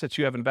amount of assets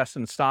you have invested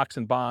in stocks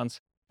and bonds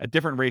at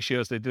different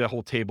ratios, they did a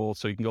whole table,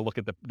 so you can go look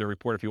at the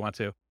report if you want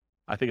to.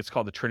 I think it's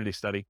called the Trinity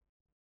study.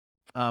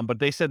 But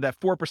they said that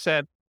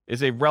 4%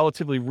 is a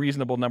relatively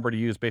reasonable number to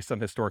use based on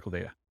historical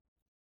data.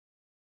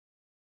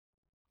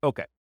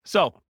 Okay,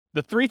 so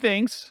the three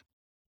things,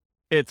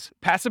 it's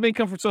passive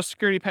income from Social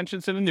Security,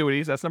 pensions, and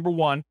annuities. That's number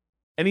one.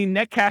 Any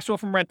net cash flow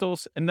from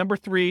rentals. And number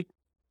three,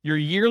 your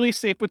yearly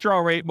safe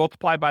withdrawal rate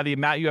multiplied by the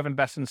amount you have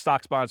invested in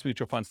stocks, bonds,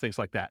 mutual funds, things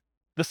like that.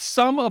 The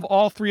sum of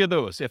all three of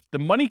those, if the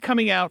money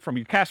coming out from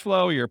your cash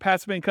flow, your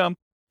passive income,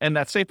 and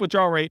that safe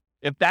withdrawal rate,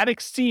 if that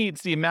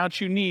exceeds the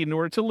amount you need in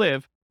order to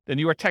live, then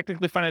you are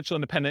technically financially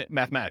independent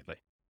mathematically.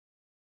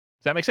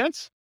 Does that make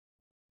sense?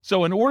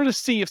 So in order to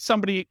see if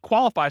somebody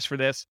qualifies for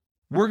this,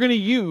 we're going to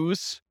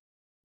use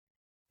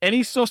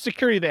any Social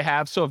Security they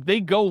have. So if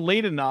they go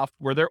late enough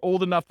where they're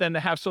old enough then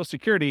to have Social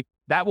Security,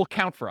 that will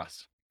count for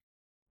us.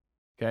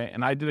 Okay.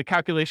 And I did a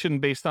calculation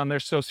based on their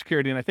Social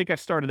Security, and I think I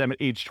started them at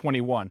age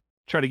 21,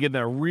 try to give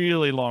them a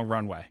really long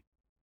runway.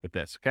 with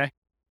this, okay?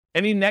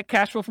 Any net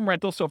cash flow from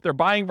rentals. So if they're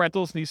buying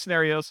rentals in these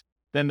scenarios,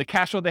 then the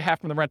cash flow they have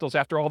from the rentals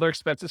after all their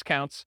expenses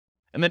counts.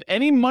 And then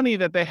any money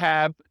that they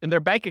have in their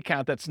bank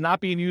account that's not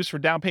being used for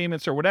down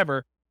payments or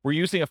whatever, we're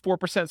using a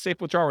 4%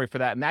 safe withdrawal rate for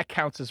that, and that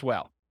counts as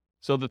well.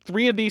 So the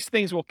three of these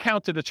things will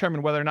count to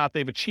determine whether or not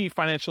they've achieved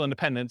financial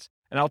independence,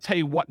 and I'll tell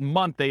you what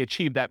month they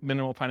achieved that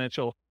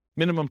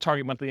minimum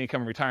target monthly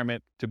income in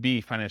retirement to be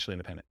financially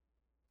independent.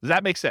 Does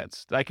that make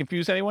sense? Did I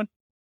confuse anyone?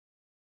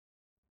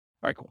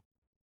 All right, cool.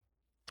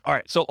 All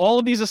right, so all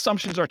of these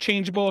assumptions are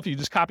changeable if you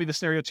just copy the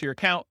scenario to your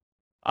account.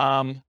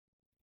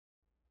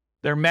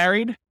 They're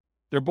married.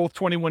 They're both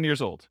 21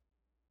 years old.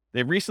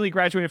 They've recently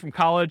graduated from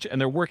college, and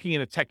they're working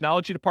in a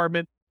technology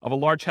department of a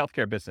large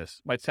healthcare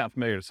business. Might sound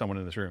familiar to someone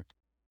in this room.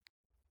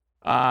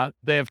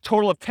 They have a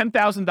total of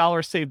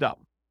 $10,000 saved up.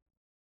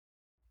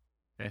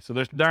 Okay, so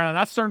they're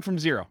not starting from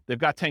zero. They've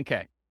got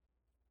 10K.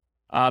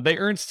 They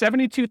earn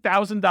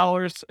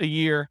 $72,000 a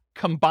year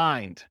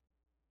combined.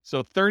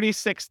 So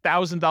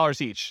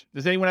 $36,000 each.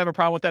 Does anyone have a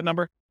problem with that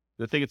number?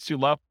 Do they think it's too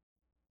low?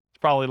 It's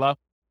probably low.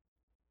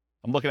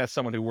 I'm looking at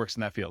someone who works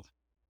in that field.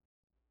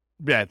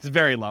 Yeah, it's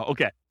very low.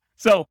 Okay.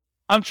 So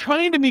I'm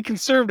trying to be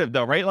conservative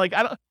though, right? Like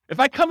if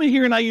I come in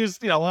here and I use,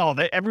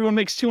 everyone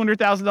makes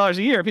 $200,000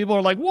 a year, people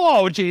are like,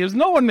 whoa, James,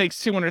 no one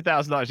makes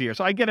 $200,000 a year.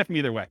 So I get it from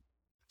either way.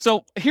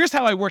 So here's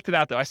how I worked it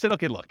out though. I said,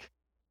 okay, look,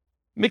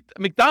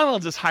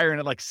 McDonald's is hiring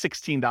at like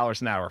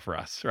 $16 an hour for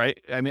us, right?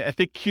 I mean, I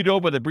think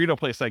Qdoba, the burrito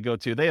place I go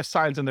to, they have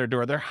signs on their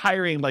door. They're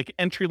hiring like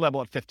entry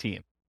level at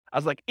 15. I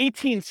was like,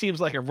 18 seems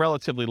like a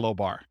relatively low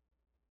bar,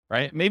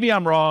 right? Maybe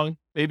I'm wrong.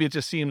 Maybe it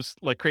just seems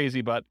like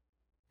crazy, but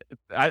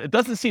it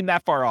doesn't seem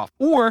that far off.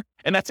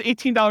 And that's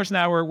 $18 an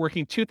hour,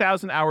 working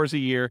 2,000 hours a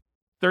year,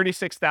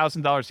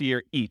 $36,000 a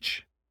year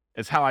each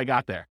is how I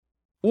got there.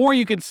 Or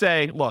you could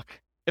say, look,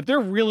 if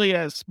they're really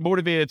as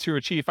motivated to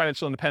achieve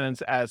financial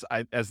independence as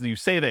you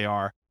say they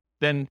are,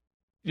 then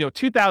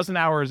 2,000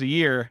 hours a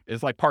year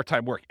is like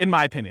part-time work, in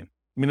my opinion.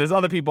 I mean, there's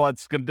other people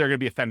they're going to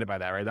be offended by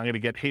that, right? I'm going to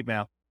get hate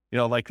mail,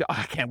 I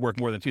can't work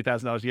more than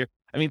 $2,000 a year.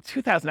 I mean,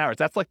 2,000 hours,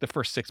 that's like the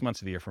first 6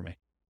 months of the year for me.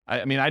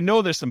 I mean, I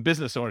know there's some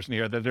business owners in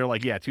here that they're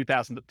like, yeah,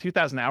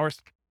 2,000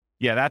 hours.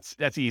 Yeah,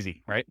 that's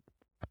easy, right?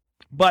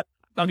 But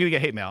I'm going to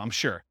get hate mail, I'm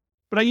sure.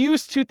 But I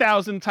use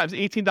 2,000 times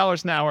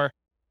 $18 an hour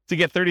to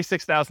get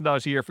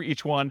 $36,000 a year for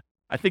each one.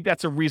 I think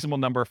that's a reasonable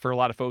number for a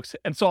lot of folks.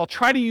 And so I'll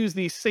try to use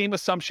these same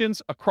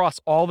assumptions across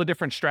all the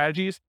different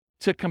strategies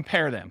to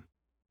compare them.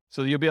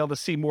 So you'll be able to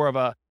see more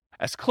of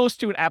as close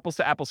to an apples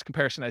to apples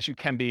comparison as you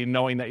can be,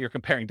 knowing that you're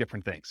comparing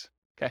different things.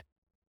 Okay.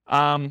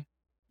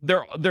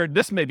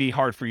 This may be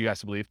hard for you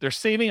guys to believe. They're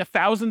saving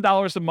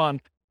 $1,000 a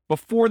month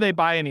before they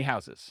buy any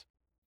houses.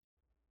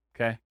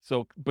 Okay.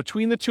 So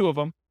between the two of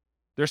them,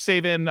 they're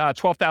saving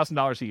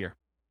 $12,000 a year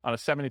on a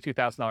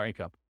 $72,000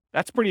 income.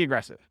 That's pretty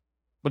aggressive,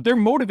 but they're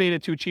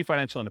motivated to achieve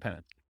financial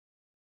independence.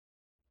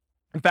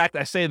 In fact,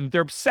 I say that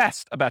they're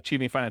obsessed about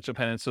achieving financial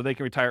independence so they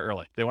can retire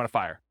early. They want to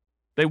fire.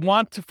 They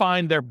want to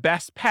find their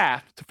best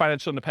path to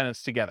financial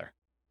independence together.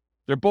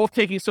 They're both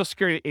taking Social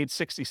Security at age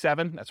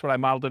 67. That's what I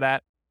modeled it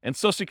at. And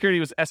Social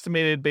Security was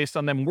estimated based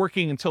on them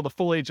working until the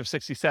full age of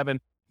 67.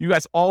 You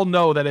guys all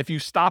know that if you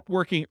stop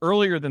working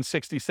earlier than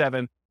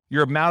 67,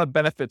 your amount of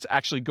benefits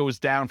actually goes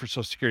down for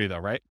Social Security though,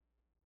 right?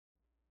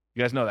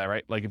 You guys know that,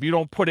 right? Like if you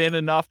don't put in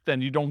enough, then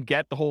you don't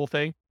get the whole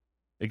thing.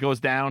 It goes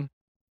down.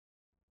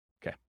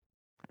 Okay.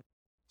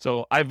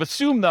 So I've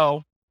assumed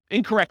though,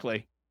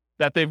 incorrectly,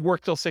 that they've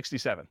worked till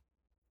 67.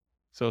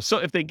 So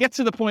if they get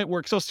to the point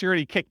where Social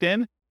Security kicked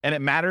in and it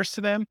matters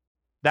to them,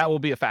 that will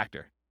be a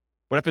factor.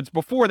 But if it's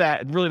before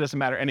that, it really doesn't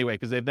matter anyway,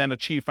 because they've then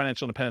achieved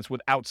financial independence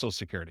without Social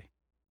Security.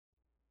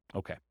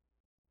 Okay.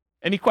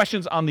 Any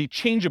questions on the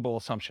changeable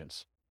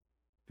assumptions?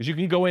 Because you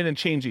can go in and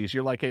change these.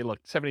 You're like, hey, look,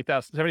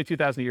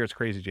 72,000 a year is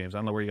crazy, James. I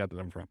don't know where you got the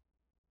number from.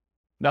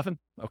 Nothing?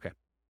 Okay.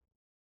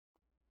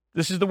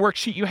 This is the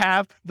worksheet you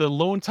have, the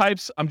loan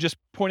types. I'm just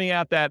pointing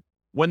out that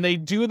when they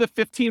do the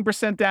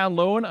 15% down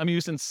loan, I'm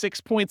using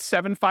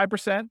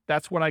 6.75%.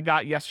 That's what I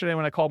got yesterday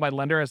when I called my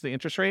lender as the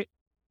interest rate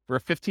for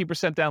a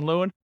 15% down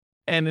loan.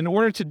 And in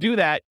order to do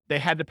that, they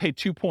had to pay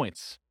 2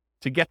 points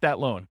to get that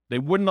loan. They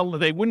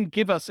wouldn't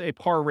give us a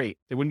par rate.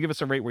 They wouldn't give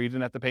us a rate where you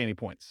didn't have to pay any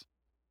points.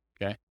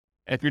 Okay.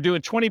 And if you're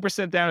doing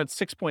 20% down at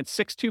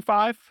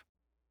 6.625,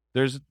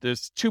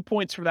 there's 2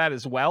 points for that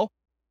as well,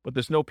 but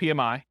there's no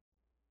PMI.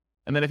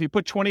 And then if you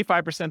put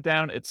 25%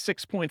 down at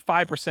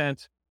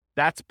 6.5%,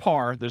 that's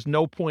par. There's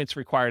no points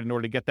required in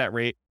order to get that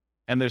rate,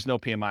 and there's no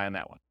PMI on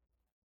that one.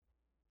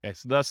 Okay,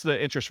 so that's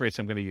the interest rates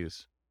I'm going to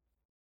use.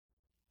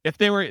 If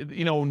they were,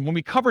 when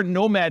we cover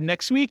Nomad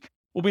next week,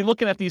 we'll be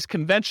looking at these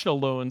conventional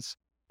loans,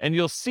 and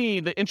you'll see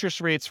the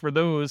interest rates for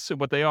those,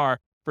 what they are.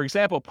 For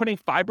example, putting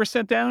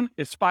 5% down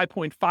is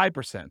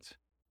 5.5%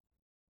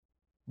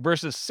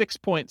 versus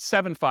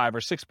 6.75 or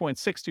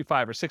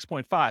 6.625 or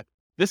 6.5.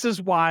 This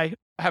is why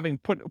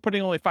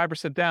putting only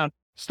 5% down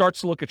starts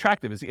to look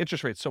attractive, is the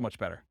interest rate's so much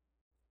better.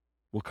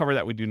 We'll cover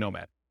that. We do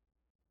Nomad.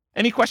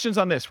 Any questions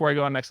on this before I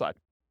go on next slide?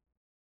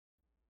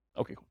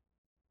 Okay, cool.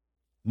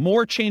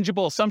 More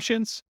changeable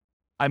assumptions.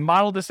 I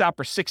modeled this out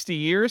for 60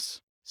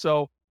 years.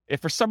 So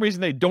if for some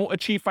reason they don't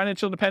achieve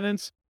financial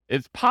independence,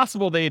 it's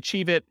possible they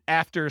achieve it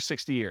after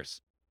 60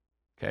 years.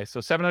 Okay,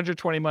 so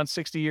 720 months,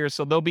 60 years.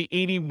 So they'll be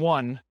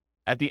 81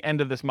 at the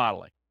end of this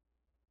modeling.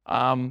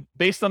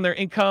 Based on their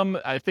income,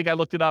 I think I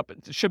looked it up.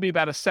 It should be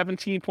about a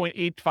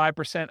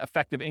 17.85%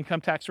 effective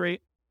income tax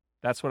rate.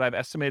 That's what I've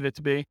estimated it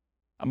to be.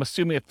 I'm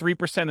assuming a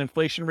 3%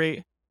 inflation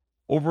rate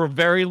over a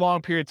very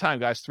long period of time,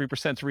 guys.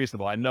 3% is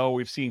reasonable. I know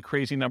we've seen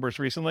crazy numbers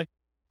recently,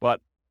 but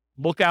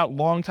look out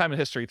long time in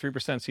history.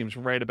 3% seems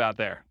right about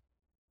there.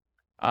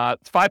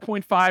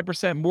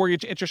 5.5%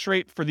 mortgage interest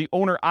rate for the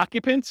owner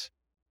occupant,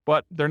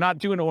 but they're not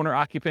doing owner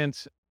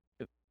occupant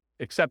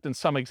except in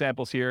some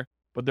examples here,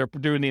 but they're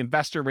doing the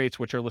investor rates,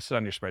 which are listed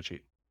on your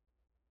spreadsheet.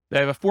 They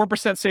have a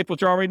 4% safe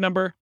withdrawal rate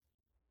number.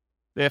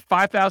 They have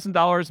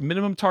 $5,000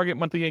 minimum target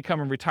monthly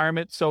income in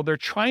retirement. So they're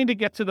trying to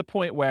get to the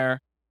point where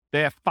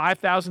they have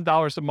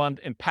 $5,000 a month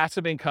in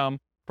passive income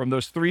from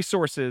those three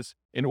sources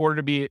in order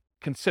to be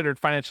considered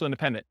financially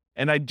independent.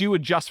 And I do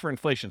adjust for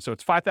inflation. So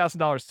it's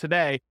 $5,000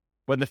 today,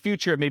 but in the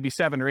future, it may be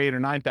 $7,000 or $8,000 or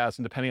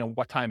 $9,000, depending on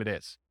what time it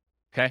is.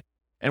 Okay.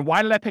 And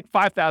why did I pick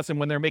 $5,000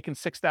 when they're making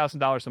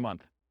 $6,000 a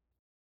month?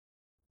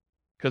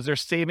 Because they're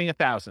saving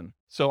 $1,000.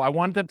 So I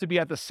want them to be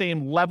at the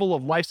same level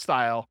of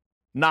lifestyle,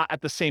 not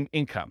at the same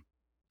income.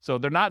 So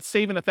they're not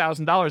saving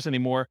 $1,000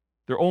 anymore.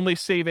 They're only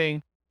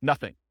saving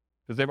nothing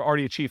because they've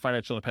already achieved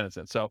financial independence.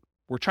 And so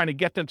we're trying to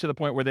get them to the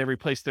point where they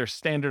replace their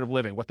standard of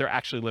living, what they're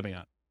actually living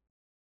on.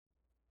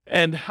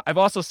 And I've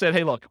also said,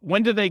 hey, look,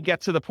 when do they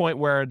get to the point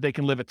where they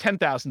can live a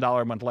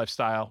 $10,000 a month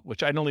lifestyle,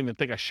 which I don't even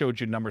think I showed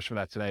you numbers for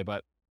that today,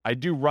 but I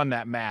do run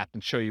that math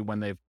and show you when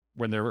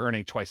they're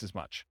earning twice as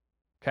much.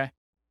 Okay.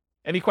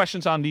 Any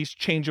questions on these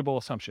changeable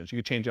assumptions? You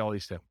could change all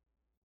these too.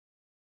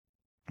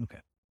 Okay.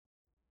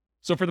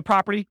 So for the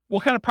property,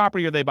 what kind of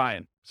property are they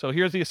buying? So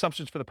here's the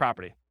assumptions for the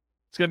property.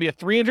 It's going to be a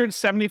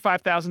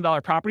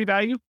 $375,000 property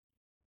value,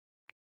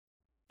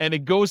 and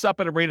it goes up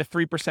at a rate of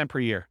 3% per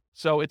year.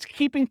 So it's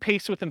keeping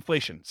pace with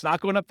inflation. It's not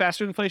going up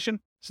faster than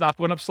inflation. It's not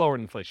going up slower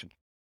than inflation.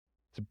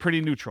 It's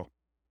pretty neutral.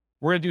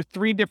 We're going to do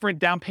 3 different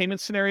down payment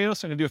scenarios.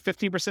 So I'm going to do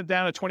a 15%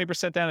 down, a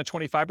 20% down, a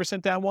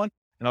 25% down one,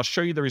 and I'll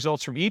show you the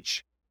results from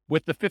each.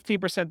 With the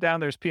 15% down,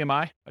 there's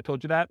PMI. I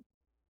told you that.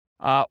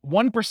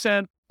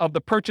 1% of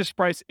the purchase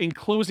price in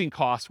closing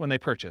costs when they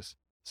purchase.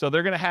 So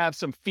they're going to have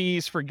some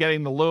fees for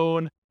getting the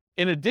loan.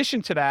 In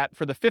addition to that,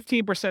 for the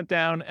 15%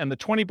 down and the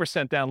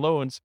 20% down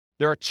loans,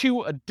 there are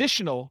 2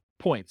 additional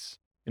points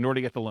in order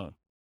to get the loan.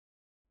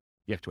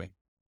 You have to wait.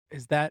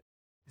 Is that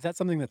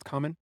something that's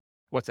common?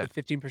 What's that?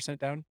 15%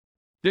 down?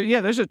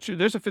 Yeah, there's a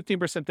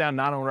 15% down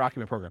non-owner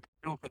occupant program.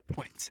 No, but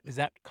points. Is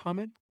that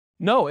common?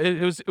 No, it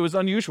was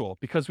unusual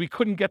because we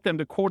couldn't get them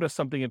to quote us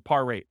something at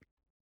par rate.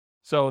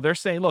 So they're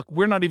saying, look,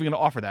 we're not even going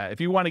to offer that. If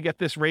you want to get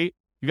this rate,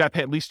 you got to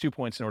pay at least 2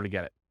 points in order to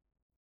get it.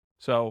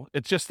 So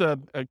it's just a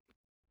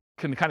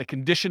kind of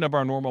condition of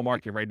our normal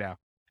market right now.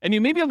 And you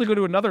may be able to go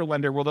to another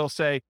lender where they'll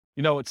say,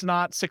 it's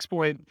not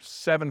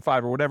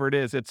 6.75 or whatever it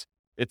is. It's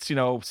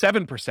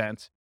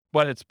 7%,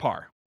 but it's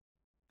par.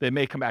 They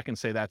may come back and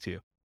say that to you.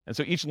 And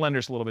so each lender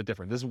is a little bit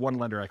different. This is one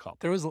lender I called.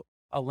 There was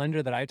a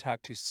lender that I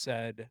talked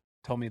to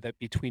told me that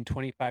between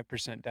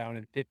 25% down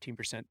and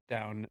 15%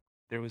 down,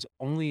 there was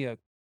only a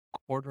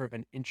quarter of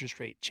an interest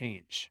rate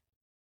change.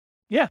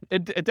 Yeah,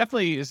 it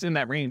definitely is in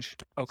that range.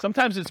 Okay.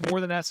 Sometimes it's more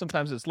than that.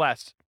 Sometimes it's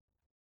less.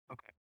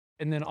 Okay.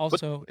 And then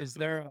also, is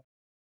there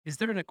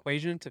an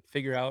equation to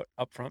figure out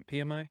upfront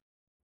PMI?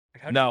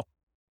 No.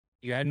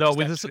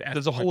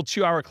 There's a whole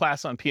 2-hour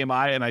class on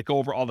PMI, and I go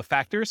over all the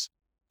factors,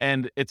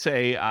 and it's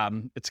a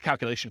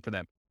calculation for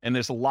them. And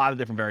there's a lot of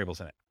different variables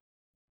in it,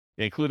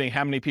 including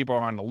how many people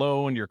are on the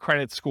loan, your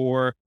credit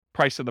score,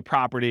 price of the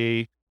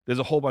property. There's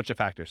a whole bunch of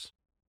factors.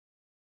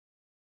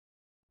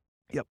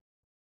 Yep.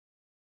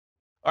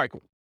 All right,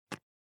 cool.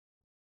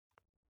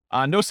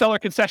 No seller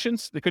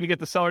concessions. They couldn't get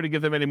the seller to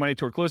give them any money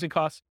toward closing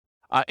costs.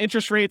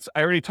 Interest rates,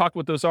 I already talked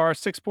what those are.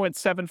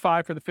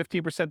 6.75 for the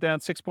 15% down,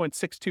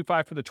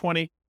 6.625 for the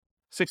 20,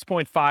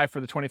 6.5 for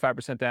the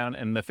 25% down,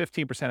 and the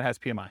 15% has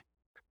PMI.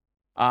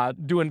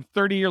 Doing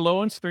 30-year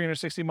loans,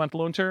 360-month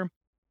loan term.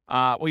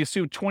 We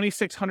assume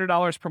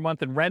 $2,600 per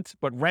month in rent,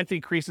 but rent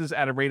increases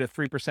at a rate of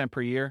 3%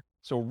 per year.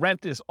 So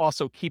rent is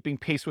also keeping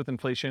pace with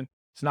inflation.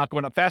 It's not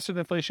going up faster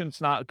than inflation.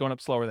 It's not going up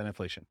slower than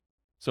inflation.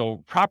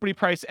 So property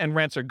price and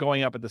rents are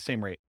going up at the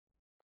same rate.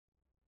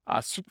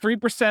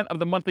 3% of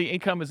the monthly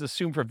income is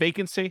assumed for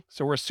vacancy.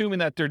 So we're assuming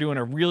that they're doing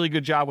a really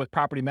good job with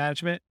property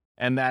management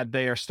and that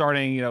they are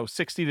starting,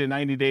 60 to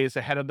 90 days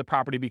ahead of the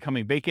property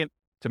becoming vacant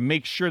to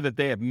make sure that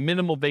they have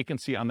minimal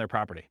vacancy on their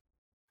property.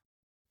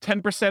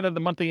 10% of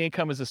the monthly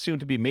income is assumed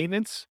to be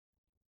maintenance.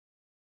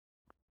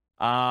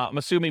 I'm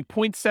assuming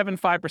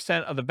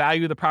 0.75% of the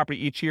value of the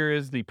property each year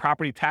is the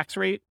property tax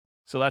rate.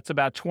 So that's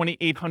about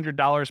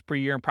 $2,800 per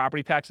year in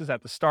property taxes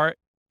at the start.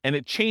 And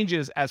it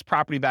changes as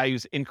property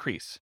values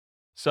increase.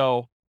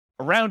 So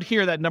around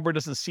here, that number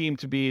doesn't seem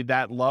to be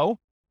that low,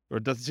 or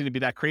it doesn't seem to be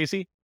that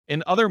crazy.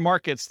 In other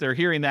markets, they're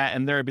hearing that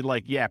and they'll be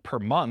like, yeah, per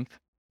month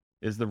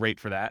is the rate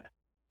for that.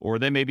 Or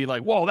they may be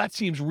like, whoa, that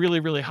seems really,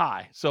 really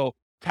high. So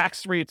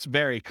Tax rates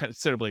vary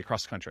considerably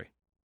across the country.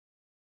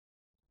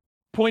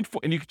 0.4,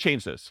 and you can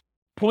change those.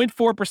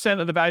 0.4%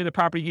 of the value of the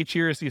property each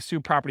year is the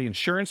assumed property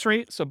insurance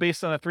rate. So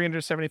based on a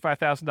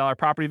 $375,000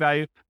 property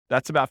value,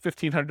 that's about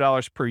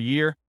 $1,500 per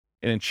year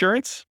in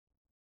insurance.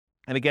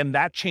 And again,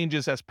 that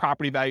changes as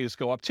property values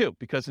go up too,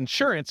 because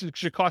insurance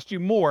should cost you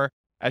more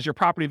as your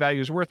property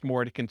value is worth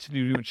more to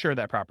continue to insure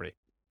that property.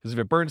 Because if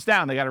it burns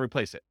down, they got to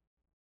replace it.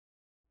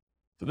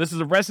 So this is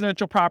a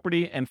residential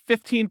property, and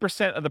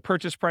 15% of the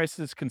purchase price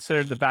is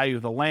considered the value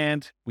of the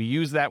land. We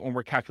use that when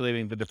we're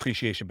calculating the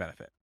depreciation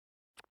benefit.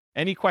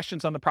 Any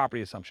questions on the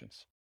property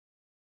assumptions?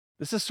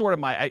 This is sort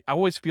of I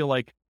always feel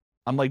like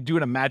I'm like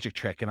doing a magic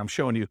trick and I'm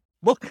showing you,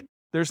 look,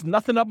 there's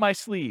nothing up my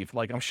sleeve.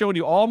 Like I'm showing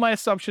you all my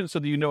assumptions so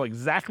that you know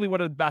exactly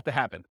what is about to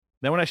happen.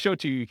 Then when I show it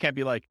to you, you can't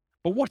be like,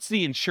 but what's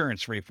the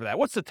insurance rate for that?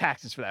 What's the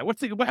taxes for that?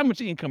 How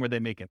much income are they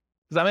making?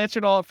 Because I'm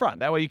answering it all up front.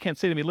 That way you can't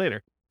say to me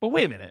later, but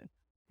wait a minute.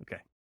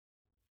 Okay.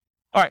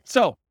 All right.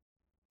 So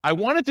I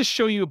wanted to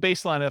show you a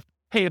baseline of,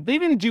 hey, if they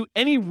didn't do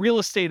any real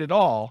estate at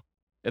all,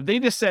 if they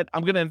just said,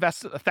 I'm going to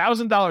invest $1,000,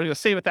 I'm going to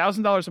save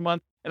 $1,000 a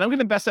month, and I'm going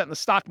to invest that in the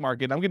stock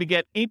market, I'm going to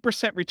get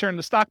 8% return in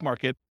the stock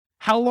market,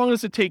 how long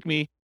does it take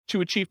me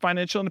to achieve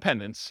financial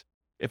independence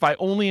if I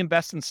only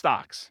invest in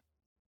stocks?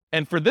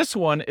 And for this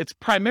one, it's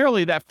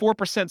primarily that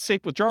 4%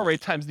 safe withdrawal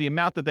rate times the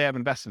amount that they have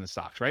invested in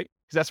stocks, right?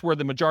 Because that's where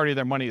the majority of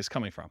their money is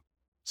coming from.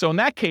 So in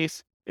that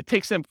case, it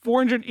takes them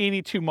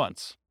 482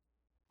 months,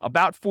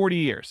 about 40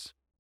 years.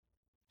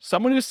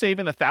 Someone who's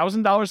saving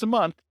 $1,000 a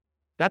month,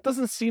 that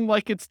doesn't seem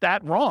like it's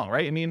that wrong,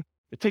 right? I mean,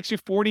 it takes you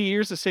 40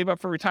 years to save up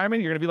for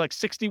retirement. You're going to be like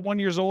 61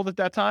 years old at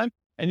that time,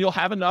 and you'll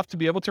have enough to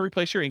be able to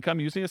replace your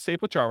income using a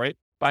safe withdrawal rate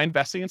by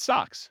investing in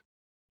stocks.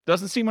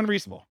 Doesn't seem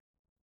unreasonable.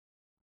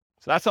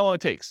 So that's how long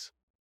it takes.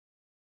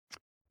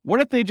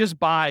 What if they just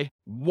buy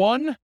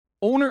one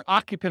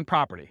owner-occupant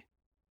property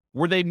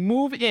where they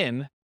move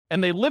in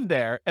and they live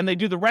there and they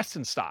do the rest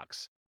in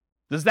stocks?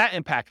 Does that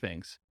impact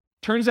things?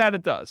 Turns out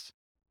it does.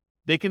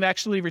 They can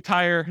actually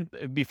retire,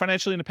 be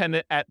financially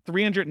independent at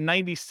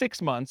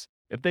 396 months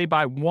if they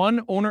buy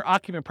one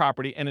owner-occupant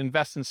property and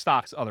invest in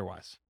stocks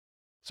otherwise.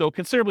 So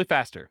considerably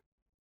faster.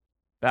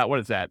 What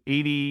is that,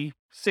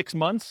 86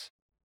 months?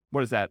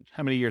 What is that?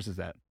 How many years is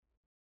that?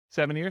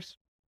 7 years?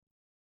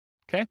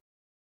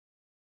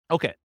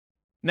 Okay.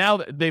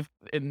 Now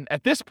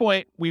at this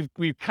point, we've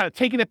kind of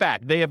taken it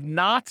back. They have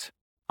not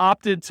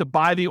opted to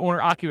buy the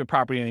owner-occupant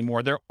property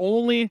anymore. They're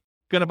only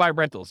going to buy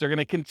rentals. They're going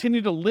to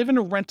continue to live in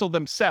a rental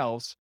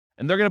themselves,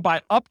 and they're going to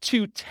buy up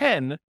to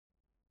 10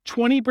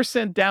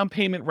 20% down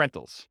payment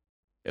rentals.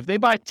 If they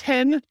buy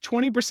 10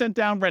 20%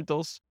 down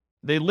rentals,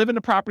 they live in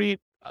a property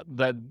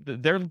that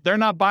they're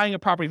not buying a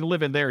property to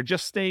live in. They're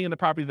just staying in the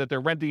property that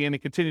they're renting in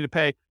and continue to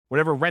pay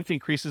whatever rent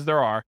increases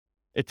there are.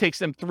 It takes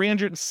them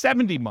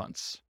 370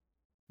 months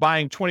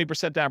buying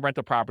 20% down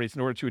rental properties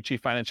in order to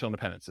achieve financial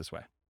independence this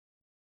way.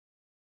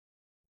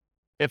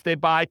 If they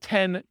buy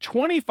 10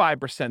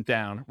 25%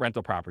 down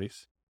rental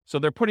properties, so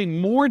they're putting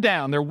more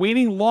down, they're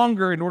waiting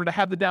longer in order to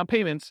have the down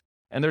payments,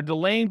 and they're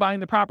delaying buying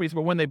the properties,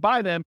 but when they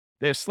buy them,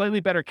 they have slightly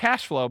better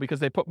cash flow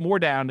because they put more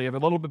down, they have a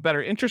little bit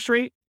better interest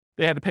rate,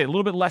 they had to pay a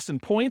little bit less in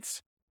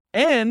points,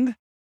 and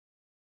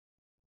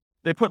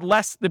they put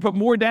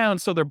more down,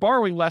 so they're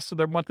borrowing less, so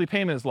their monthly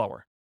payment is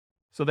lower.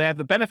 So they have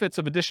the benefits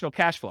of additional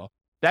cash flow.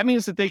 That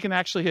means that they can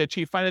actually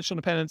achieve financial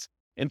independence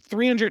in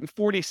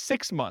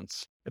 346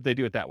 months if they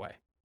do it that way.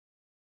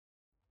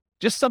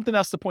 Just something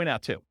else to point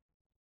out too.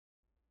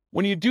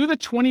 When you do the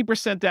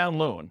 20% down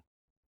loan,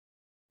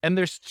 and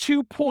there's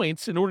 2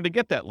 points in order to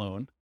get that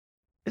loan,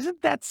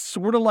 isn't that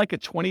sort of like a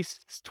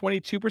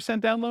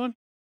 22% down loan?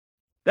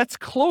 That's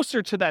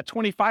closer to that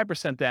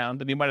 25% down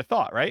than you might have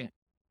thought, right?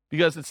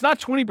 Because it's not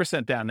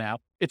 20% down now,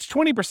 it's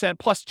 20%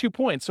 plus 2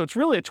 points. So it's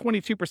really a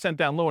 22%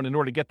 down loan in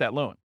order to get that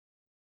loan.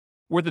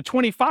 Where the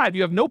 25,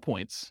 you have no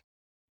points.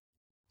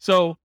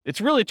 So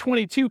it's really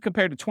 22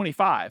 compared to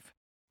 25.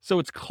 So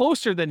it's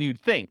closer than you'd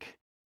think.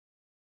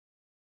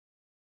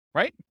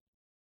 Right?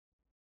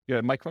 You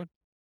have a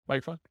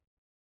microphone?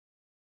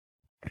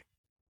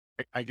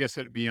 I guess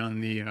it'd be on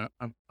the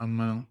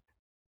amount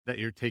that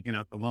you're taking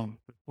out the loan,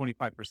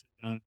 25%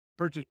 on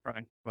purchase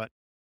price, but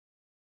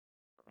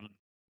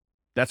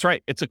that's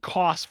right. It's a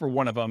cost for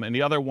one of them, and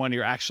the other one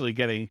you're actually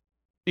getting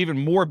even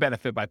more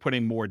benefit by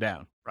putting more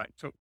down. right.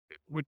 So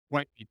it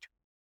might be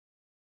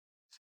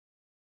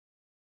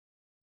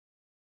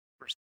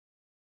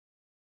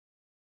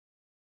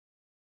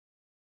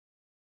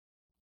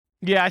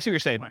Yeah, I see what you're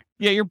saying. Right.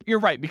 Yeah, you're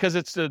right, because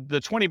it's the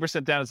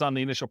 20% down is on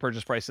the initial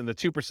purchase price and the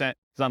 2% is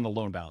on the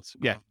loan balance.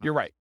 Yeah, you're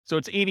right. So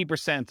it's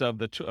 80% of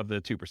the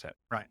 2%.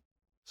 Right.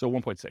 So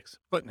 1.6.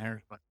 splitting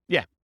hairs, but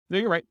No,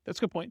 you're right. That's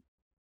a good point.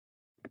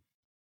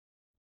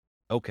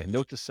 Okay,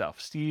 note to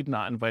self. Steve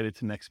not invited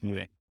to next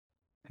meeting.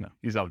 No,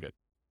 he's all good.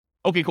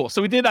 Okay, cool.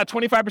 So we did that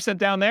 25%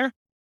 down there.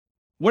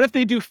 What if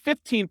they do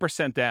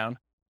 15% down?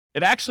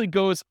 It actually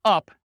goes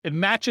up. It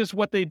matches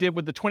what they did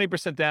with the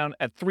 20% down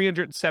at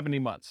 370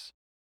 months.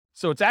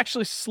 So it's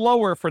actually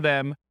slower for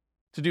them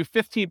to do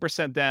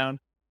 15% down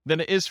than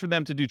it is for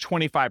them to do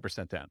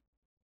 25% down.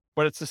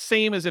 but it's the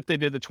same as if they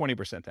did the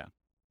 20% down.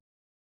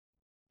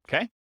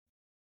 Okay?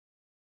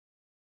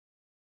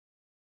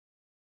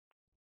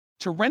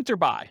 To rent or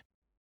buy.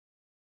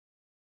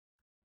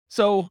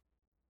 So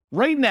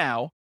right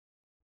now,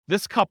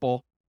 this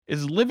couple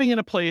is living in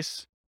a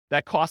place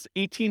that costs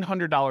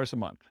 $1,800 a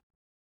month.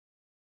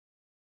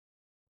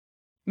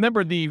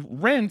 Remember, the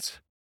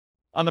rent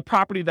on the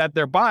property that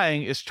they're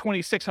buying is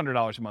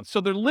 $2,600 a month.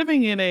 So they're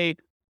living in a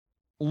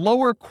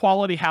lower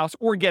quality house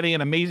or getting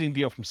an amazing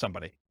deal from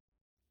somebody.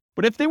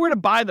 But if they were to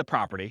buy the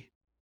property,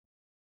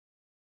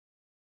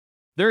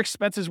 their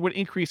expenses would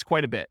increase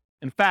quite a bit.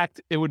 In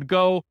fact, it would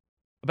go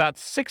about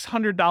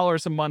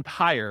 $600 a month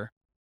higher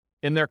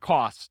in their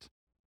cost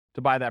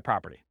to buy that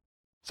property.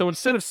 So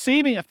instead of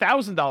saving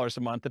 $1,000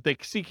 a month that they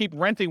keep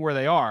renting where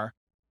they are,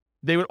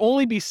 they would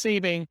only be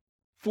saving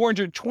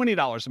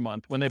 $420 a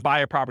month when they buy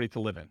a property to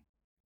live in.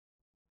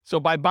 So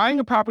by buying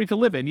a property to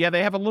live in, yeah,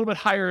 they have a little bit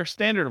higher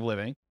standard of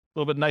living, a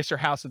little bit nicer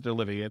house that they're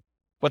living in,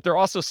 but they're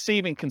also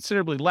saving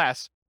considerably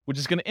less, which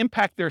is going to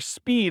impact their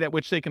speed at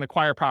which they can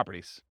acquire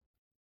properties.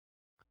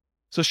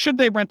 So should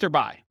they rent or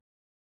buy?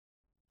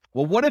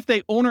 Well, what if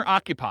they own or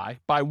occupy,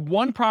 buy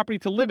one property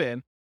to live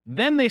in,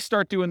 then they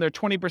start doing their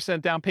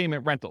 20% down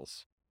payment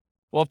rentals?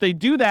 Well, if they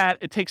do that,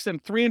 it takes them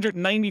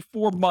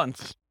 394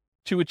 months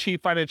to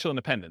achieve financial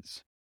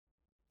independence.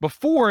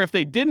 Before, if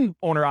they didn't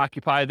own or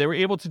occupy, they were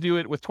able to do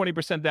it with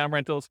 20% down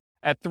rentals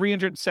at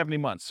 370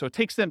 months. So it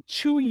takes them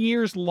 2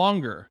 years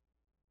longer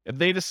if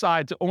they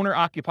decide to own or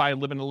occupy and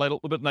live in a little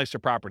bit nicer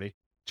property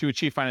to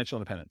achieve financial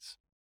independence.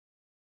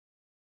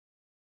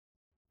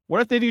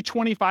 What if they do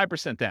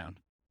 25% down?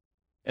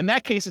 In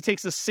that case, it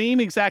takes the same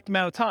exact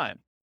amount of time,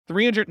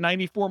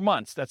 394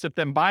 months. That's if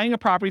them buying a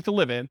property to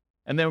live in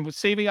and then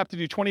saving up to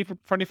do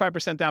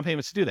 25% down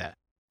payments to do that.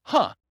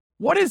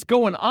 What is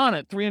going on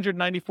at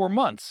 394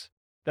 months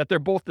that they're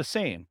both the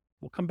same?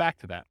 We'll come back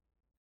to that.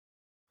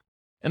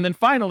 And then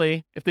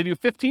finally, if they do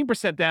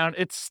 15% down,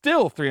 it's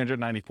still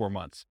 394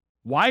 months.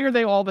 Why are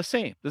they all the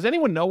same? Does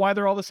anyone know why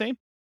they're all the same?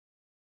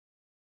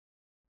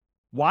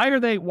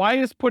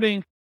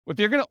 If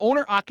you're going to own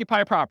or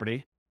occupy a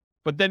property,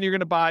 but then you're going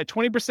to buy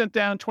 20%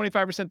 down,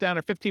 25% down,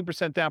 or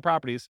 15% down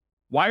properties,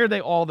 why are they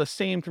all the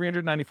same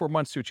 394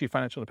 months to achieve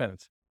financial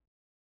independence?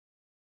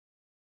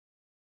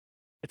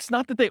 It's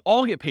not that they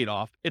all get paid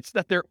off. It's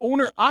that their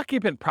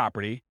owner-occupant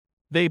property,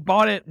 they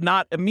bought it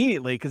not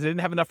immediately because they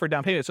didn't have enough for a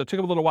down payment, so it took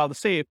them a little while to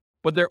save,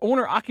 but their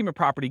owner-occupant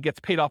property gets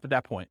paid off at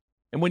that point.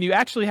 And when you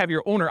actually have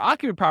your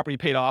owner-occupant property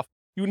paid off,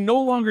 you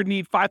no longer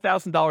need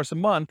 $5,000 a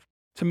month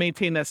to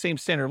maintain that same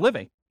standard of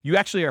living. You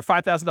actually are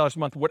 $5,000 a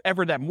month,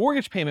 whatever that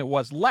mortgage payment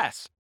was,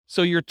 less.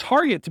 So your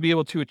target to be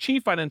able to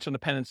achieve financial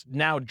independence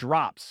now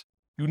drops.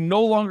 You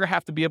no longer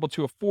have to be able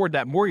to afford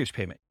that mortgage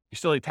payment. You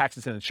still need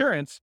taxes and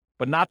insurance,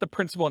 but not the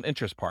principal and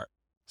interest part.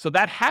 So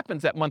that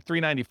happens at month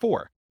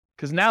 394,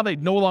 because now they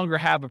no longer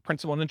have a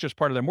principal and interest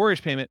part of their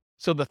mortgage payment.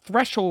 So the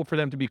threshold for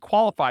them to be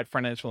qualified for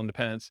financial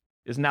independence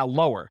is now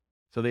lower.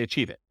 So they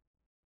achieve it.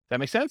 Does that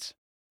make sense?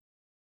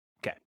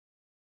 Okay.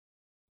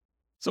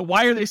 So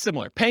why are they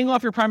similar? Paying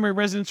off your primary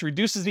residence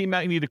reduces the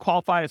amount you need to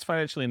qualify as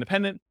financially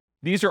independent.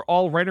 These are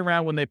all right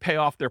around when they pay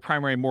off their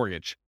primary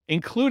mortgage,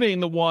 including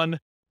the one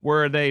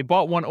where they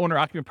bought one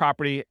owner-occupant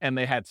property and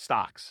they had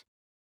stocks,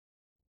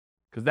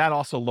 because that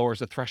also lowers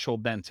the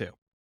threshold then too.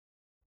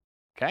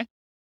 Okay?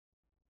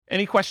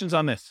 Any questions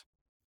on this?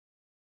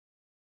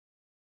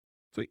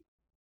 Sweet.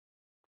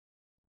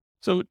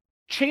 So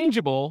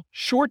changeable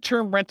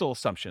short-term rental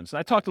assumptions. And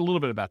I talked a little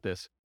bit about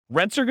this.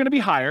 Rents are going to be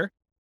higher,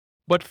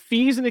 but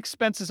fees and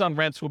expenses on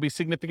rents will be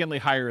significantly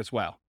higher as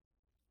well.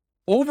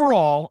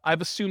 Overall,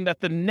 I've assumed that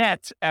the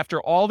net after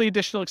all the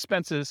additional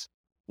expenses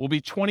will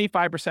be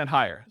 25%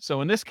 higher. So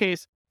in this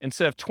case,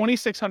 instead of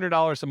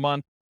 $2,600 a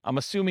month, I'm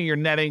assuming you're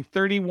netting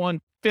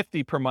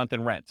 $3,150 per month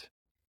in rent.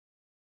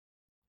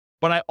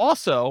 But I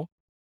also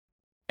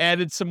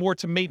added some more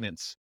to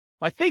maintenance.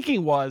 My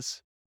thinking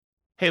was,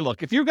 hey,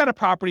 look, if you've got a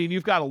property and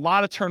you've got a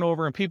lot of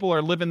turnover and people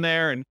are living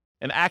there and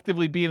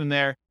actively being in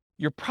there,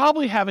 you're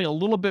probably having a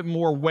little bit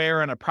more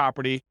wear on a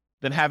property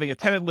than having a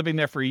tenant living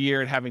there for a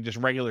year and having just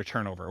regular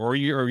turnover, or a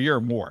year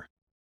or more.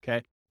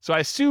 Okay. So I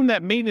assume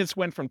that maintenance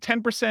went from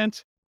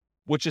 10%,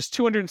 which is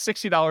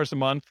 $260 a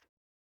month,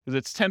 because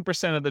it's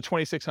 10% of the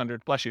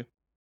 $2,600, bless you,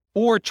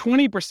 or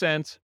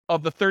 20%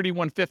 of the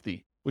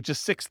 $3,150, which is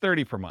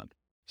 $630 per month.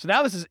 So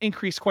now this has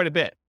increased quite a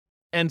bit.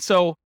 And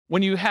so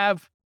when you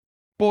have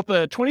both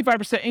a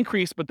 25%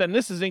 increase, but then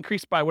this is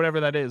increased by whatever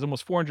that is,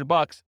 almost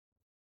 $400,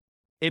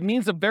 it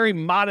means a very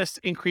modest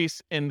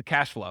increase in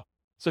cash flow.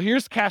 So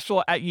here's cash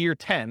flow at year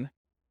 10.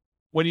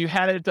 When you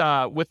had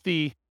it with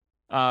the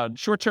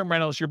short-term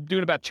rentals, you're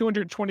doing about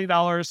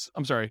 $220.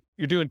 I'm sorry,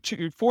 you're doing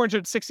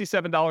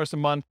 $467 a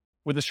month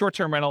with a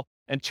short-term rental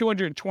and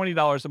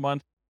 $220 a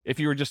month if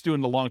you were just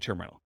doing the long-term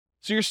rental.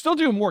 So you're still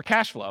doing more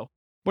cash flow,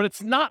 but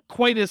it's not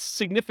quite as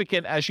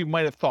significant as you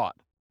might have thought.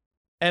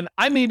 And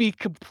I may be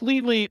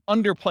completely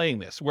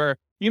underplaying this, where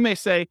you may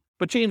say,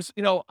 but James,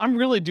 I'm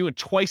really doing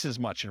twice as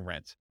much in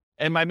rent.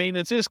 and my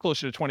maintenance is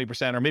closer to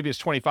 20%, or maybe it's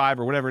 25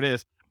 or whatever it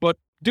is, but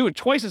doing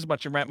twice as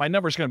much in rent, my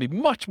number is going to be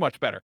much, much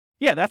better.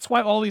 Yeah, that's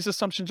why all these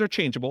assumptions are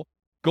changeable.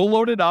 Go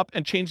load it up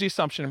and change the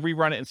assumption and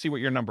rerun it and see what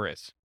your number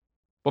is.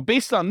 But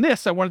based on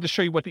this, I wanted to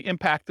show you what the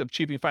impact of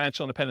achieving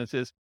financial independence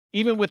is,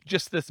 even with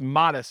just this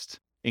modest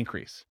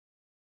increase.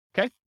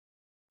 Okay?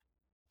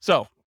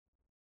 So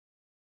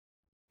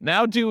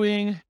now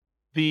doing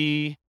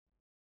the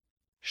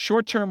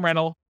short-term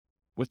rental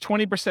with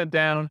 20%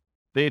 down,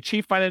 they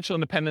achieve financial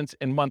independence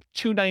in month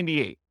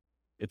 298.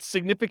 It's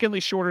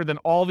significantly shorter than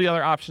all the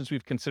other options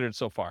we've considered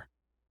so far.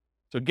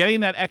 So getting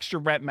that extra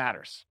rent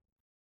matters.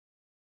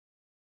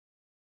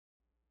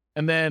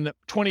 And then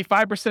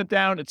 25%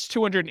 down, it's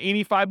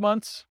 285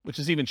 months, which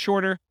is even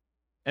shorter.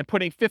 And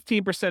putting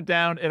 15%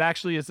 down, it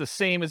actually is the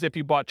same as if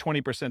you bought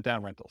 20%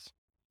 down rentals.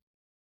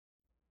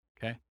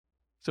 Okay.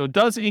 So it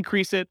does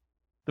increase it.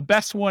 The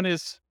best one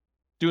is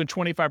doing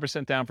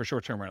 25% down for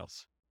short-term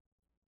rentals.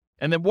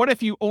 And then what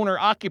if you own or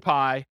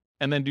occupy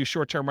and then do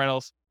short-term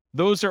rentals?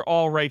 Those are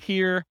all right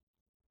here.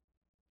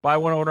 Buy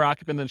one owner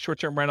occupant, then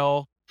short-term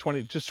rental,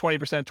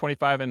 20%,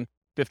 25 and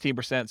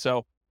 15%.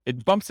 So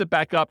it bumps it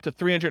back up to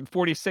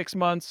 346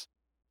 months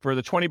for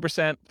the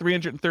 20%,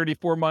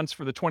 334 months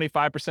for the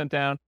 25%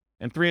 down,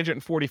 and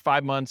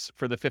 345 months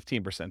for the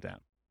 15% down.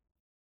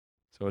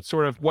 So it's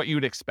sort of what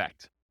you'd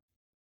expect.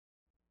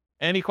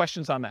 Any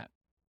questions on that?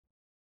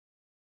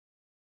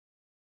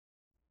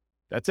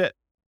 That's it.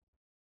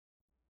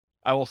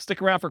 I will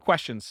stick around for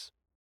questions.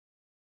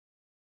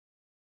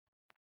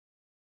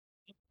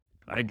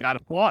 I got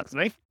applause,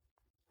 right?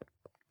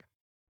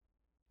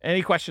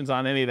 Any questions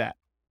on any of that?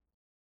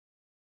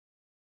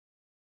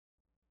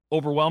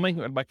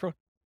 Overwhelming? Micro?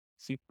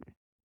 See?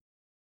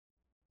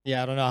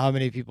 Yeah, I don't know how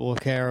many people will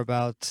care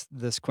about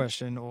this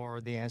question or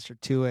the answer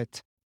to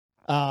it.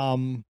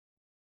 It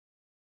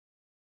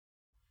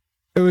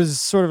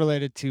was sort of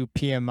related to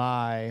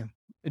PMI.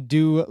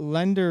 Do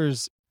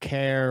lenders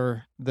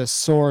care the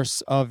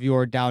source of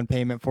your down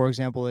payment? For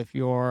example, if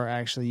you're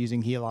actually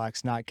using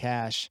HELOCs, not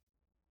cash,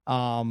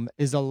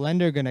 is a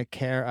lender going to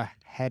care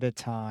ahead of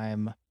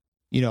time,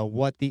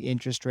 what the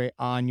interest rate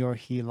on your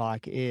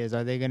HELOC is?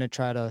 Are they going to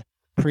try to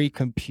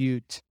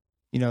pre-compute,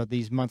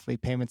 these monthly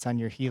payments on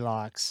your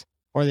HELOCs?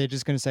 Or are they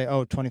just going to say,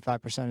 oh,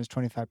 25% is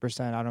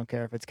 25%. I don't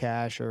care if it's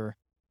cash or,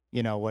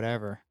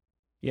 whatever.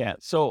 Yeah.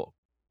 So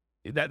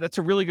that's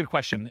a really good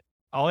question.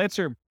 I'll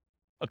answer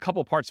a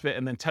couple parts of it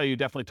and then tell you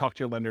definitely talk to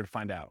your lender to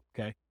find out.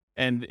 Okay.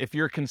 And if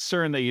you're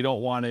concerned that you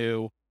don't want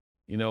to,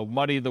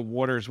 muddy the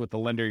waters with the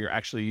lender you're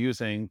actually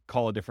using,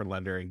 call a different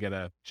lender and get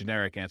a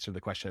generic answer to the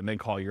question, and then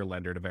call your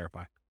lender to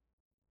verify.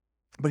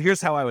 But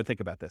here's how I would think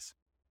about this.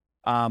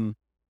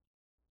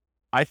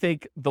 I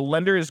think the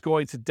lender is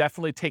going to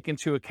definitely take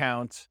into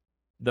account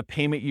the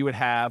payment you would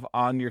have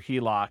on your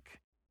HELOC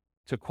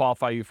to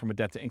qualify you from a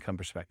debt to income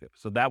perspective.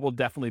 So that will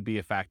definitely be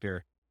a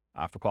factor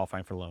for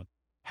qualifying for a loan.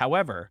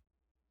 However,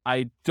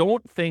 I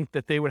don't think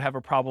that they would have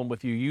a problem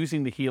with you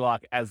using the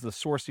HELOC as the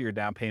source of your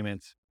down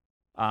payments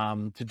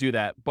to do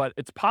that. But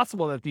it's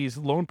possible that these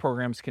loan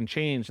programs can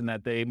change and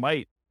that they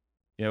might,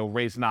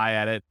 raise an eye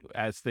at it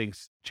as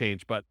things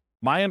change. But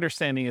my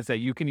understanding is that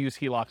you can use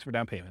HELOCs for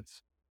down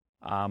payments,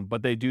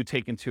 but they do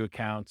take into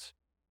account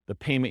the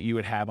payment you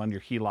would have on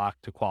your HELOC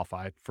to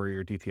qualify for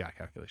your DTI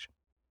calculation.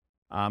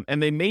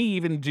 And they may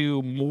even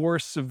do more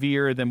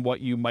severe than what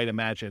you might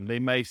imagine. They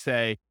may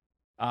say,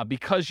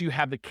 because you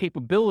have the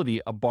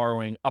capability of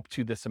borrowing up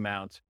to this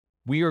amount,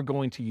 we are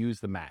going to use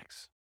the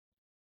max.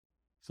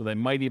 So they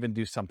might even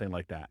do something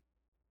like that.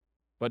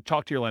 But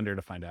talk to your lender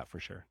to find out for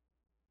sure.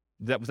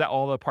 Was that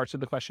all the parts of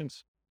the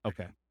questions?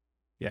 Okay.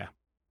 Yeah.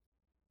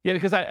 Yeah,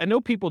 because I know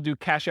people do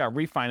cash out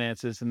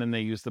refinances and then they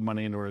use the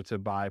money in order to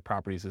buy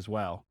properties as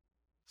well.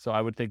 So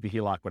I would think the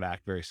HELOC would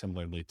act very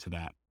similarly to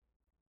that.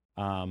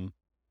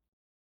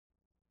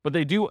 But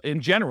they do,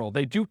 in general,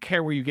 they do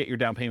care where you get your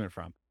down payment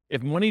from.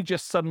 If money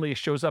just suddenly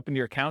shows up in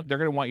your account, they're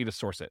going to want you to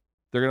source it.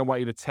 They're going to want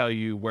you to tell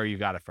you where you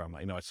got it from.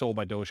 I sold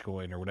my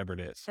Dogecoin or whatever it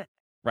is.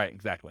 Right,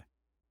 exactly.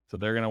 So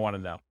they're going to want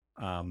to know.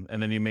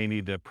 And then you may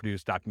need to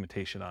produce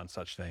documentation on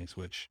such things,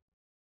 which,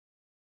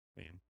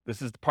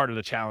 this is part of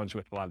the challenge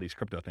with a lot of these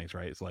crypto things,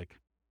 right? It's like,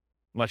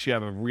 unless you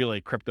have a really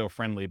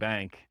crypto-friendly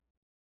bank,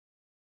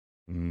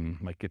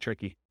 might get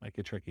tricky.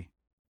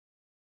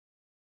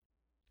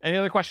 Any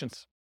other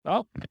questions?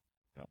 Oh.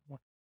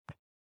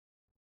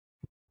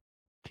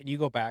 Can you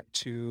go back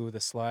to the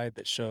slide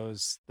that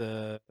shows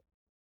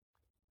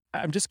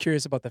I'm just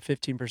curious about the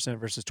 15%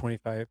 versus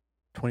 20%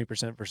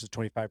 versus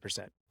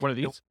 25%. What are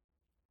these?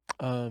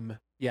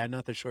 Yeah,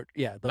 not the short.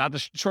 Yeah, not the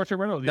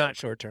short-term rental. Not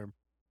short-term.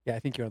 Yeah, I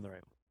think you're on the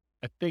right one.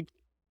 I think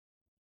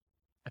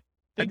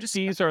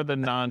these are the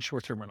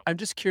non-short-term rental. I'm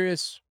just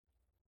curious.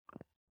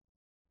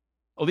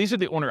 Oh, these are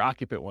the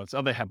owner-occupant ones.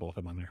 Oh, they have both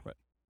of them on there, but.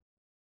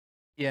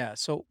 Yeah.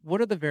 So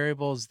what are the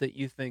variables that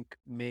you think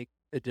make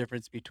the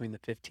difference between the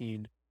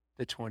 15,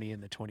 the 20,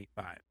 and the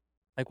 25?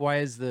 Like, why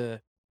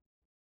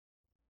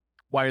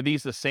are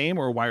these the same,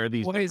 or why are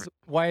these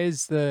why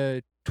is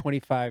the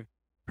 25%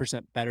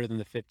 better than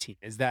the 15?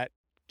 Is that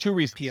two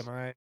reasons?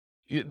 PMI?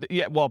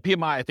 Yeah, well,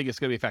 PMI, I think it's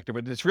going to be a factor,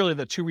 but it's really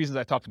the two reasons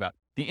I talked about.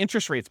 The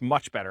interest rate's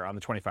much better on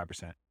the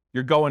 25%.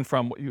 You're going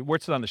from,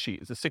 what's it on the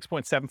sheet? Is it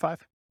 6.75?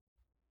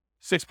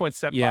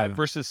 6.75 Yeah.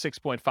 versus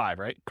 6.5,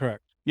 right?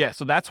 Correct. Yeah,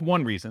 so that's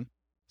one reason.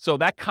 So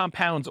that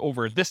compounds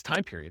over this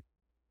time period,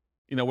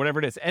 whatever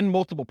it is, and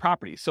multiple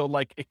properties. So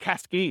like it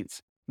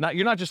cascades.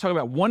 You're not just talking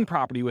about one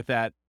property with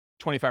that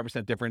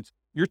 25% difference.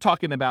 You're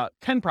talking about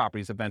 10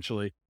 properties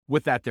eventually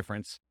with that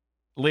difference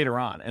later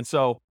on. And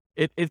so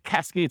it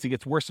cascades, it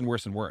gets worse and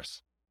worse and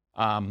worse,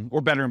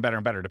 or better and better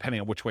and better, depending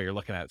on which way you're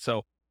looking at it.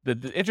 So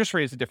the interest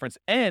rate is the difference.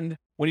 And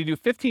when you do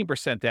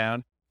 15%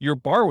 down, you're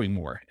borrowing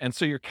more. And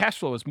so your cash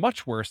flow is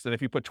much worse than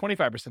if you put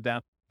 25%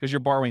 down because you're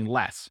borrowing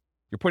less.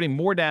 You're putting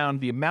more down.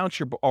 The amount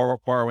you're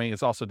borrowing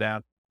is also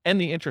down, and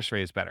the interest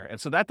rate is better. And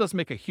so that does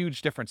make a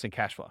huge difference in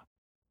cash flow.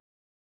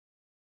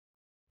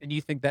 And you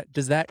think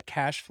does that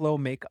cash flow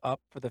make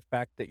up for the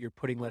fact that you're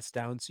putting less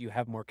down so you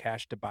have more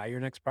cash to buy your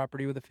next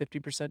property with a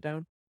 50%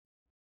 down?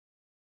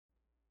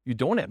 You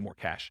don't add more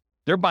cash.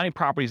 They're buying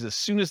properties as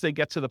soon as they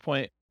get to the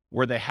point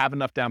where they have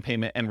enough down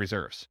payment and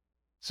reserves.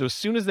 So as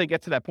soon as they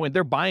get to that point,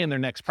 they're buying their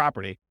next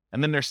property,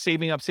 and then they're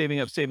saving up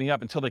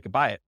until they can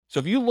buy it. So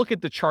if you look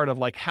at the chart of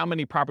like how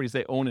many properties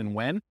they own and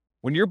when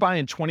you're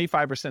buying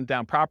 25%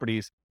 down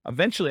properties,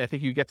 eventually I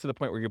think you get to the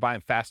point where you're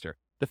buying faster.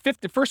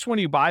 The first one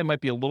you buy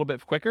might be a little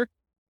bit quicker,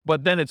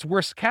 but then it's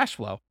worse cash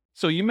flow.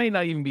 So you may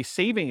not even be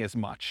saving as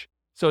much.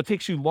 So it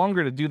takes you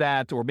longer to do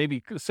that, or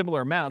maybe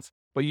similar amounts,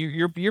 but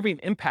you're being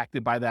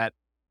impacted by that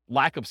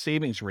lack of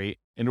savings rate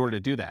in order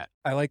to do that.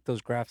 I like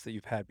those graphs that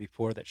you've had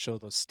before that show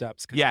those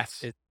steps.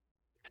 Yes.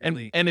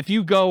 And if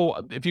you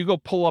go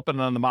pull up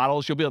on the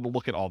models, you'll be able to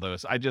look at all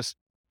those.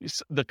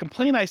 The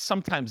complaint I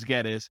sometimes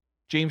get is,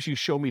 James, you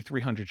show me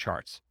 300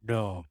 charts.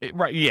 No.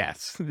 Right.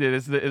 Yes. It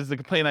is the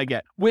complaint I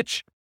get,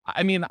 which,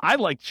 I mean, I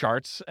like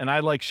charts and I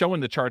like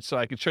showing the charts so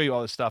I can show you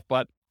all this stuff.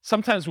 But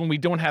sometimes when we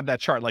don't have that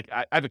chart, like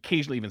I've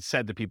occasionally even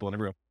said to people in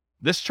the room,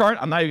 this chart,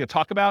 I'm not even going to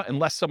talk about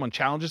unless someone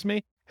challenges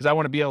me, because I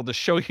want to be able to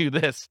show you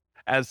this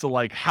as to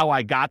like how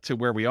I got to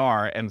where we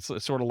are. And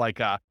it's sort of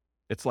like,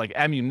 it's like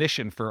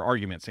ammunition for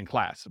arguments in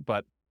class.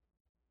 But,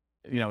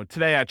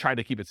 today I tried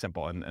to keep it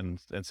simple and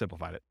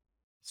simplified it.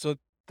 So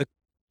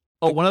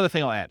one other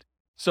thing I'll add.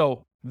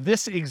 So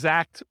this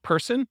exact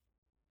person,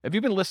 have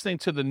you been listening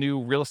to the new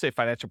Real Estate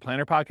Financial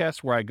Planner podcast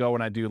where I go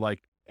and I do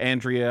like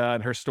Andrea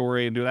and her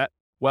story and do that?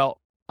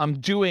 Well, I'm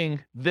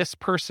doing this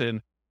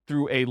person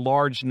through a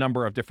large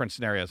number of different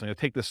scenarios. I'm going to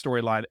take this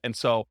storyline. And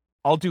so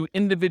I'll do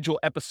individual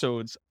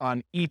episodes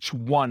on each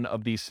one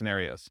of these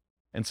scenarios.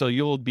 And so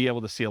you'll be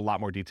able to see a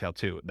lot more detail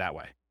too that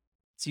way.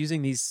 it's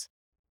using these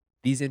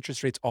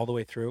interest rates all the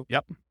way through.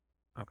 Yep.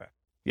 Okay.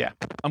 Yeah.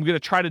 I'm going to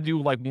try to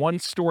do like one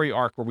story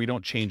arc where we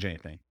don't change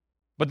anything.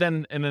 But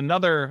then in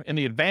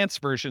the advanced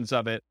versions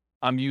of it,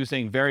 I'm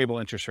using variable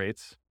interest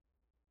rates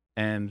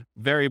and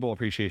variable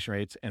appreciation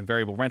rates and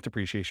variable rent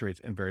appreciation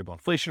rates and variable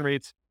inflation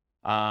rates.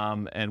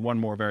 And one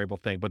more variable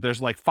thing, but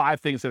there's like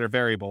 5 things that are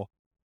variable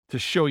to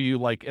show you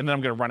like, and then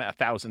I'm going to run it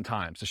 1,000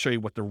 times to show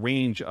you what the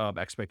range of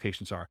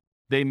expectations are.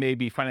 They may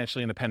be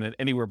financially independent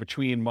anywhere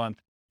between month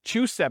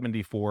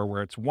 274,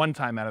 where it's 1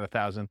 time out of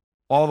 1,000,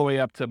 all the way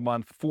up to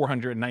month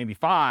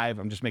 495.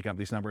 I'm just making up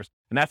these numbers.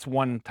 And that's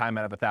 1 time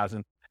out of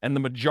 1,000. And the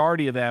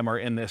majority of them are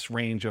in this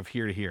range of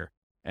here to here.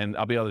 And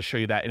I'll be able to show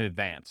you that in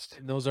advance.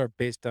 And those are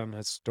based on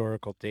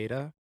historical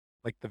data,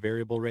 like the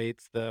variable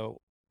rates,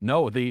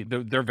 No,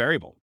 they're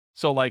variable.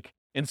 So like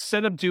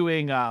instead of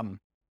doing an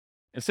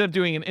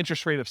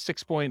interest rate of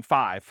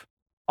 6.5,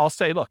 I'll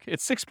say, look,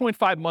 it's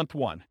 6.5 month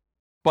 1,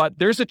 but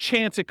there's a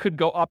chance it could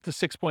go up to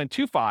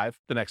 6.25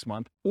 the next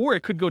month, or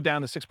it could go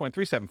down to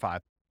 6.375.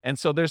 And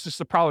so there's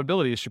just a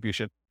probability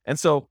distribution. And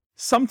so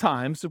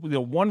sometimes,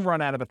 one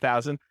run out of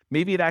 1,000,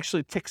 maybe it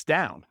actually ticks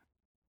down,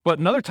 but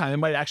another time it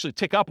might actually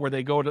tick up where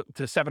they go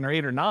to 7 or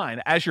 8 or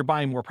 9 as you're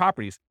buying more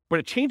properties, but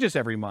it changes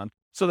every month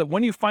so that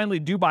when you finally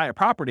do buy a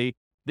property,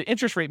 the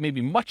interest rate may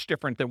be much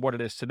different than what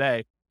it is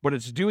today, but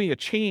it's doing a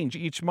change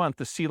each month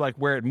to see like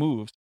where it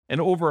moves and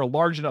over a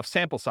large enough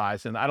sample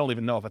size. And I don't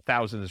even know if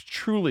 1,000 is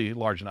truly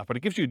large enough, but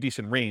it gives you a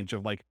decent range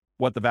of like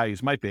what the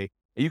values might be.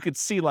 And you could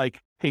see like,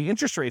 hey,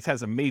 interest rates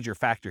has a major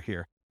factor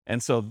here.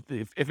 And so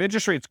if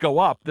interest rates go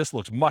up, this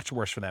looks much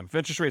worse for them. If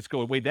interest rates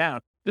go way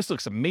down, this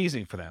looks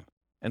amazing for them.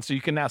 And so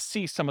you can now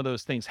see some of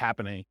those things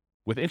happening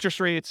with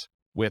interest rates,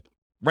 with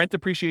rent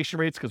appreciation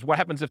rates, because what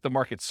happens if the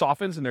market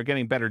softens and they're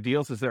getting better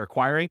deals as they're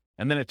acquiring,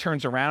 and then it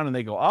turns around and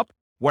they go up?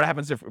 What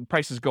happens if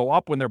prices go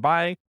up when they're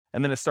buying,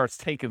 and then it starts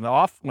taking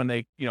off when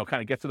they,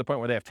 kind of get to the point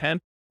where they have 10?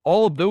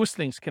 All of those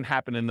things can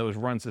happen in those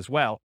runs as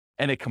well.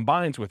 And it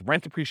combines with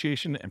rent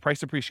appreciation and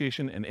price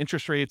appreciation and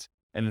interest rates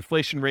and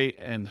inflation rate.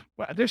 And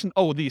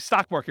the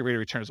stock market rate of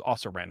return is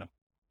also random.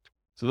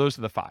 So those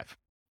are the 5. Does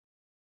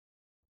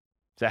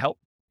that help?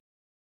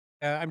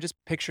 I'm just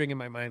picturing in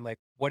my mind, like,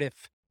 what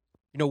if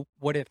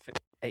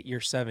at year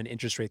 7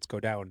 interest rates go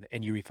down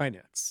and you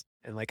refinance?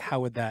 And like,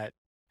 how would that,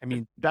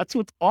 that's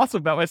what's awesome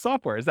about my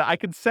software is that I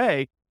could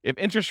say, if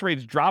interest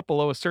rates drop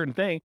below a certain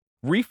thing,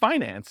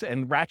 refinance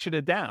and ratchet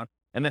it down.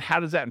 And then how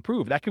does that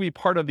improve? That could be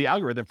part of the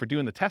algorithm for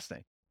doing the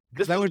testing.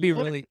 Because that would be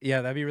really,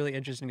 that'd be really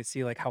interesting to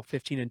see like how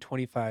 15 and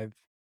 25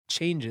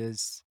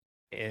 changes,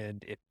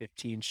 and if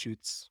 15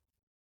 shoots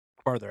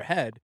farther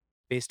ahead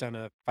based on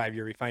a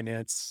 5-year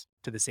refinance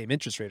to the same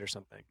interest rate or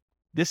something.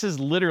 This is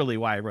literally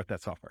why I wrote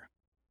that software,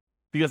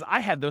 because I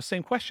had those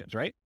same questions,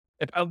 right?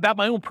 About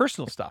my own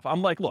personal stuff.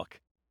 I'm like, look,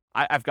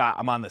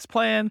 I'm on this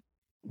plan.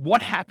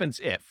 What happens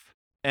if?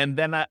 And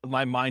then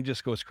my mind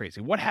just goes crazy.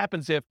 What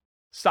happens if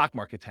stock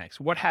market tanks?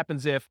 What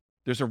happens if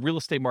there's a real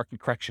estate market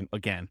correction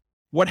again?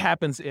 What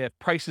happens if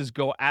prices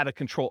go out of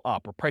control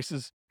up, or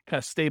prices kind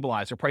of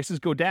stabilize, or prices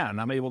go down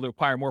and I'm able to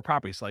acquire more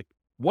properties? Like,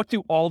 what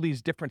do all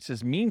these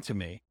differences mean to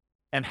me?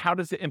 And how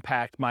does it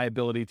impact my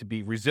ability to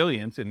be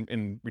resilient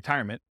in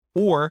retirement?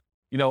 Or,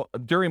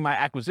 during my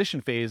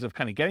acquisition phase of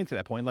kind of getting to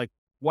that point, like,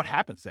 what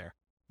happens there?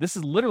 This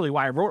is literally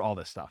why I wrote all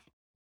this stuff.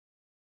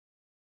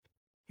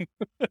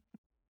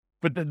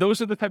 But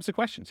those are the types of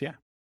questions. Yeah.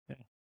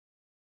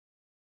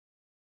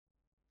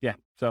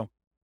 So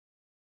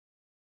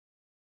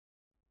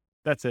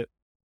that's it.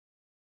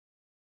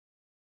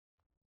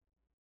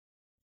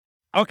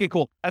 Okay,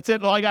 cool. That's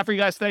it. All I got for you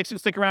guys. Thanks.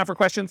 Stick around for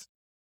questions.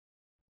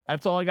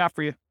 That's all I got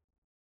for you.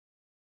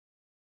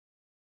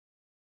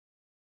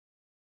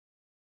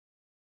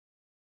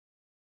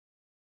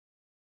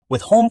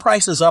 With home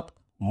prices up,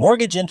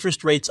 mortgage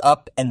interest rates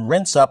up, and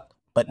rents up,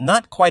 but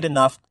not quite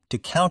enough to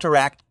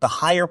counteract the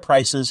higher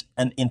prices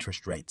and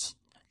interest rates.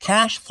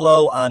 Cash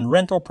flow on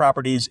rental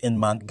properties in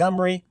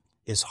Montgomery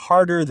is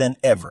harder than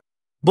ever.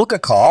 Book a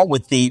call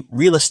with the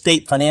Real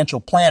Estate Financial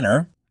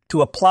Planner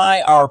to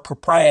apply our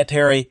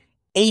proprietary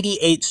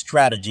 88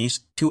 strategies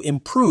to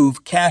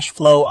improve cash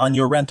flow on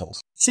your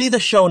rentals. See the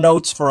show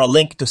notes for a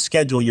link to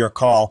schedule your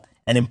call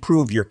and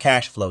improve your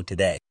cash flow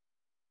today.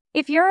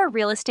 If you're a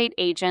real estate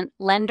agent,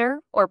 lender,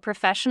 or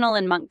professional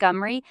in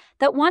Montgomery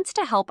that wants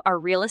to help our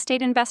real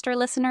estate investor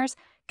listeners,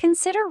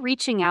 consider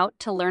reaching out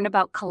to learn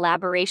about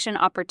collaboration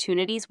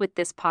opportunities with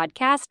this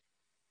podcast.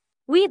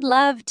 We'd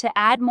love to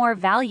add more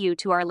value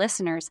to our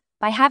listeners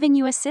by having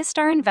you assist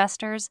our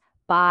investors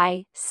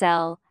buy,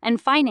 sell, and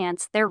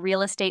finance their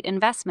real estate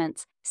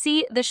investments.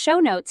 See the show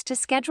notes to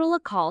schedule a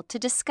call to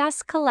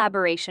discuss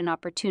collaboration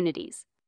opportunities.